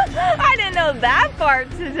 I didn't know that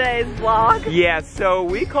part today's vlog. Yeah, so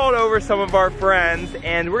we called over some of our friends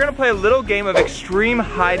and we're gonna play a little game of extreme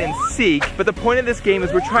hide and seek. But the point of this game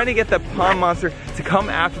is we're trying to get the pond monster to come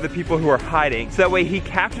after the people who are hiding. So that way he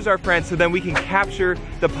captures our friends, so then we can capture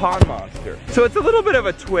the pond monster. So it's a little bit of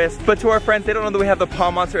a twist, but to our friends, they don't know that we have the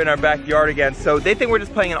pond monster in our backyard again, so they think we're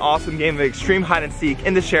just playing an awesome game of extreme hide and seek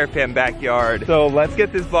in the Sheriff Fam backyard. So let's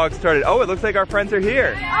get this vlog started. Oh, it looks like our friends are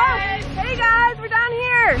here. Hey guys, we're down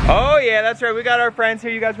here. Oh yeah, that's right, we got our friends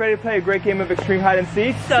here. You guys ready to play a great game of extreme hide and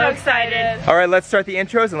seek? So excited. All right, let's start the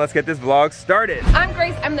intros and let's get this vlog started. I'm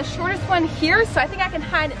Grace, I'm the shortest one here, so I think I can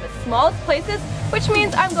hide in the smallest places, which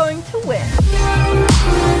means I'm going to win.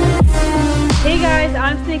 Hey guys,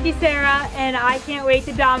 I'm Sneaky Sarah, and I can't wait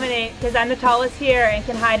to dominate because I'm the tallest here and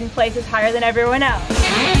can hide in places higher than everyone else.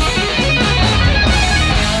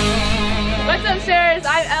 What's up, Sharers?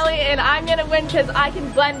 I'm Ellie, and I'm gonna win because I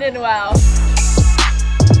can blend in well.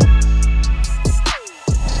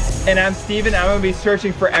 And I'm Steven, I'm gonna be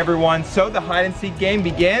searching for everyone. So the hide and seek game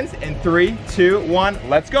begins in 3, 2, 1,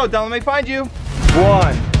 let's go. Don't let me find you.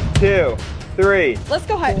 1, 2, 3. Let's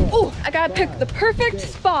go hide. Oh, I gotta pick the perfect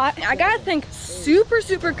spot. I gotta think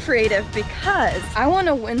super creative because I want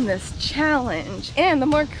to win this challenge. And the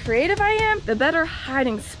more creative I am, the better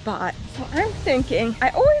hiding spot. So I'm thinking, I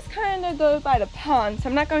always kind of go by the pond, so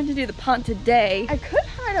I'm not going to do the pond today. I could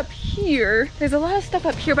hide up here. There's a lot of stuff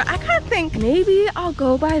up here, but I kind of think maybe I'll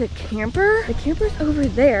go by the camper. The camper's over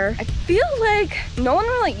there. I feel like no one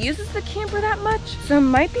really uses the camper that much, so it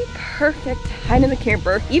might be perfect to hide in the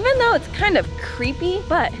camper, even though it's kind of creepy,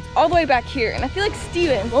 but it's all the way back here. And I feel like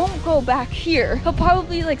Steven won't go back here. He'll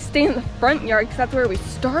probably like stay in the front yard because that's where we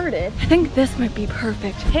started. I think this might be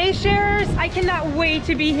perfect. Hey Sharers, I cannot wait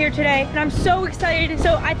to be here today, and I'm so excited.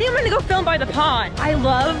 So I think I'm gonna go film by the pond. I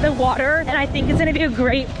love the water, and I think it's gonna be a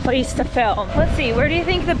great place to film. Let's see, where do you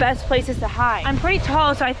think the best place is to hide? I'm pretty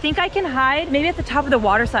tall, so I think I can hide maybe at the top of the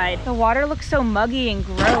water side. The water looks so muggy and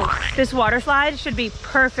gross. This water slide should be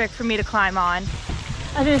perfect for me to climb on.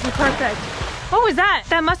 I think this is perfect. What was that?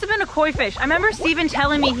 That must have been a koi fish. I remember Steven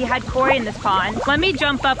telling me he had koi in this pond. Let me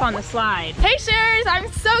jump up on the slide. Hey Sharers, I'm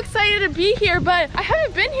so excited to be here, but I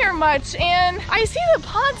haven't been here much, and I see the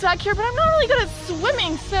ponds back here, but I'm not really good at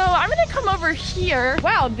swimming, so I'm gonna come over here.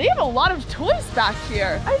 Wow, they have a lot of toys back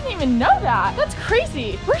here. I didn't even know that. That's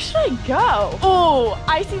crazy. Where should I go? Oh,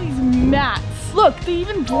 I see these mats. Look, they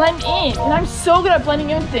even blend in, and I'm so good at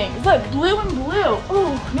blending in things. Look, blue and blue.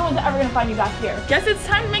 Oh, no one's ever gonna find me back here. Guess it's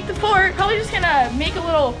time to make the fort. Probably just gonna make a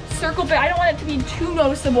little circle, but I don't want it to be too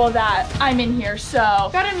noticeable that I'm in here, so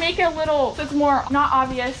gotta make it a little so it's more not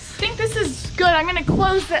obvious. I think this is good. I'm gonna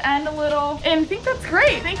close the end a little, and I think that's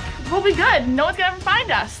great. I think we'll be good. No one's gonna ever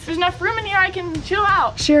find us. There's enough room in here I can chill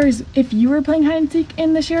out. Sharers, if you were playing hide and seek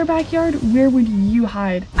in the Share backyard, where would you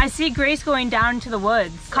hide? I see Grace going down into the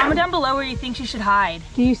woods. Comment down below where you think she should hide.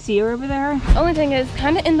 Do you see her over there? Only thing is,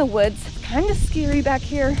 kind of in the woods. It's kind of scary back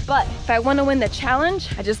here, but if I want to win the challenge,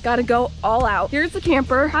 I just gotta go all out. Here's the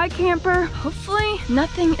camper. Hi, camper. Hopefully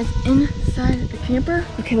nothing is inside the camper.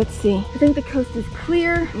 Okay, let's see. I think the coast is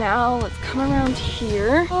clear. Now let's come around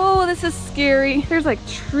here. Oh, this is scary. There's like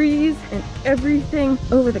trees and everything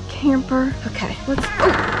over the camper. Okay, let's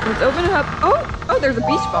open it up. Oh, there's a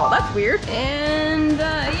beach ball. That's weird. And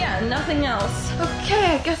yeah, nothing else.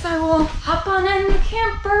 Okay, I guess I will hop on in the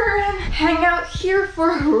camper and hang out here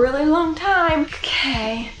for a really long time.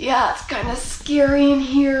 Okay, yeah, it's kind of scary in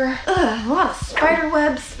here. Ugh, a lot of spider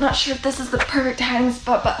webs. Not sure if this is the perfect hiding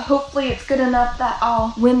spot, but hopefully it's good enough that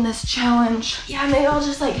I'll win this challenge. Yeah, maybe I'll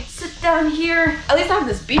just like sit down here. At least I have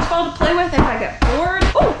this beach ball to play with if I get bored.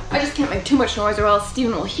 Oh, I just can't make too much noise or else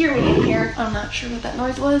Steven will hear me in here. I'm not sure what that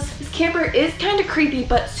noise was. This camper is kind of creepy,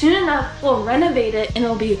 but soon enough we'll renovate it and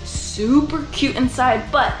it'll be super cute inside,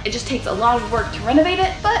 but it just takes a lot of work to renovate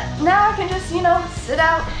it. But now I can just, you know, sit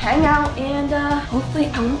out, hang out, and hopefully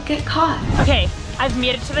I won't get caught. Okay, I've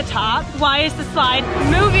made it to the top. Why is the slide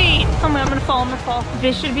moving? Oh my, I'm gonna fall,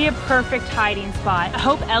 This should be a perfect hiding spot. I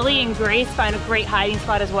hope Ellie and Grace find a great hiding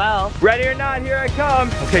spot as well. Ready or not, here I come.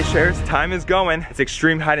 Okay, Sharers, time is going. It's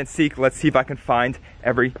extreme hide and seek. Let's see if I can find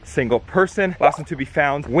every single person. Last one to be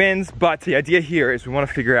found wins, but the idea here is we want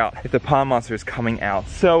to figure out if the pond monster is coming out.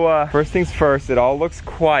 So first things first, it all looks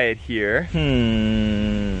quiet here.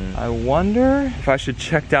 I wonder if I should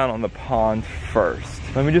check down on the pond first.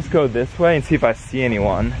 Let me just go this way and see if I see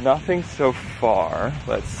anyone. Nothing so far.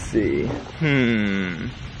 Let's see.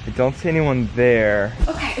 I don't see anyone there.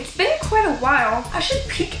 Okay, it's been quite a while. I should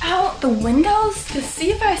peek out the windows to see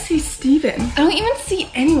if I see Steven. I don't even see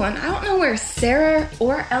anyone. I don't know where Sarah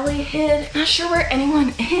or Ellie hid. Not sure where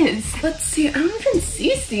anyone is. Let's see, I don't even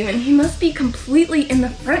see Steven. He must be completely in the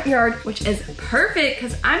front yard, which is perfect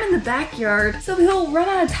because I'm in the backyard. So he'll run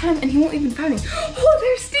out of time and he won't even find me. Oh,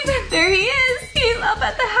 there's Steven. There he is. He's up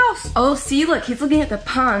at the house. Oh, see, look, he's looking at the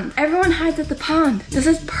pond. Everyone hides at the pond. This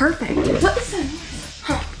is perfect. What is that?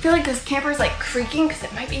 Huh. feel like this camper is like creaking because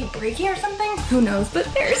it might be breaking or something. Who knows,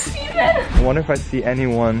 but there's Steven. I wonder if I see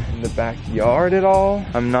anyone in the backyard at all.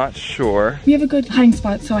 I'm not sure. We have a good hiding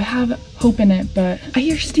spot, so I have hope in it, but I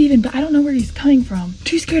hear Steven, but I don't know where he's coming from.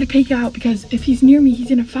 Too scared to peek out because if he's near me, he's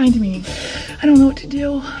gonna find me. I don't know what to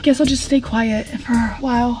do. Guess I'll just stay quiet for a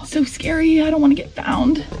while. So scary, I don't want to get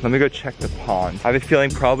found. Let me go check the pond. I have a feeling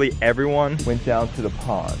probably everyone went down to the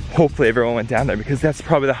pond. Hopefully everyone went down there because that's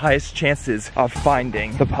probably the highest chances of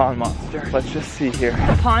finding the pond monster. Let's just see here.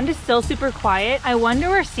 The pond is still super quiet. I wonder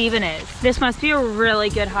where Steven is. This must be a really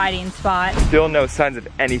good hiding spot. Still no signs of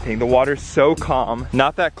anything. The water's so calm.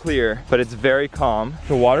 Not that clear, but it's very calm.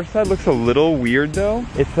 The water side looks a little weird though.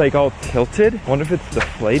 It's like all tilted. I wonder if it's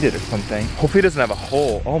deflated or something. Hopefully it doesn't have a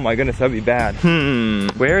hole. Oh my goodness, that'd be bad.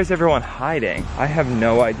 Where is everyone hiding? I have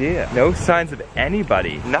no idea. No signs of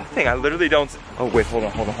anybody. Nothing. I literally don't. Oh wait, hold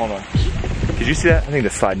on. Did you see that? I think the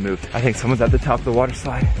slide moved. I think someone's at the top of the water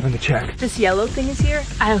slide. Let me check. This yellow thing is here.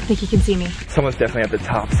 I don't think he can see me. Someone's definitely at the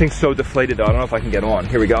top. This thing's so deflated though. I don't know if I can get on.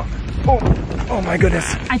 Here we go. Oh my goodness.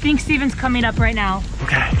 I think Steven's coming up right now.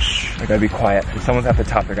 Okay, shh. I gotta be quiet. If someone's at the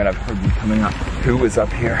top, they're gonna have heard me coming up. Who is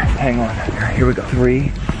up here? Hang on. Here we go.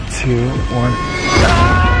 3, 2, 1.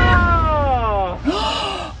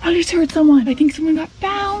 I just heard someone. I think someone got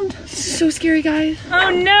found. So scary, guys. Oh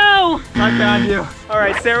no! I found you. All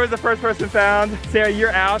right, Sarah was the first person found. Sarah,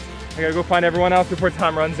 you're out. I gotta go find everyone else before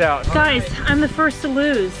time runs out. Guys, I'm the first to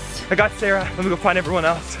lose. I got Sarah. Let me go find everyone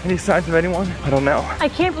else. Any signs of anyone? I don't know. I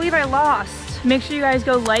can't believe I lost. Make sure you guys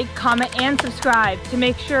go like, comment, and subscribe to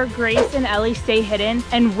make sure Grace and Ellie stay hidden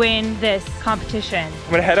and win this competition.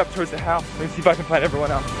 I'm gonna head up towards the house. Let me see if I can find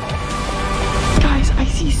everyone else. Guys, I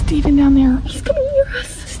see Steven down there. He's coming near us.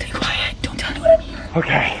 Stay quiet. Don't tell anyone I'm here.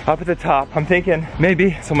 Okay, up at the top. I'm thinking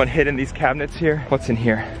maybe someone hid in these cabinets here. What's in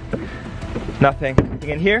here? Nothing.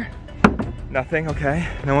 Anything in here? Nothing, okay.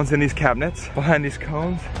 No one's in these cabinets. Behind these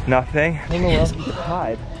cones? Nothing. I don't know where else we could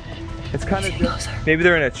hide. It's kind of just, maybe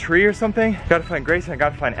they're in a tree or something. Gotta find Grace and I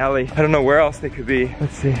gotta find Ellie. I don't know where else they could be.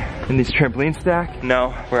 Let's see. In these trampoline stack?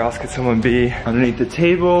 No. Where else could someone be? Underneath the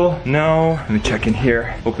table? No. Let me check in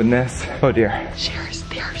here. Open this. Oh dear.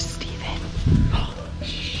 There's Steven.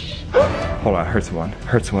 Hold on, I heard someone.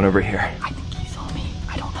 Heard someone over here. I think he saw me.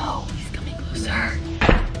 I don't know. He's coming closer.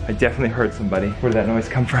 I definitely heard somebody. Where did that noise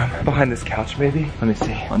come from? Behind this couch, maybe? Let me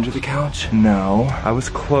see. Under the couch? No. I was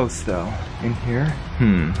close, though. In here?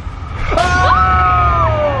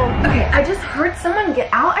 Okay, I just heard someone get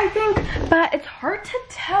out, I think, but it's hard to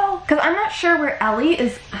tell because I'm not sure where Ellie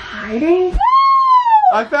is hiding.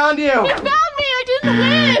 I found you! You found me! I didn't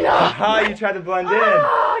win! Haha, you tried to blend in.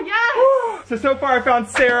 Oh, yes! So far I found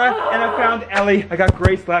Sarah and I found Ellie. I got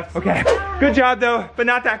Grace left. Okay, good job though, but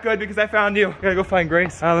not that good because I found you. I gotta go find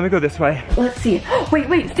Grace. Let me go this way. Let's see.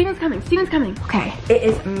 Wait, Steven's coming. Okay, it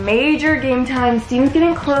is major game time. Steven's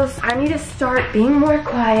getting close. I need to start being more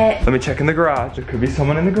quiet. Let me check in the garage. There could be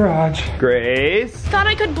someone in the garage. Grace? Thought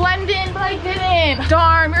I could blend in, but I didn't.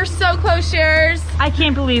 Darn, we're so close, Shares. I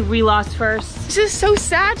can't believe we lost first. This is so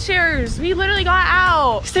sad, Shares. We literally got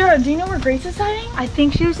out. Sarah, do you know where Grace is hiding? I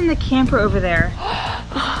think she was in the camper over there.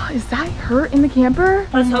 Is that her in the camper?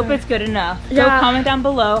 Let's hope it's good enough. Yeah. Go comment down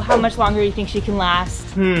below how much longer you think she can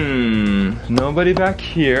last. Nobody back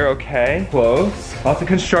here, okay. Close. Lots of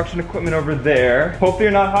construction equipment over there. Hopefully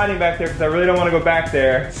you're not hiding back there because I really don't want to go back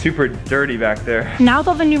there. Super dirty back there. Now with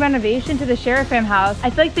all the new renovation to the Sheriff Fam house, I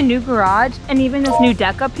feel like the new garage and even this new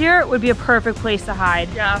deck up here would be a perfect place to hide.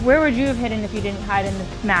 Yeah. Where would you have hidden if you didn't hide in the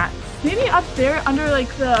mats? Maybe up there under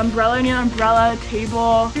like the umbrella, near the umbrella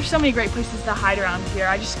table. There's so many great places to hide around here.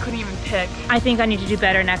 I just couldn't even pick. I think I need to do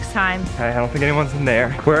better next time. Okay, I don't think anyone's in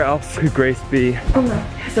there. Where else could Grace be? Oh no,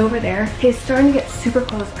 he's over there. He's starting to get super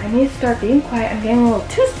close. I need to start being quiet. I'm getting a little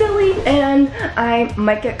too silly and I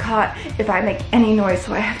might get caught if I make any noise.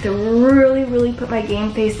 So I have to really put my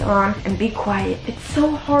game face on and be quiet. It's so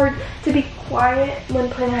hard to be quiet when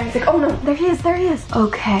playing hide and seek. Oh no, there he is.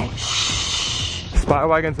 Okay, shh. Spot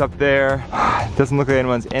wagon's up there. Doesn't look like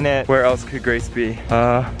anyone's in it. Where else could Grace be?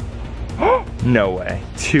 No way.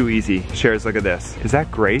 Too easy. Shares, look at this. Is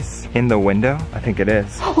that Grace in the window? I think it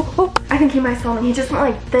is. Oh, I think he might saw me. He just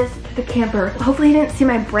went like this to the camper. Hopefully he didn't see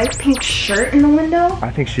my bright pink shirt in the window.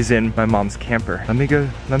 I think she's in my mom's camper. Let me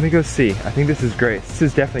go see. I think this is Grace. This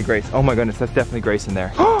is definitely Grace. Oh my goodness, that's definitely Grace in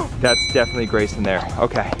there. That's definitely Grace in there.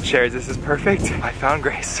 Okay, Shares, this is perfect. I found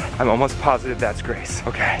Grace. I'm almost positive that's Grace.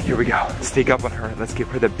 Okay, here we go. Sneak up on her. Let's give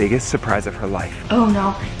her the biggest surprise of her life. Oh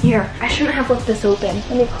no, here, I shouldn't have left this open.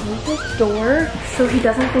 Let me close this door so he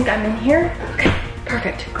doesn't think I'm in here. Okay,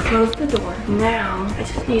 Perfect. Close the door. Now, I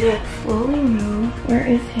just need to slowly move. Where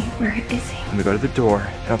is he? Where is he? I'm gonna go to the door.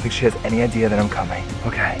 I don't think she has any idea that I'm coming.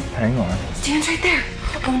 Okay, hang on. Steven's right there.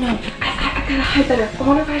 Oh no, I gotta hide better. I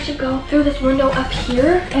wonder if I should go through this window up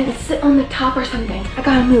here and sit on the top or something. I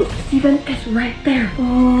gotta move. Steven is right there.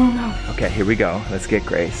 Oh no. Okay, here we go. Let's get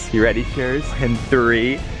Grace. You ready, Shears? In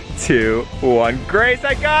 3, 2, 1. Grace,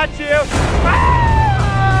 I got you! Ah!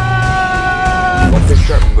 Once they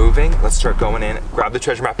start moving, let's start going in. Grab the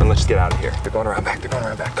treasure map and let's just get out of here. They're going around back. They're going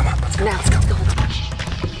around back. Come on, let's go. Now, let's go.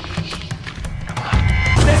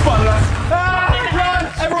 They spotted us. Ah! Run!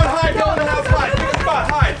 Everyone hide. Go in the house. Hide. Pick a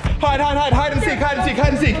spot. Hide. Hide and seek. Hide and seek.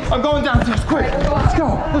 Hide and seek. I'm going downstairs. Quick. Let's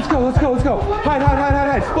go. Let's go. Let's go. Let's go.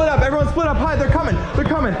 Hide. Split up. Everyone split up. Hide. They're coming. They're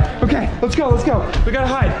coming. Okay. Let's go. Let's go. We gotta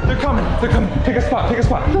hide. They're coming. They're coming. Pick a spot. Pick a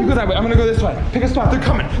spot. You go that way. I'm gonna go this way. Pick a spot. They're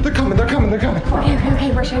coming. They're coming. They're coming. They're coming.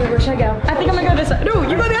 Okay. Where should I go? I think I'm gonna go this way. No,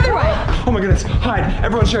 you go the other way. Oh my goodness. Hide.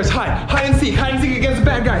 Everyone shares. Hide. Hide and seek. Hide and seek against the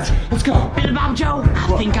bad guys. Let's go. Billy Bob Joe,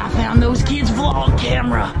 I think I found those kids' vlog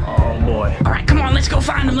camera. Oh boy. All right, come on, let's go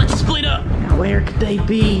find them. Let's split up. Now, where could they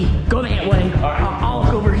be? Go that way. I'll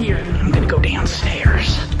look over here. I'm gonna go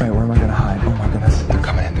downstairs. All right, where am I gonna hide? Oh my goodness. They're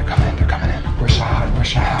coming in. They're coming in. They're coming in. Where should I hide? Where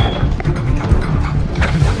should I hide? They're coming down. They're coming down. They're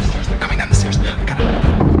coming down the stairs. They're coming down the stairs. I gotta.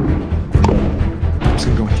 I'm just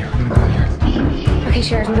gonna go in here. I'm gonna go in here. Okay,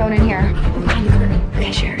 Shears, I'm going in here.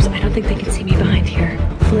 Okay, Shears, I don't think they can see me behind here.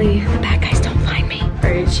 Hopefully, the bad guys don't find me. All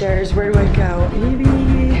right, Shears, where do I go? Maybe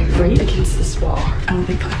right against this wall. I don't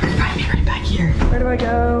think they'll ever find me right back here. Where do I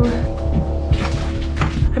go?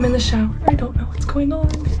 I'm in the shower. I don't know what's going on.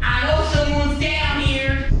 I know someone's down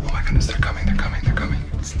here. Oh my goodness, they're coming. They're coming. They're coming.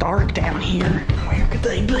 It's dark down here. Where could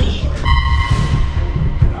they be?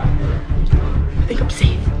 I think I'm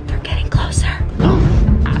safe. They're getting closer.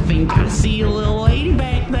 I think I see a little lady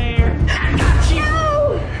back there. I got you.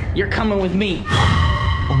 No! You're coming with me.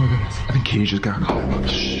 Oh my goodness. I think Katie just got caught.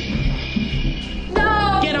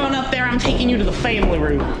 No! Get on up there. I'm taking you to the family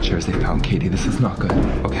room. Cheers, they found Katie. This is not good.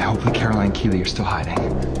 Okay, hopefully Caroline and Keely are still hiding.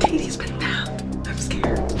 Katie's been found. I'm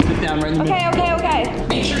scared. Sit down right in the middle. Okay.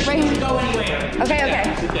 Make sure she doesn't go anywhere.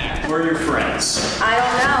 Okay. Sit down. Where are your friends? I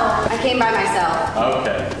don't know. I came by myself.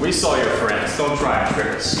 Okay. We saw your friends. Don't try and trick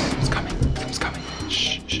us. Someone's coming. Someone's coming.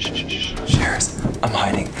 Shh. Cheers. I'm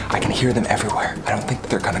hiding. I can hear them everywhere. I don't think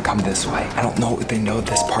they're gonna come this way. I don't know if they know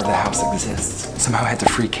this part of the house exists. Somehow I had to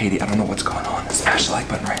free Katie. I don't know what's going on. Smash the like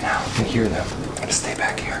button right now. I can hear them. I'm gonna stay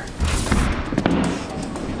back here.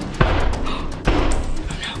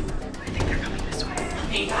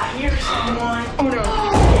 Hey, I hear someone. Oh no.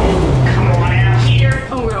 Come on out here.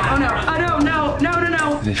 Oh no.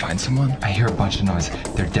 Did they find someone? I hear a bunch of noise.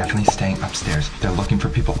 They're definitely staying upstairs. They're looking for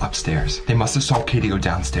people upstairs. They must have saw Katie go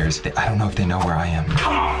downstairs. I don't know if they know where I am.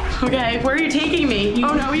 Come on. Okay, where are you taking me?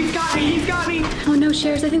 Oh no, he's got me. Oh no,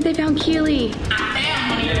 Shears, I think they found Keely. I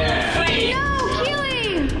found you. No,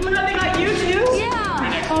 Keely! They got you too?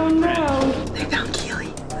 Yeah. Oh no. They found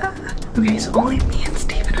Keely. Okay, so only me and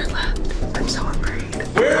Steven are left. I'm so afraid.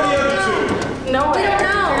 Where are the other two? No, We don't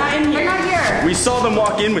know. They're not here. We saw them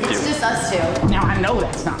walk in with you. It's just us two. Now I know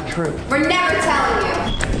that's not true. We're never telling you.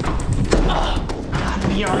 Gotta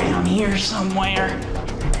be around here somewhere.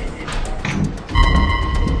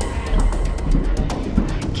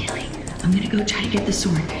 Keely, I'm gonna go try to get the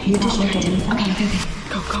sword. You distract him. Okay.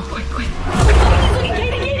 Go, quick.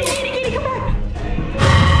 Katie, come back.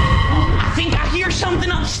 I think I hear something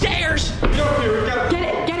upstairs. Get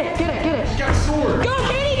it. You got a sword. Go,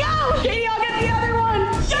 Katie, go! Katie, I'll get the other one.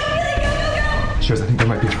 Go. Cheers, I think there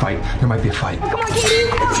might be a fight. Come on, Katie.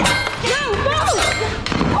 No.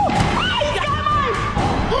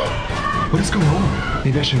 What is going on?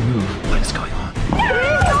 Maybe I should move. What is going on?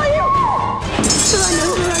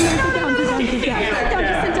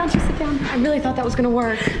 Sit down. I really thought that was gonna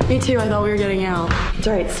work. Me too, I thought we were getting out. It's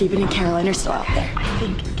all right, Steven and Caroline are still out there. I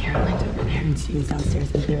think Caroline's over there and Steven's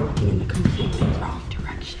downstairs and they're looking in the completely wrong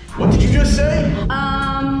direction. What did you just say?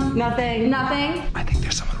 Nothing. I think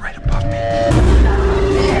there's someone right above me.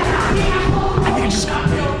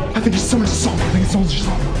 I think someone just saw me.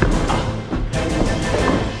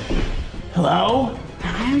 Hello?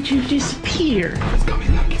 How'd you disappear? He's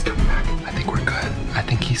coming back. I think we're good. I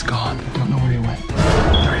think he's gone. I don't know where he went.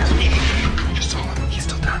 There he is. I just saw him. He's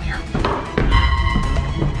still down here.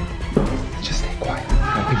 Just stay quiet.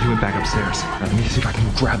 I think he went back upstairs. Let me see if I can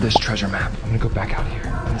grab this treasure map. I'm gonna go back out here.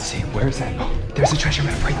 Let me see. Where is that? Oh, there's a treasure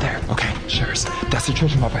map right there. Okay, Shares. That's the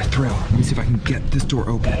treasure map I threw. Let me see if I can get this door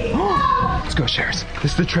open. Let's go, Shares.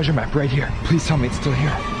 This is the treasure map right here. Please tell me it's still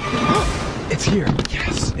here. It's here.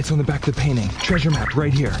 Yes. It's on the back of the painting. Treasure map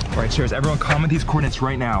right here. All right, Sharers, everyone comment these coordinates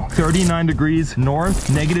right now. 39 degrees north,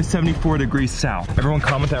 negative 74 degrees south. Everyone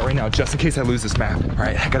comment that right now, just in case I lose this map. All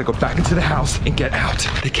right, I gotta go back into the house and get out.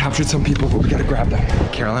 They captured some people, but we gotta grab them.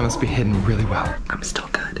 Caroline must be hidden really well. I'm still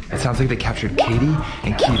good. It sounds like they captured Katie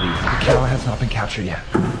and Keely, but Caroline has not been captured yet.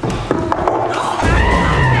 Found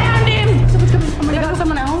him! Someone's coming. Oh my God,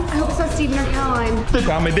 someone else? I hope it's not Steven or Caroline. They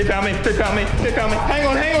found me, they found me, they found me, they found me. Hang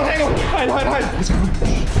on, hang on, hang on. Hide, hide, hide. What's going on?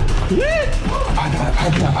 Hide the map,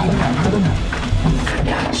 hide the map, hide the map, hide the map. I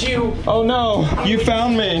got you. Oh no, you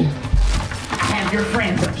found me. I have your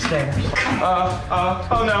friends upstairs.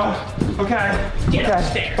 Oh no. Okay. Get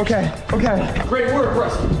upstairs. Okay, okay. Great work,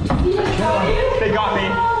 Russell. They got me.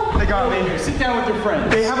 They got me. Sit down with your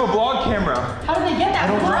friends. They have a vlog camera. How did they get that?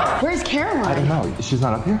 Where's Caroline? I don't know. She's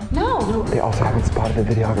not up here? No. They also haven't spotted the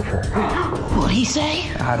videographer. What'd he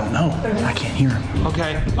say? I don't know. I can't hear him.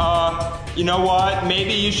 Okay, you know what?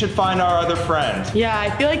 Maybe you should find our other friend. Yeah, I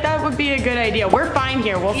feel like that would be a good idea. We're fine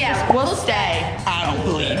here. We'll stay. I don't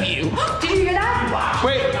believe you. Did you hear that?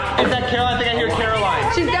 Wait, is that Caroline? I think I hear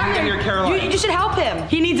Caroline. She's down I there. hear Caroline. You should help him.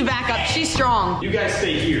 He needs backup. She's strong. You guys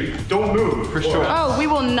stay here. Don't move, for sure. Oh, we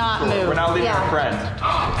will not move. We're not leaving our friend.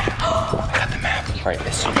 I got the map. All right,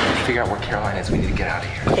 as soon as we figure out where Caroline is, we need to get out of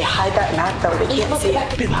here. They hide that map though. They can't see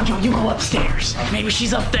it. Big Loud Joe, you go upstairs. Maybe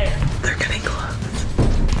she's up there. They're getting close.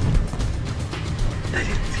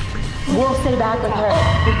 We'll stay back with her.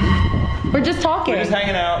 We're just talking. We're just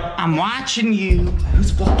hanging out. I'm watching you.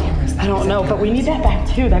 Whose vlog camera is that? I don't know, but we need that back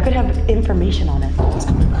too. That could have information on it. Let's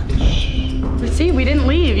come back. See, we didn't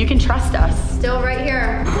leave. You can trust us. Still right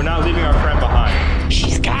here. We're not leaving our friend behind.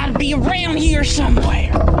 She's gotta be around here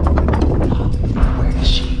somewhere. Where is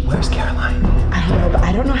she? Where's Caroline? I don't know, but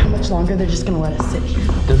I don't know how much longer they're just gonna let us sit here.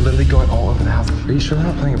 They're literally going all over the house. Are you sure they're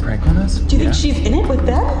not playing a prank on us? Do you think she's in it with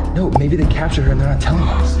them? No, maybe they captured her and they're not telling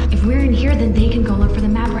us. If we're in here, then they can go look for the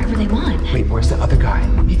map wherever they want. Wait, where's the other guy?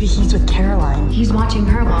 Maybe he's with Caroline. He's watching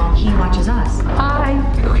her while he watches us. Hi.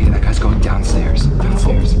 Okay, that guy's going downstairs.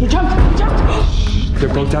 Downstairs. You jumped. You jumped.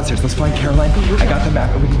 They're both downstairs. Let's find Caroline. I got the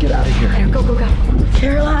map and we can get out of here. Go, go, go.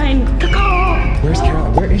 Caroline. Where's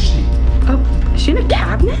Caroline? Where is she? Oh, is she in a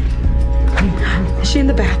cabinet? Is she in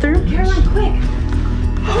the bathroom? Caroline, quick.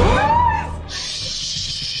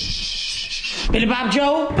 Billy Bob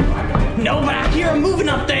Joe? No, but I hear them moving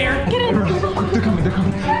up there. Get in. They're coming. They're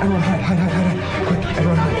coming. Everyone hide, hide, hide, hide. Quick,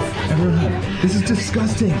 everyone hide. Everyone hide. This is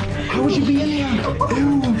disgusting. How would you be in there?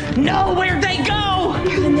 Ew. No, where'd they go?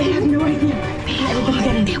 And they have no idea.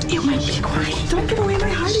 Everybody get in. It might be quiet. Don't give away my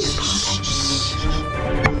hiding spot.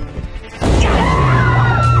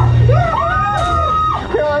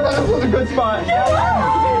 Caroline, this was a good spot. It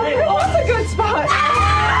was a good spot.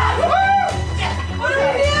 What do we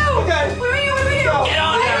do? Okay. What do we do? Get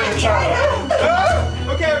on there.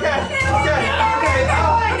 Okay.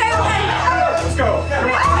 Let's go.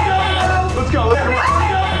 Let's go.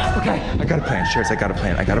 Okay, I got a plan, Sharers. I got a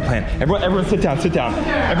plan. Everyone sit down.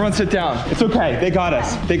 Everyone sit down. It's okay. They got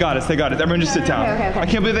us. Everyone just sit down. Okay. I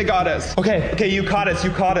can't believe they got us. Okay, you caught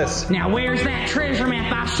us. Now, where's that treasure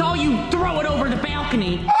map? I saw you throw it over the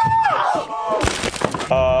balcony.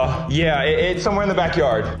 Yeah, it's somewhere in the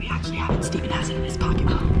backyard. We actually have it. Steven has it in his pocket.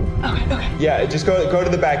 Okay. Yeah, just go to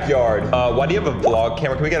the backyard. Why do you have a vlog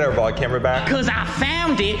camera? Can we get our vlog camera back? Cause I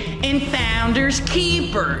found it in Founders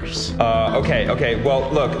Keepers. Okay.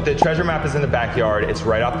 Well, look, the treasure map is in the backyard. It's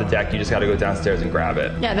right off the deck. You just gotta go downstairs and grab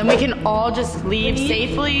it. Yeah, then we can all just leave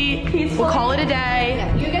safely. We'll call it a day.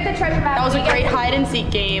 Yeah, you get the treasure map. That was a great hide and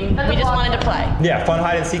seek game. We just wanted to play. Yeah, fun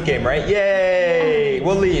hide and seek game, right? Yay!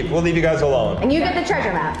 We'll leave you guys alone. And you get the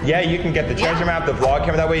treasure map. Yeah, you can get the treasure map, the vlog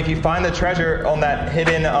camera. That way, if you find the treasure on that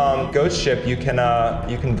hidden ghost ship, you can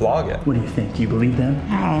vlog it. What do you think? Do you believe them?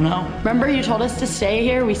 I don't know. Remember you told us to stay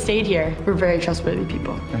here? We stayed here. We're very trustworthy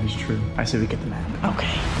people. That is true. I say we get the map.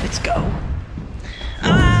 Okay, let's go.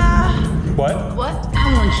 What?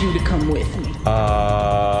 I want you to come with me.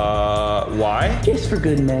 Why? Just for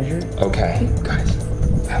good measure. Okay, guys,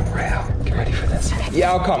 right out. Get ready for this.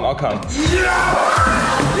 Yeah, I'll come.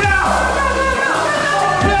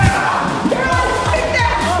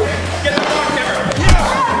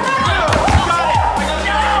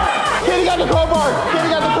 Katie got the crowbar!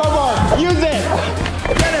 Use it!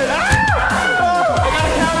 Get it! I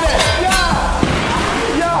gotta count it!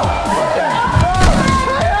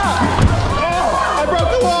 I broke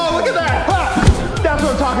the wall! Look at that! That's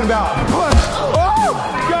what I'm talking about! Push!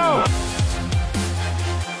 Go!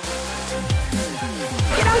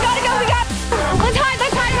 We got Let's hide.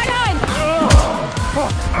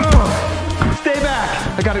 Stay back!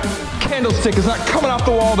 I got a candlestick. It's not coming off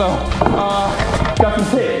the wall though. Got some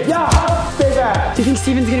tape. Yeah! Stay back. Do you think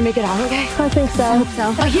Steven's gonna make it out okay? I think so. I hope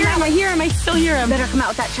so. I hear him, I still hear him. Better come out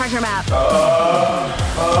with that treasure map.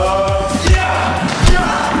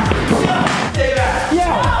 Stay back.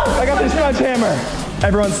 Yeah, I got this sledgehammer.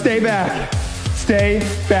 Everyone stay back. Stay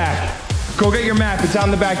back. Go get your map, it's out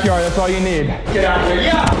in the backyard, that's all you need. Get out of here,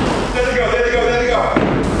 yeah! There they go, there they go, there they go.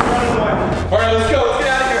 Run away. All right, let's go, let's get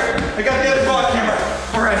out of here. I got the other vlog camera.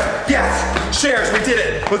 All right, yes, shares, we did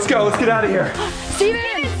it. Let's go, let's get out of here.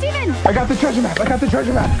 Steven! I got the treasure map, I got the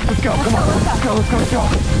treasure map. Let's go, come on, let's go, let's go, let's go.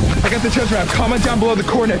 I got the treasure map, comment down below the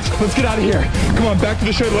coordinates. Let's get out of here. Come on, back to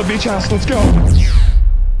the Sugar Love Beach house, let's go.